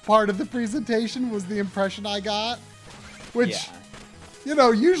that part of the presentation was the impression I got, which, yeah. You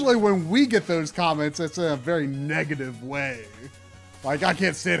know, usually when we get those comments, it's in a very negative way. Like, I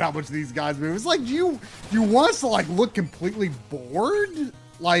can't stand how much these guys move. It's like, you want us to like look completely bored?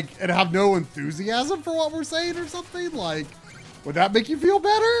 Like, and have no enthusiasm for what we're saying or something? Like, would that make you feel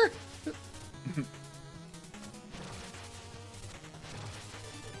better?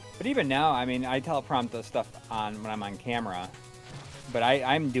 But even now, I mean, I teleprompt the stuff on when I'm on camera, but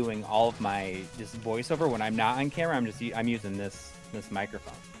I'm doing all of my just voiceover when I'm not on camera. I'm using this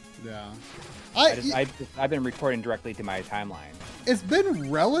microphone. Yeah, I've been recording directly to my timeline. It's been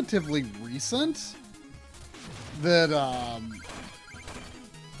relatively recent that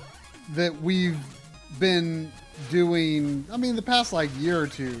that we've been doing, I mean, the past like year or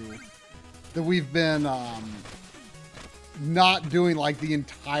two, that we've been not doing like the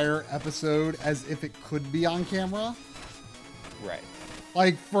entire episode as if it could be on camera. Right.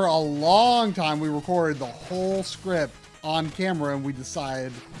 Like for a long time we recorded the whole script on camera and we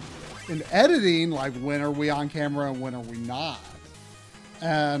decide in editing, like, when are we on camera and when are we not.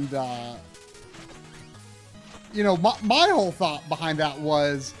 And, you know, my whole thought behind that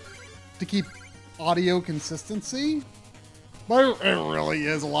was to keep audio consistency, but it really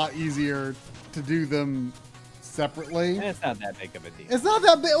is a lot easier to do them separately. And it's not that big of a deal. It's not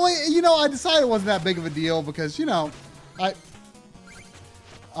that big. Well, you know, I decided it wasn't that big of a deal because, you know, I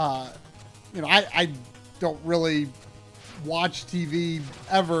don't really watch TV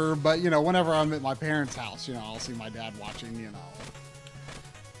ever, but, you know, whenever I'm at my parents' house, you know, I'll see my dad watching, you know,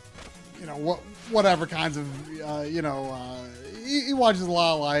 whatever kinds of, he watches a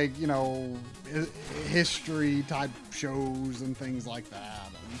lot of, like, you know, history type shows and things like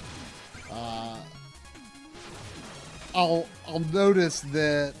that. And, I'll notice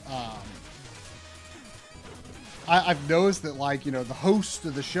that, I've noticed that, like, you know, the host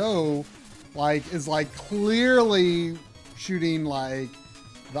of the show, like, is like clearly shooting like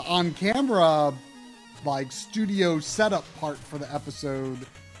the on-camera like studio setup part for the episode,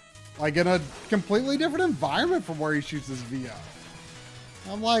 like in a completely different environment from where he shoots his VO.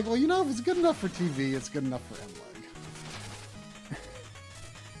 I'm like, well, you know, if it's good enough for TV, it's good enough for MLeg.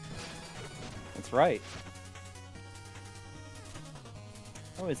 That's right.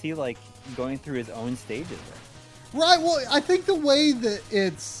 Oh, is he like going through his own stages? Right. Well, I think the way that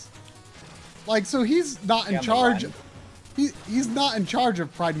it's like, so he's not in charge. He's not in charge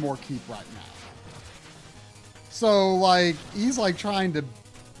of Pride More Keep right now. So like, he's like trying to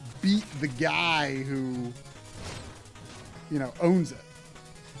beat the guy who, you know, owns it.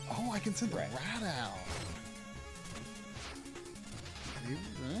 Oh, I can send the rat out.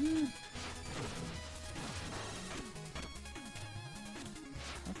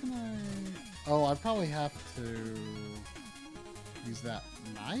 How can I? Oh, I probably have to use that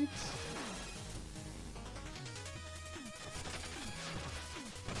knight.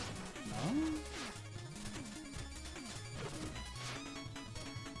 No?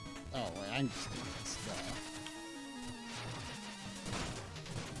 Oh, wait, I can just do this stuff.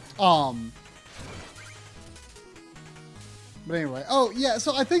 Um, but anyway, oh yeah,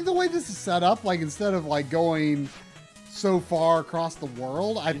 so I think the way this is set up, like instead of like going so far across the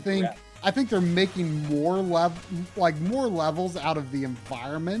world, I think they're making more more levels out of the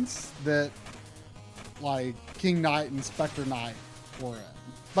environments that like King Knight and Spectre Knight were in.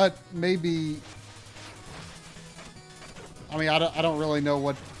 But maybe, I mean, I don't really know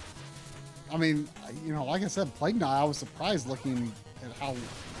what. I mean, you know, like I said, Plague Knight, I was surprised looking at how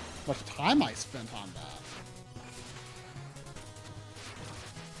much time I spent on that.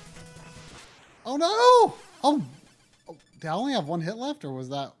 Oh no! Oh, did I only have one hit left, or was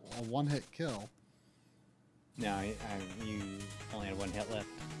that a one-hit kill? No, you only had one hit left.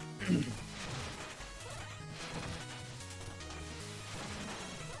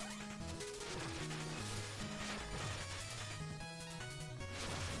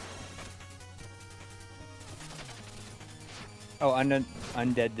 Oh,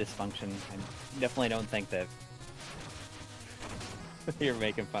 undead dysfunction. I definitely don't think that you're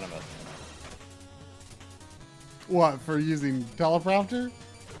making fun of us. What, for using teleprompter?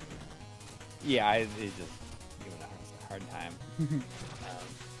 Yeah, it's just giving a hard time.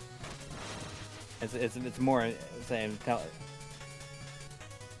 It's more saying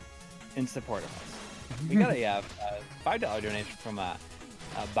in support of us. We got a $5 donation from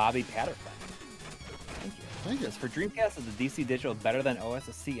Bobby Patterson. Thank you. Thank you. For Dreamcast, is the DC Digital better than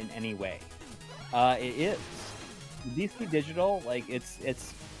OSSC in any way? It is. DC Digital, like it's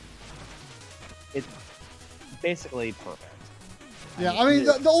basically perfect. Yeah, I mean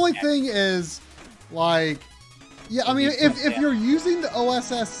the only thing is, like, yeah, I mean if you're using the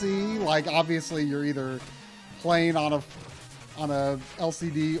OSSC, like obviously you're either playing on a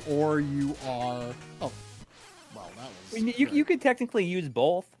LCD or you are. Oh, well, that was. I mean, you could technically use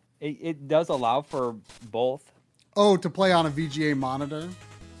both. It does allow for both. Oh, to play on a VGA monitor?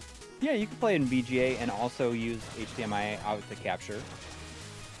 Yeah, you can play in VGA and also use HDMI out to capture.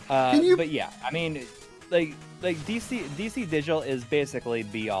 But yeah, I mean, like DC Digital is basically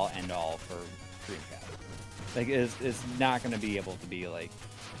be all end all for Dreamcast. Like, it's not going to be able to be like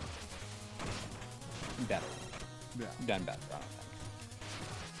better. Yeah, done better. I don't think.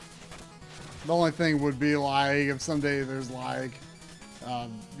 The only thing would be like if someday there's like.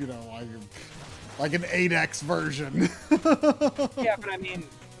 You know, like an 8X version. Yeah, but I mean,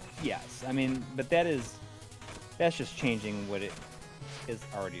 yes. I mean, but that's just changing what it is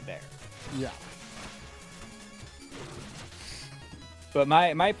already there. Yeah. But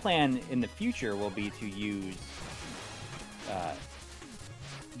my plan in the future will be to use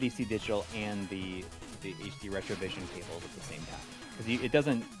DC Digital and the HD Retrovision cables at the same time, because it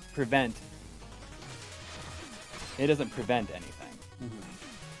doesn't prevent anything. Mm-hmm.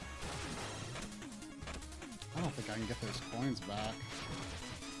 I don't think I can get those coins back.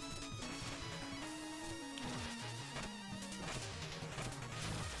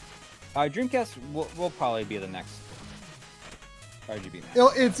 Dreamcast will probably be the next RGB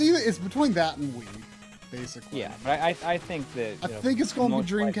match. It's between that and Wii, basically. Yeah, but I think that I think it's going to be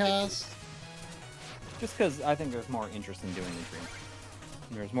Dreamcast. Just because I think there's more interest in doing the Dreamcast.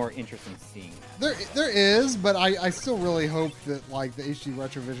 There's more interest in seeing that. There is, but I still really hope that like the HD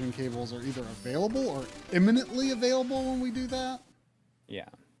Retrovision cables are either available or imminently available when we do that. Yeah.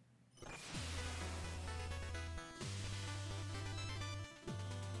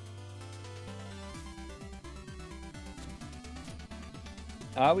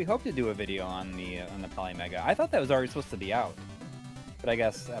 We hope to do a video on the Polymega. I thought that was already supposed to be out, but I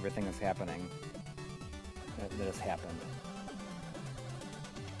guess everything is happening that has happened.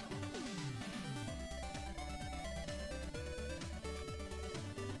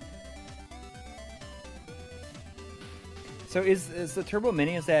 So is the Turbo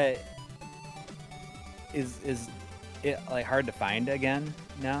Mini, is it like hard to find again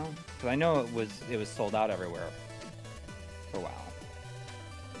now? Because I know it was sold out everywhere for a while.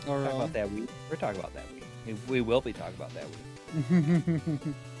 We're talking about that week. We're talking about that week. We will be talking about that week.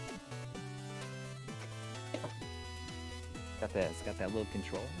 It's got that little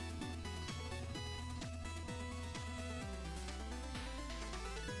controller.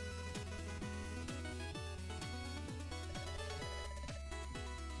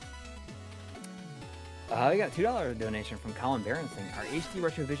 We got a $2 donation from Colin Barron saying, "Are HD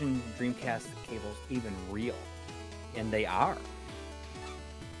Retrovision Dreamcast cables even real?" And they are.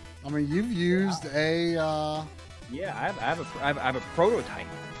 I mean, you've used a. Yeah, I have a prototype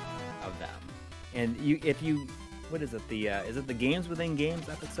of them, and what is it? Is it the Games Within Games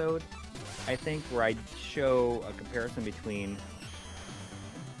episode? I think where I show a comparison between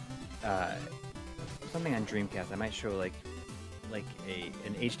something on Dreamcast. I might show like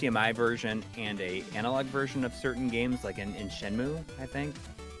an HDMI version and a analog version of certain games, like in Shenmue, I think.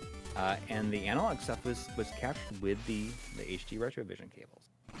 And the analog stuff was captured with the HD Retrovision cables,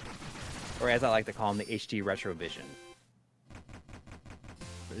 or as I like to call them, the HD Retrovision.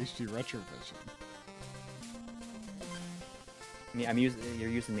 The HD Retrovision. Yeah, you're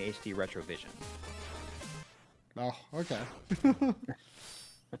using the HD Retrovision. Oh, okay.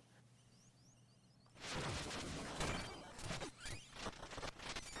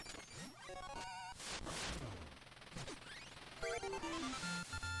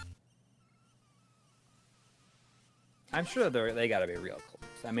 I'm sure they got to be real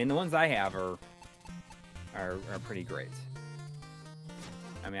close. I mean, the ones I have are pretty great.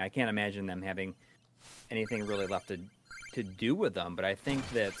 I mean, I can't imagine them having anything really left to do with them, but I think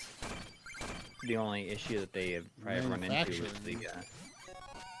that the only issue that they have probably run into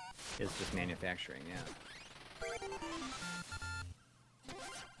is just manufacturing,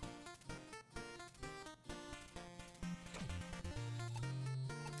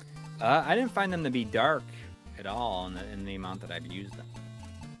 yeah. I didn't find them to be dark at all in the amount that I've used them.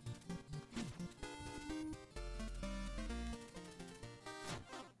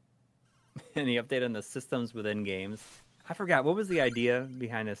 Any update on the systems within games? I forgot, what was the idea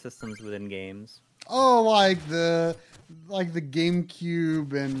behind the systems within games? Oh, like the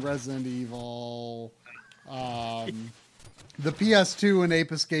GameCube and Resident Evil, the PS2 and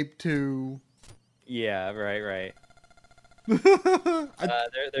Ape Escape 2. Yeah, right.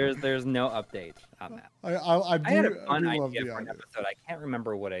 There's no update on that. I had a fun idea for an episode. I can't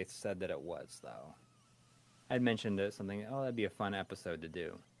remember what I said that it was, though. I'd mentioned something. Oh, that'd be a fun episode to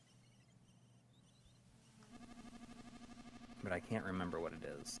do, but I can't remember what it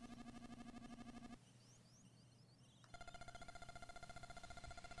is.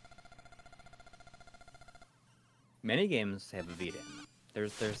 Many games have a Vita.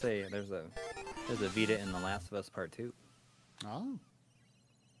 There's a Vita in The Last of Us Part 2. Oh.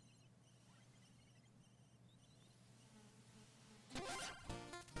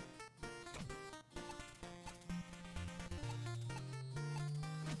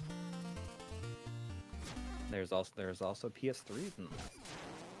 There's also PS3s in the list.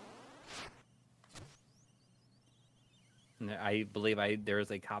 And I believe there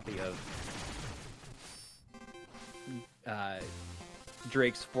is a copy of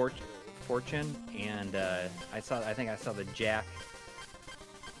Drake's Fortune, and I think I saw the Jack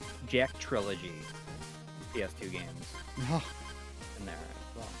trilogy PS2 games in there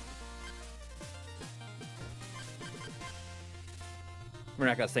as well. We're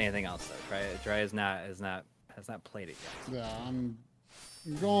not gonna say anything else though. Dry has not played it yet.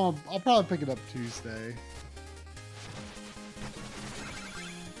 Yeah, I'll probably pick it up Tuesday.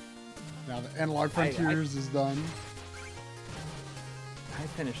 Now the Analog Frontiers is done. I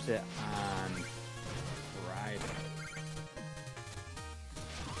finished it on Friday.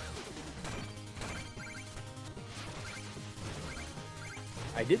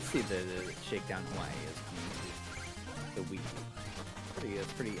 I did see the Shakedown Hawaii is coming to the Wii.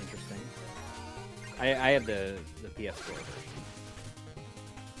 It's pretty interesting. I have the PS4 version,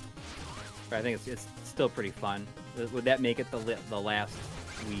 but I think it's still pretty fun. Would that make it the last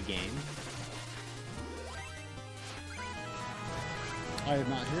Wii game? I did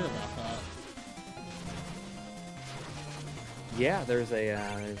not hear about that. Yeah,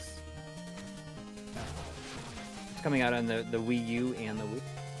 it's coming out on the Wii U and the Wii.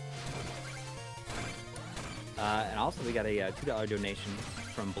 And also we got a $2 donation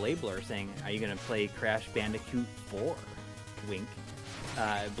from Blabler saying, "Are you going to play Crash Bandicoot 4?" Wink.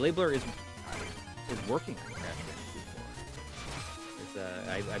 Blabler is working on Crash Bandicoot 4.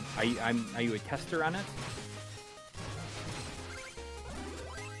 Are you a tester on it?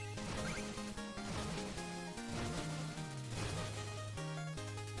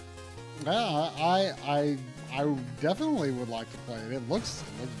 Yeah, I definitely would like to play it. It looks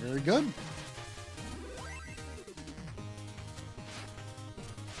very good.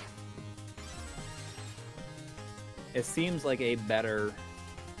 It seems like a better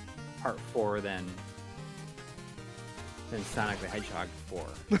Part 4 than Sonic the Hedgehog 4.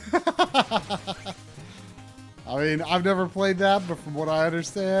 I mean, I've never played that, but from what I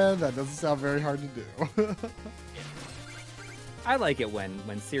understand, that doesn't sound very hard to do. I like it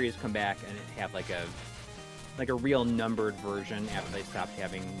when series come back and it have like a real numbered version after they stopped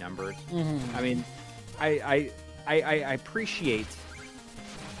having numbers. Mm-hmm. I mean, I appreciate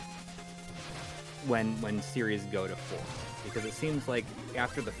when series go to 4, because it seems like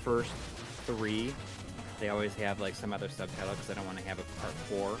after the first 3 they always have like some other subtitle because I don't want to have a Part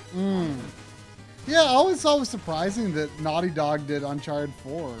 4. Yeah, I always thought it was surprising that Naughty Dog did Uncharted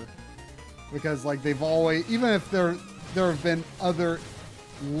 4 because like they've always, even if there have been other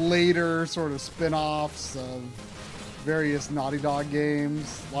later sort of spin-offs of various Naughty Dog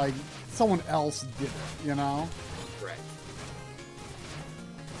games, like someone else did it, you know? Right.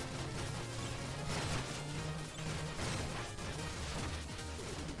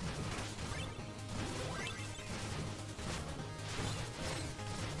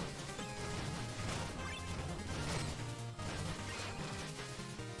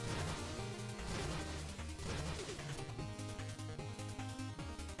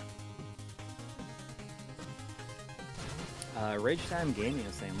 Rage Time Gaming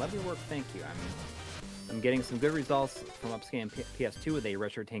is saying, "Love your work, thank you. I'm getting some good results from upscaling PS2 with a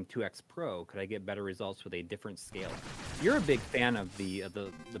RetroTink 2X Pro. Could I get better results with a different scale?" You're a big fan of the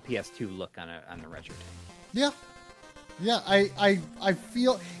PS2 look on the RetroTink. Yeah. Yeah, I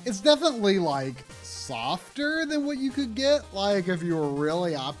feel it's definitely like softer than what you could get like if you were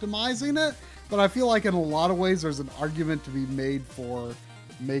really optimizing it, but I feel like in a lot of ways there's an argument to be made for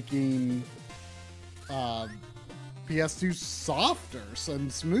making PS2 softer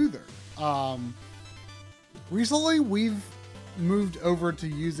and smoother. Recently we've moved over to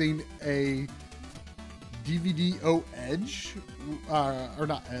using a DVDO Edge, or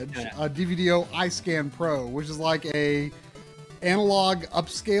not Edge, DVDO iScan Pro, which is like a analog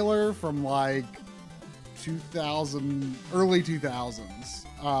upscaler from like 2000, early 2000s,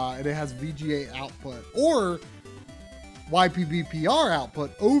 and it has VGA output or YPBPR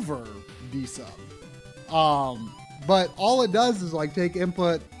output over DSub. But all it does is like take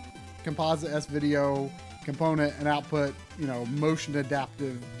input, composite S video component, and output, motion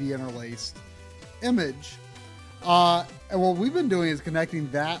adaptive deinterlaced image. And what we've been doing is connecting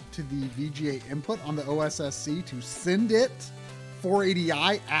that to the VGA input on the OSSC to send it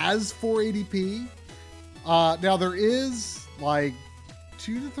 480i as 480p. Now there is like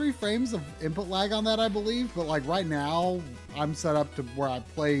 2 to 3 frames of input lag on that, I believe, but like right now I'm set up to where I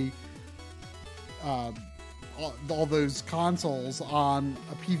play all those consoles on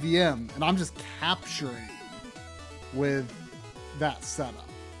a PVM, and I'm just capturing with that setup.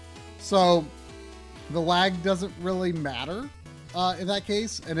 So the lag doesn't really matter in that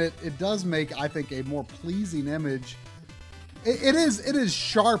case, and it does make, I think, a more pleasing image. It is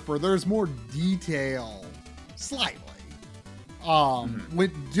sharper. There's more detail, slightly,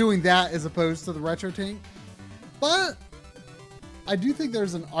 with doing that as opposed to the RetroTink. But I do think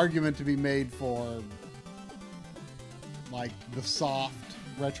there's an argument to be made for like the soft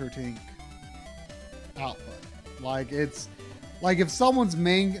RetroTink output. Like it's like if someone's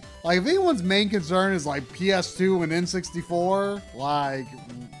main, like if anyone's main concern is like PS2 and N64, like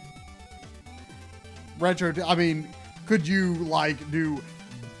I mean, could you like do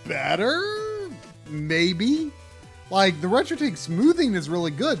better? Maybe. Like the RetroTink smoothing is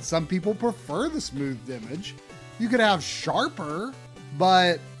really good. Some people prefer the smoothed image. You could have sharper,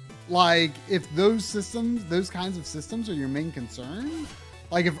 but like if those kinds of systems are your main concern,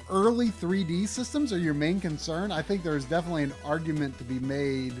 like if early 3D systems are your main concern, I think there's definitely an argument to be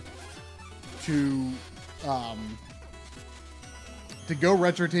made to go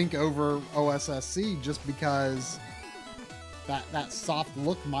RetroTink over OSSC, just because that soft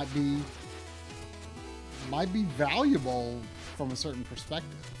look might be valuable from a certain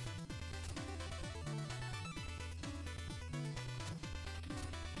perspective.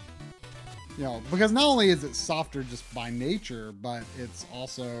 Because not only is it softer just by nature, but it's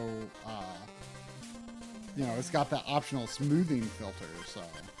also, it's got that optional smoothing filter, so.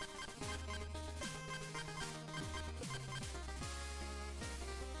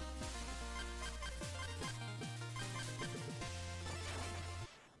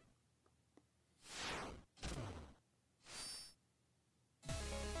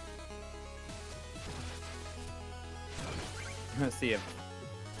 Let's see if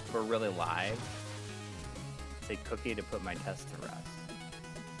we're really live. Say Cookie to put my test to rest.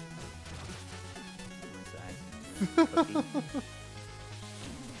 Cookie.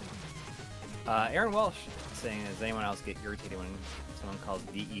 Aaron Welsh saying, does anyone else get irritated when someone calls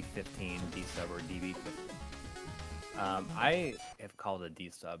DE15 D-sub or DB15? I have called a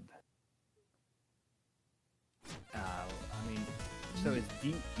D-sub. I mean, so is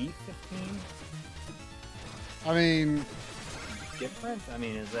DE15? I mean, different? I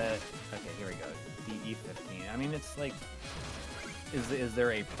mean, is that okay? Here we go. DE15. I mean, it's like, is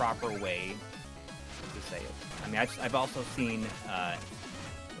there a proper way to say it? I mean, I've also seen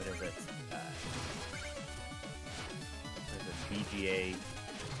what is it? VGA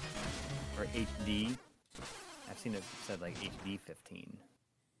or HD. I've seen it said like HD15.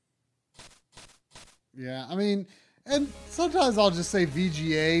 Yeah, I mean, and sometimes I'll just say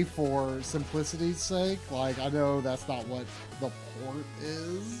VGA for simplicity's sake. Like, I know that's not what the port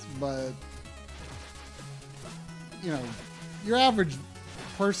is, but, you know, your average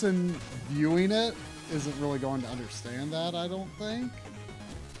person viewing it isn't really going to understand that, I don't think.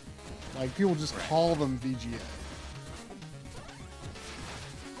 Like, people just call them VGA.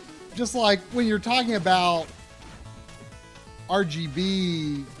 Just like when you're talking about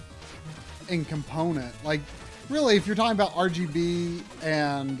RGB and component, like, really, if you're talking about RGB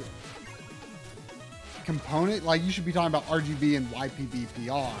and component, like, you should be talking about RGB and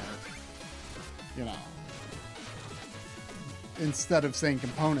YPBPR, you know, instead of saying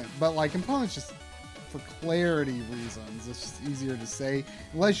component. But, like, components just, for clarity reasons, it's just easier to say,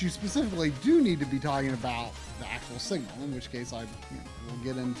 unless you specifically do need to be talking about the actual signal, in which case I will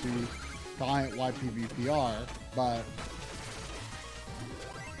get into client YPBPR, but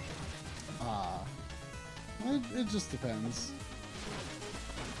it just depends.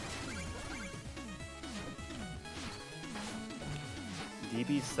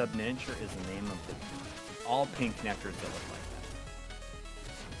 DB sub miniature is the name of the all pink connectors that look like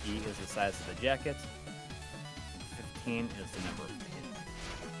that. E is the size of the jacket. 15 is the number of pins.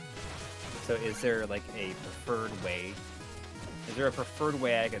 So is there like a preferred way? Is there a preferred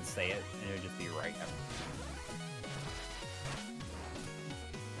way I could say it and it would just be right?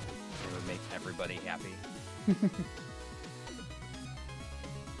 It would make everybody happy. You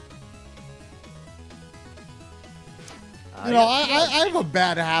know, I have a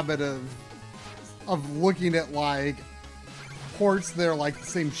bad habit of looking at like ports that are like the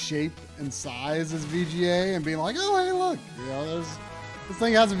same shape and size as VGA and being like, oh hey look, you know, this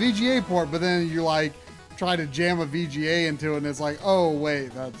thing has a VGA port, but then you like try to jam a VGA into it and it's like, oh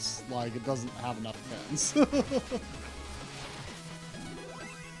wait, that's like it doesn't have enough pins.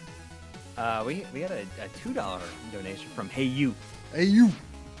 We had a $2 donation from Hey You. Hey you.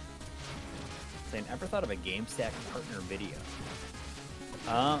 Saying, ever thought of a GameStack partner video?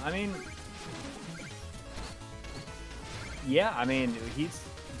 I mean, yeah, I mean,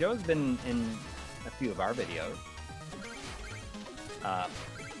 Joe's been in a few of our videos.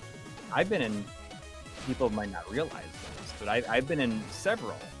 I've been in, people might not realize this, but I've been in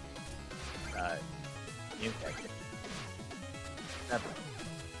several GameStack videos. Several.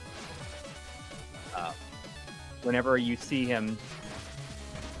 Whenever you see him,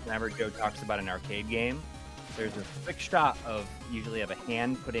 whenever Joe talks about an arcade game, there's a quick shot of usually of a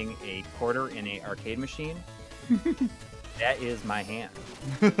hand putting a quarter in an arcade machine. That is my hand.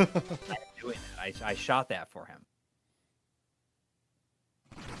 I'm doing it. I shot that for him.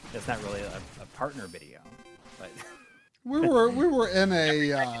 That's not really a partner video, but we were in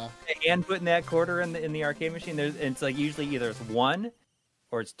a hand putting that quarter in the arcade machine. It's like usually either it's one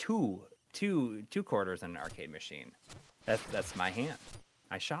or it's two quarters in an arcade machine. That's my hand.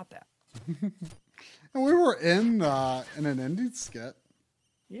 I shot that. And we were in an indie skit.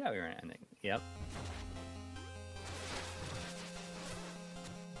 Yeah, we were in an ending. Yep.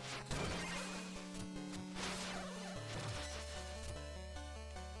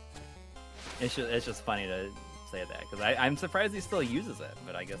 It's just funny to say that because I'm surprised he still uses it,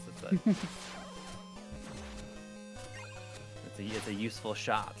 but I guess it's a useful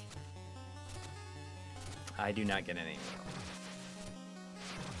shot. I do not get any.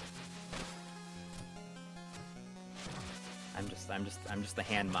 I'm just the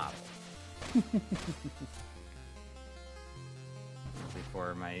hand model.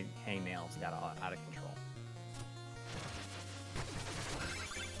 Before my hangnails got all out of control.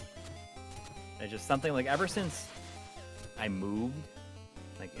 It's just something like ever since I moved,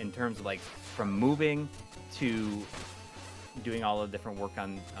 like in terms of like from moving to doing all the different work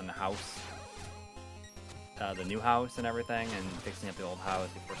on the house, the new house and everything, and fixing up the old house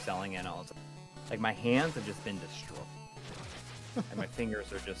before selling it and all. Like my hands have just been destroyed. And my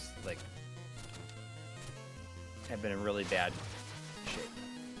fingers are just like have been in really bad shape.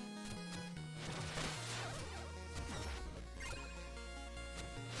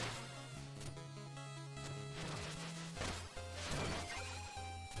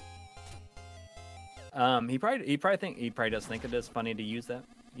 He probably does think it is funny to use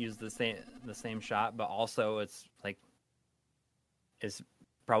the same shot, but also it's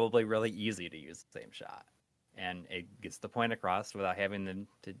probably really easy to use the same shot. And it gets the point across without having them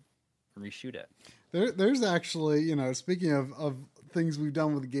to reshoot it. There's actually, you know, speaking of things we've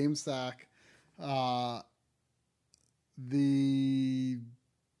done with GameStack, I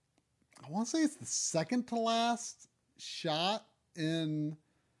want to say it's the second to last shot in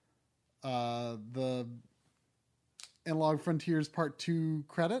the Analog Frontiers Part 2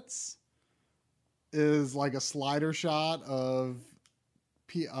 credits. is like a slider shot of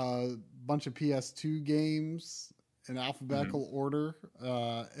a bunch of PS2 games in alphabetical order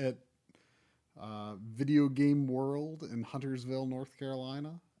at Video Game World in Huntersville, North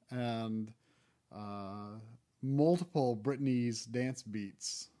Carolina, and multiple Britney's dance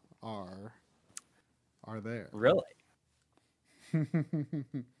beats are there. Really?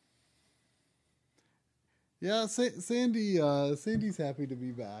 Yeah, Sandy's happy to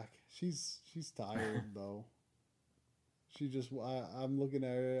be back. She's tired though. I'm looking at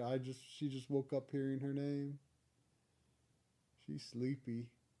her. She just woke up hearing her name. She's sleepy.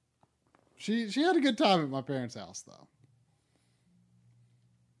 She had a good time at my parents' house though.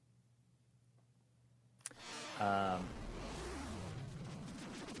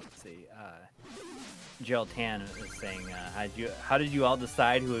 Let's see. Gerald Tan is saying, how did you all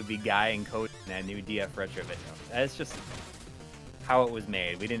decide who would be Guy and Cody in that new DF Retro video? That's just how it was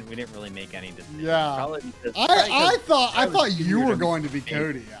made. We didn't really make any decisions. Yeah. I thought you were going to be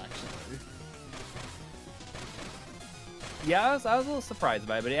Cody, actually. Yeah, I was a little surprised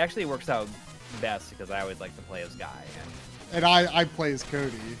by it, but it actually works out best because I always like to play as Guy. And I play as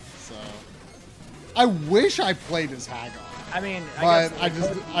Cody, so I wish I played as Hagar. I mean, I'm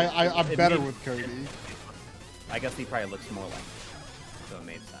better with Cody. I guess he probably looks more like him, so it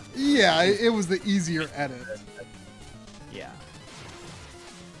made sense. Yeah, it was the easier edit. Yeah.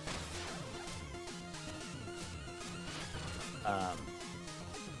 But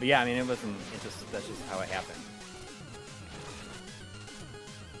yeah, I mean, that's just how it happened.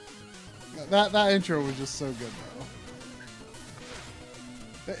 That intro was just so good,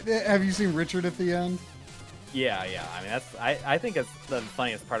 though. Have you seen Richard at the end? Yeah. I mean, I think it's the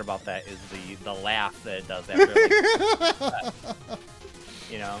funniest part about that is the laugh that it does after. Like,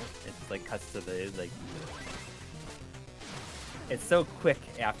 you know, it's like cuts to the like. It's so quick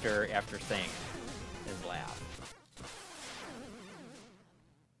after saying it, his laugh.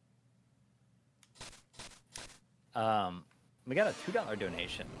 We got a $2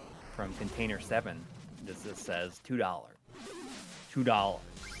 donation from Container 7. This says $2. $2.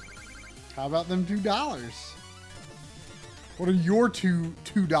 How about them $2? What are your $2?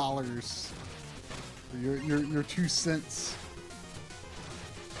 Your 2 cents.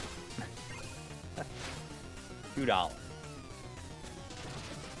 $2.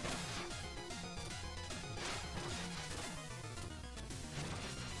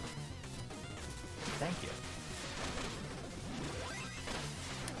 Thank you.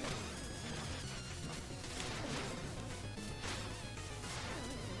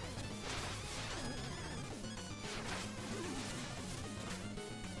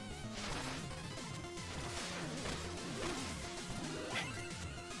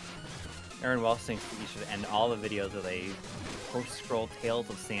 Aaron Wells thinks that you should end all the videos with a post-scroll Tales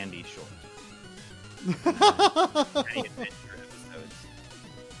of Sandy short. Any adventure episodes.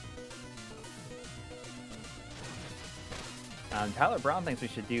 Tyler Brown thinks we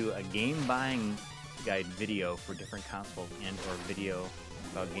should do a game buying guide video for different consoles and or video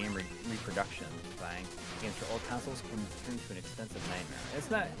about game reproduction. Buying games for old consoles can turn into an expensive nightmare.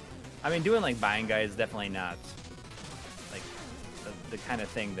 It's not. I mean, doing like buying guides is definitely not like the kind of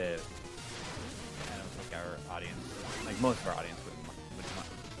thing that I don't think our audience, like most of our audience, would want.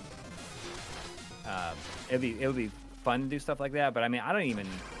 It would be fun to do stuff like that, but I mean,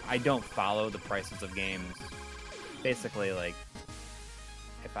 I don't follow the prices of games. Basically, like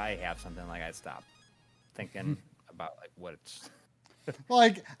if I have something, like I stop thinking about like what it's.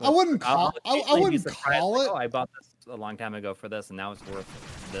 Like I wouldn't call it. Oh, I bought this a long time ago for this, and now it's worth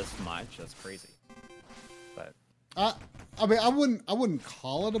this much. That's crazy. But I mean, I wouldn't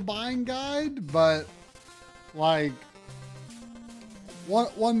call it a buying guide, but like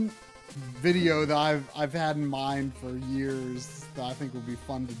one video that I've had in mind for years that I think would be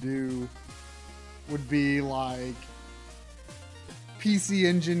fun to do would be like PC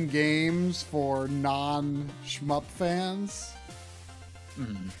Engine games for non-shmup fans.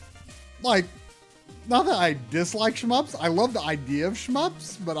 mm-hmm. Like, not that I dislike shmups. I love the idea of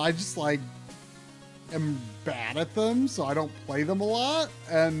shmups, but I just like am bad at them, so I don't play them a lot.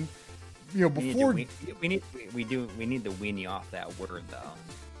 And you know, before we need to wean you off that word though.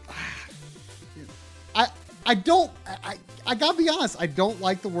 I gotta be honest, I don't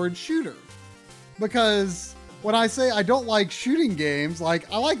like the word shooter. Because when I say I don't like shooting games,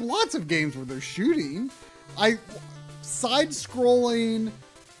 like I like lots of games where they're shooting. Side-scrolling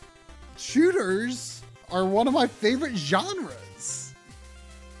shooters are one of my favorite genres.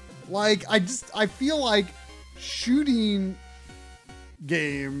 Like I feel like shooting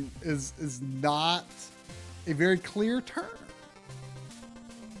game is not a very clear term.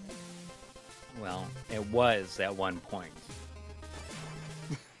 Well, it was at one point.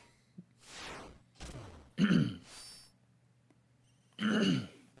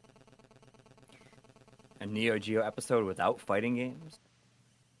 A Neo Geo episode without fighting games?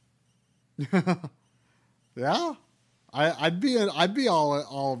 Yeah, I'd be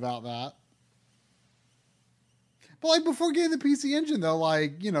all about that. But like before getting the PC Engine, though,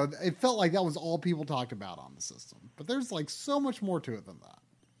 like it felt like that was all people talked about on the system. But there's like so much more to it than that.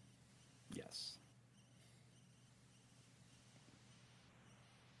 Yes.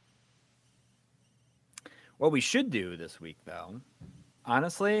 What we should do this week, though,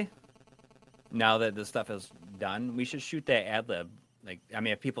 honestly, now that this stuff is done, we should shoot that ad lib. Like, I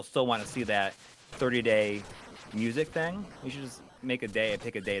mean, if people still want to see that 30-day music thing, we should just pick a day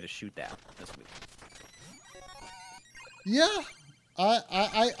to shoot that this week. Yeah,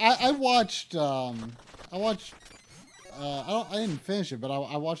 I watched I didn't finish it, but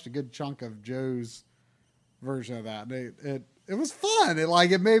I watched a good chunk of Joe's version of that. It was fun.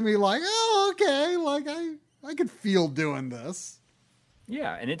 It made me like, oh, okay, like I could feel doing this.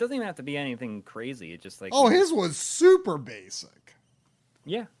 Yeah, and it doesn't even have to be anything crazy. It just like his was super basic.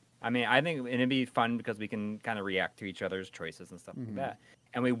 Yeah, I mean, I think it'd be fun because we can kind of react to each other's choices and stuff like that,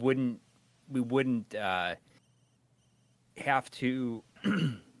 and we wouldn't have to,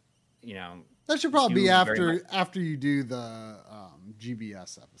 That should probably be after you do the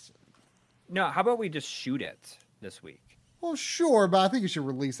GBS episode. No, how about we just shoot it this week? Well, sure, but I think it should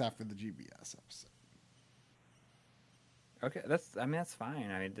release after the GBS episode. Okay, that's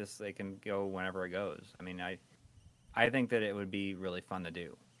fine. I mean, just they can go whenever it goes. I mean, I think that it would be really fun to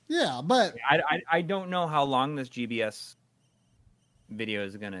do. Yeah, but I don't know how long this GBS video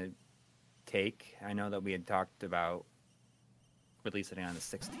is gonna take. I know that we had talked about releasing it on the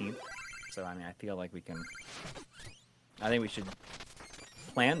 16th. So, I mean, I feel like I think we should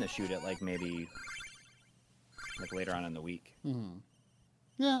plan to shoot it, like, maybe, like, later on in the week. Mm-hmm.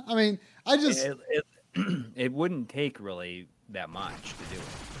 Yeah, I mean, It wouldn't take really that much to do it.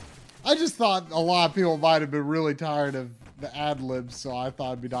 I just thought a lot of people might have been really tired of the ad-libs, so I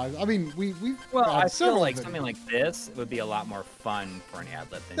thought it'd be nice. I mean, I feel like something like this would be a lot more fun for an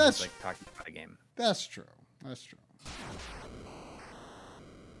ad-lib than just, like, talking about a game. That's true.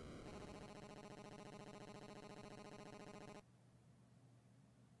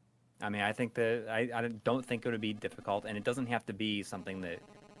 I mean, I think that I don't think it would be difficult, and it doesn't have to be something that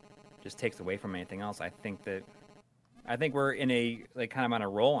just takes away from anything else. I think we're in a kind of on a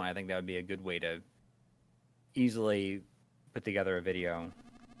roll, and I think that would be a good way to easily put together a video.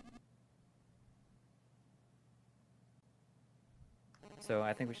 So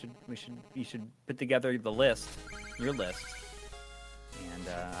I think you should put together your list, and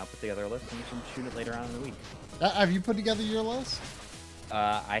I'll put together a list, and we should shoot it later on in the week. Have you put together your list?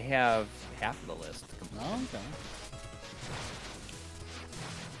 I have half of the list complete. Oh, okay.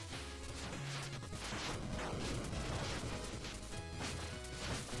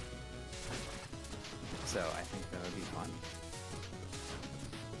 So I think that would be fun.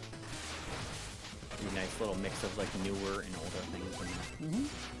 Be a nice little mix of like newer and older things in there. Mm-hmm.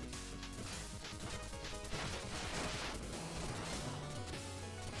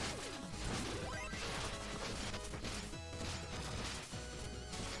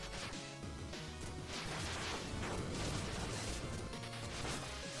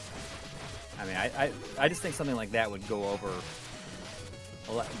 I mean, I just think something like that would go over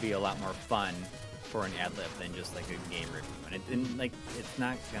be a lot more fun for an ad lib than just like a game review, and like it's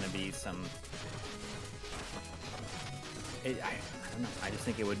not gonna be some. I don't know. I just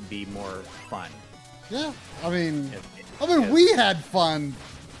think it would be more fun. Yeah, I mean, we had fun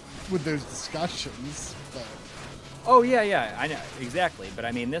with those discussions. But... Oh yeah, I know exactly. But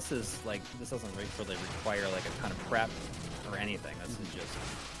I mean, this doesn't really require like a ton of prep or anything. This is just.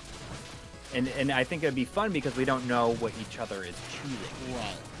 And I think it'd be fun because we don't know what each other is choosing.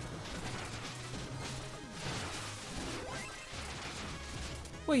 Right.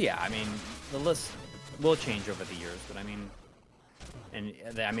 Well, yeah, I mean, the list will change over the years, but I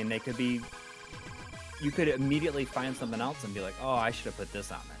mean, they could be. You could immediately find something else and be like, "Oh, I should have put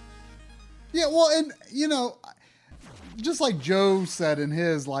this on there." Yeah, well, and just like Joe said in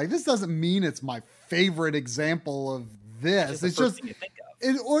his, like, this doesn't mean it's my favorite example of this. It's just.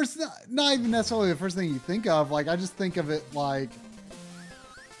 Or it's not even necessarily the first thing you think of. Like, I just think of it like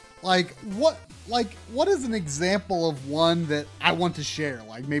what is an example of one that I want to share?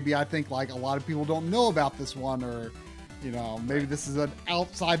 Like, maybe I think like a lot of people don't know about this one, or maybe this is an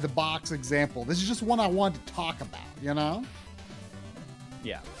outside the box example. This is just one I want to talk about. Yeah. I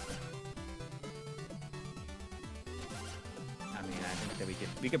mean, I think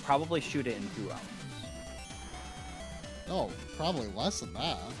that we could probably shoot it in 2 hours. Oh, probably less than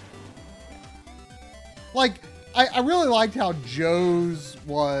that. Like, I really liked how Joe's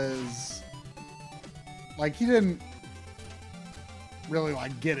was, like, he didn't really,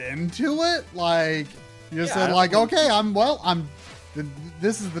 like, get into it. Like, you just said, like, okay,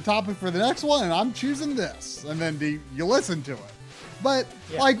 this is the topic for the next one, and I'm choosing this. And then you listen to it. But,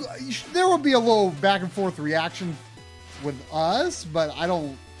 like, there will be a little back and forth reaction with us, but I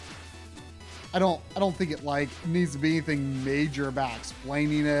don't think it like needs to be anything major about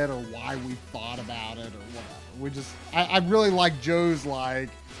explaining it or why we thought about it or whatever. We just, I really like Joe's like,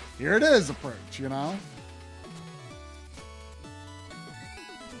 here it is approach, you know?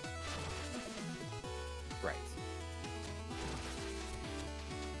 Right.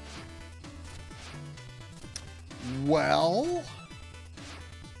 Well,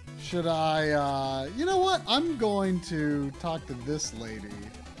 should I, you know what? I'm going to talk to this lady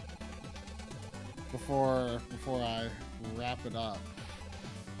before I wrap it up.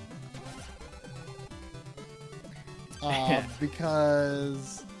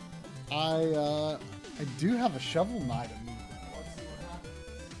 Because I do have a Shovel Knight in me. Let's see what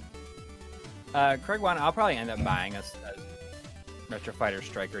happens. Craig, I'll probably end up buying a Retro Fighter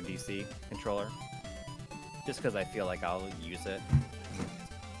Striker DC controller, just because I feel like I'll use it.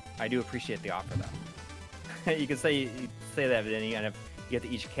 I do appreciate the offer, though. You can say that, but then you end up you get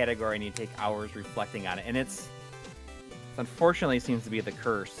to each category and you take hours reflecting on it, and it's unfortunately seems to be the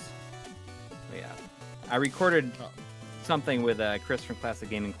curse. But yeah, I recorded something with Chris from Classic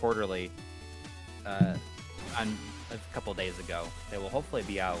Gaming Quarterly on a couple days ago that will hopefully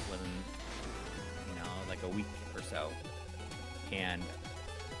be out within like a week or so, and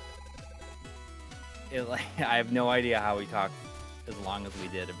I have no idea how we talked as long as we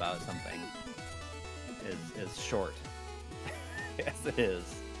did about something as short as it is.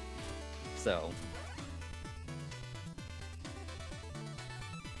 So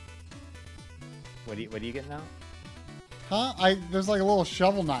what do you get now? Huh? There's like a little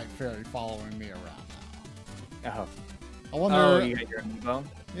Shovel Knight fairy following me around now. Oh. I wonder. Oh, you got your amiibo?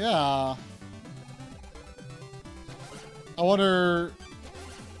 Yeah. I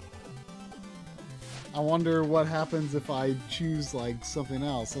wonder what happens if I choose like something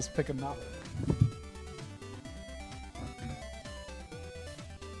else. Let's pick another.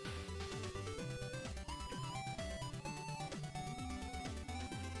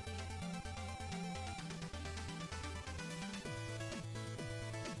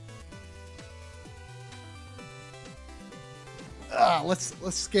 Let's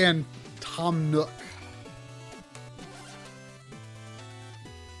scan Tom Nook.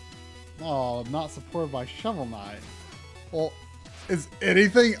 Oh, not supported by Shovel Knight. Well, is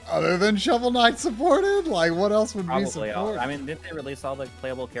anything other than Shovel Knight supported? Like, what else would be supported? I mean, didn't they release all the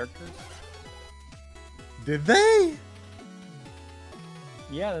playable characters? Did they?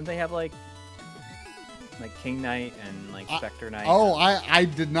 Yeah, didn't they have like King Knight and like Spectre Knight? Oh, I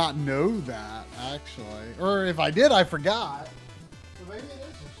did not know that, actually. Or if I did, I forgot. So maybe it is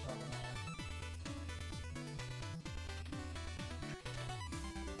just Shovel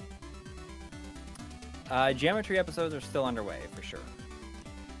Knight. Geometry episodes are still underway for sure.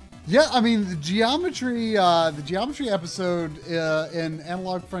 Yeah, I mean the geometry episode in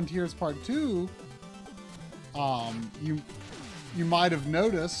Analog Frontiers Part 2. You might have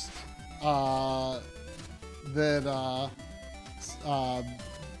noticed that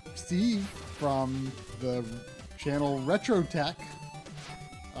Steve from the channel Retro Tech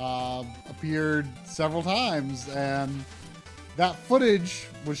appeared several times, and that footage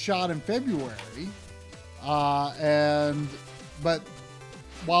was shot in February. But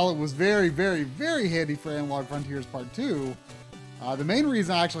while it was very, very, very handy for Analog Frontiers Part 2, the main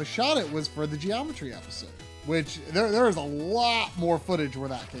reason I actually shot it was for the geometry episode, which there is a lot more footage where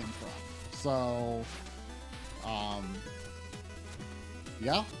that came from. So,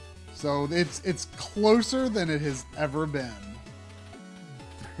 yeah. So it's closer than it has ever been.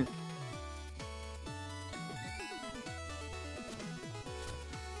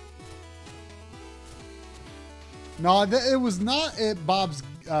 No, it was not at Bob's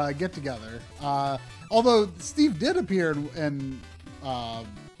get-together. Although Steve did appear in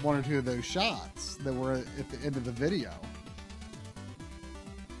one or two of those shots that were at the end of the video.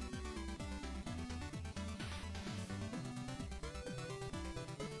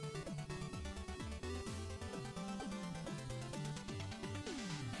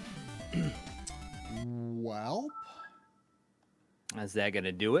 Well, is that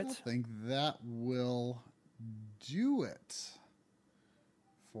gonna do it? I think that will do it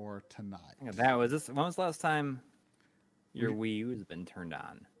for tonight. That was this. When was the last time your Wii U has been turned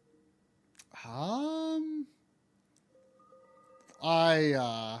on? Um,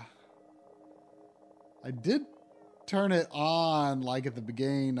 I I did turn it on like at the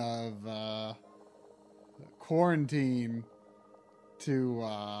beginning of quarantine to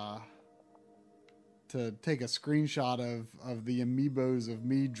take a screenshot of the amiibos of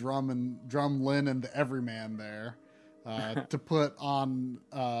me, Lynn, and the Everyman there to put on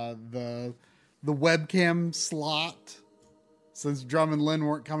the webcam slot since Drum and Lynn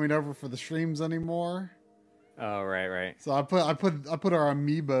weren't coming over for the streams anymore. Oh, right. So I put our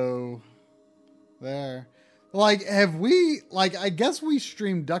amiibo there. Like, have we, like, I guess we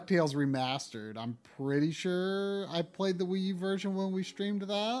streamed DuckTales Remastered. I'm pretty sure I played the Wii U version when we streamed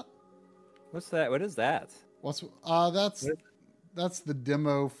that. What's that? What is that? What's What is- that's the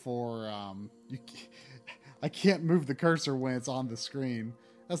demo for I can't move the cursor when it's on the screen.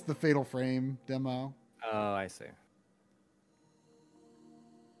 That's the Fatal Frame demo. Oh, I see.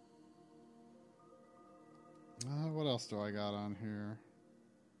 What else do I got on here?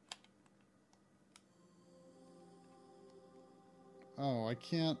 Oh, I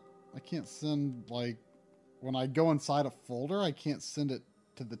can't send, like, when I go inside a folder, I can't send it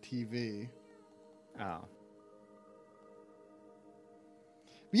to the TV. Oh.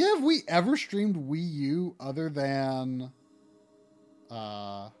 But yeah, have we ever streamed Wii U other than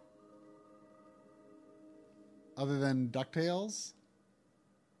DuckTales?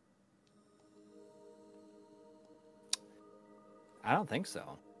 I don't think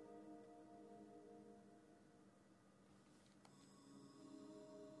so.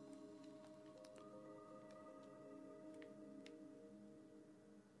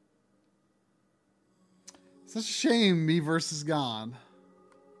 Such a shame Miiverse is gone.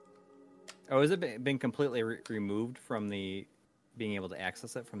 Oh, has it been completely removed from the being able to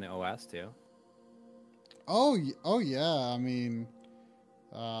access it from the OS too? Oh yeah. I mean,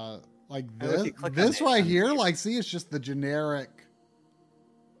 like Oh, if this you click on this it, right on the here. Miiverse. Like, see, it's just the generic.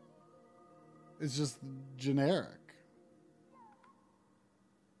 It's just generic.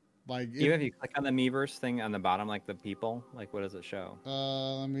 Like, Even if you click on the Miiverse thing on the bottom, like the people, like what does it show?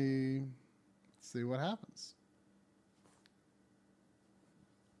 let me see what happens.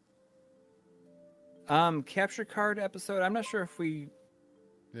 Capture card episode. I'm not sure if we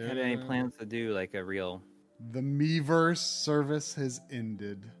had any plans to do like a real. The Miiverse service has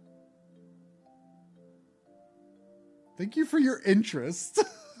ended. Thank you for your interest.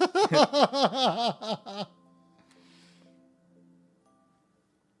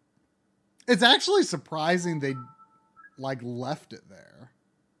 It's actually surprising they like left it there.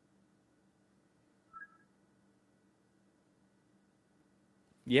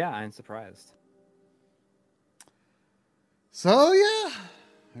 Yeah, I'm surprised. So yeah,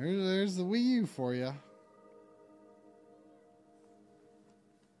 there's the Wii U for you.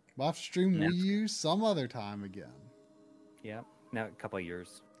 We'll have to stream Wii U some other time again. Yeah, now a couple of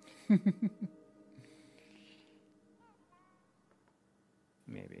years.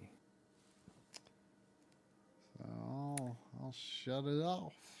 Maybe. So I'll shut it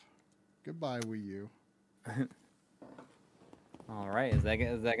off. Goodbye, Wii U. All right, is that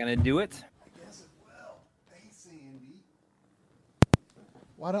gonna do it? I guess it will. Hey, Sandy.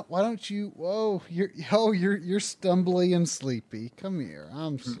 Why don't you? Whoa, you're stumbly and sleepy. Come here.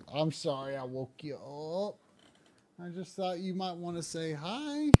 I'm sorry I woke you up. I just thought you might want to say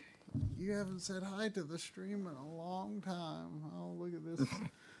hi. You haven't said hi to the stream in a long time. Oh, look at this.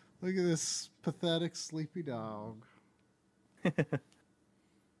 Look at this pathetic sleepy dog.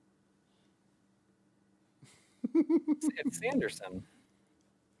 It's Sanderson.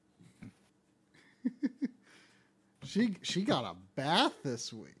 She got a bath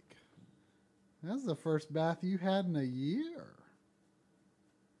this week. That's the first bath you had in a year.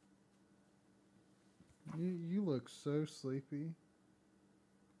 You look so sleepy.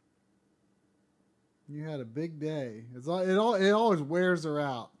 You had a big day. It always wears her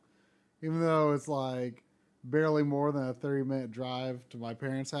out, even though it's like barely more than a 30-minute drive to my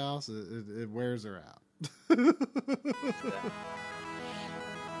parents' house. It wears her out.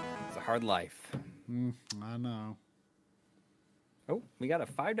 It's a hard life. I know. Oh, we got a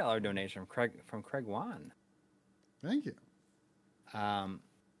 $5 donation from Craig Wan. Thank you. I'd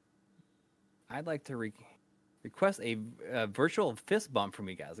like to request a virtual fist bump from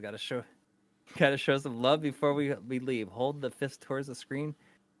you guys. Got to show some love before we leave. Hold the fist towards the screen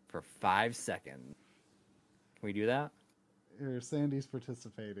for 5 seconds. Can we do that? Here, Sandy's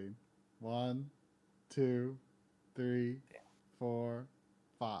participating. 1, 2, 3, 4,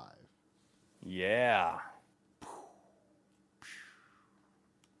 5. Yeah.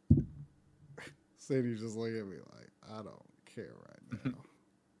 Sandy's just looking at me like, I don't care right now.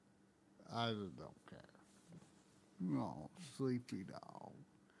 I just don't care. Oh, sleepy dog.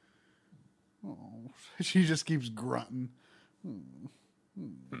 Oh, she just keeps grunting.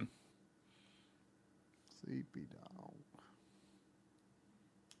 Sleepy dog.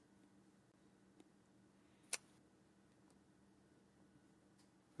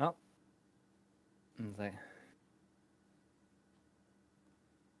 Oh. It's like,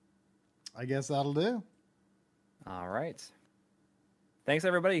 I guess that'll do. all right. Thanks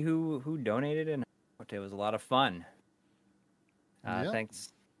everybody who donated, and it was a lot of fun. Yep.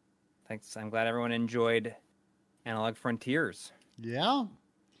 Thanks. I'm glad everyone enjoyed Analog Frontiers. Yeah.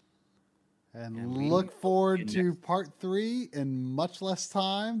 And we look forward next- to part 3 in much less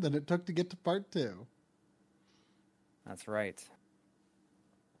time than it took to get to part 2. That's right.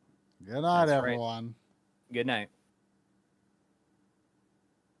 Good night, That's right. everyone. Good night.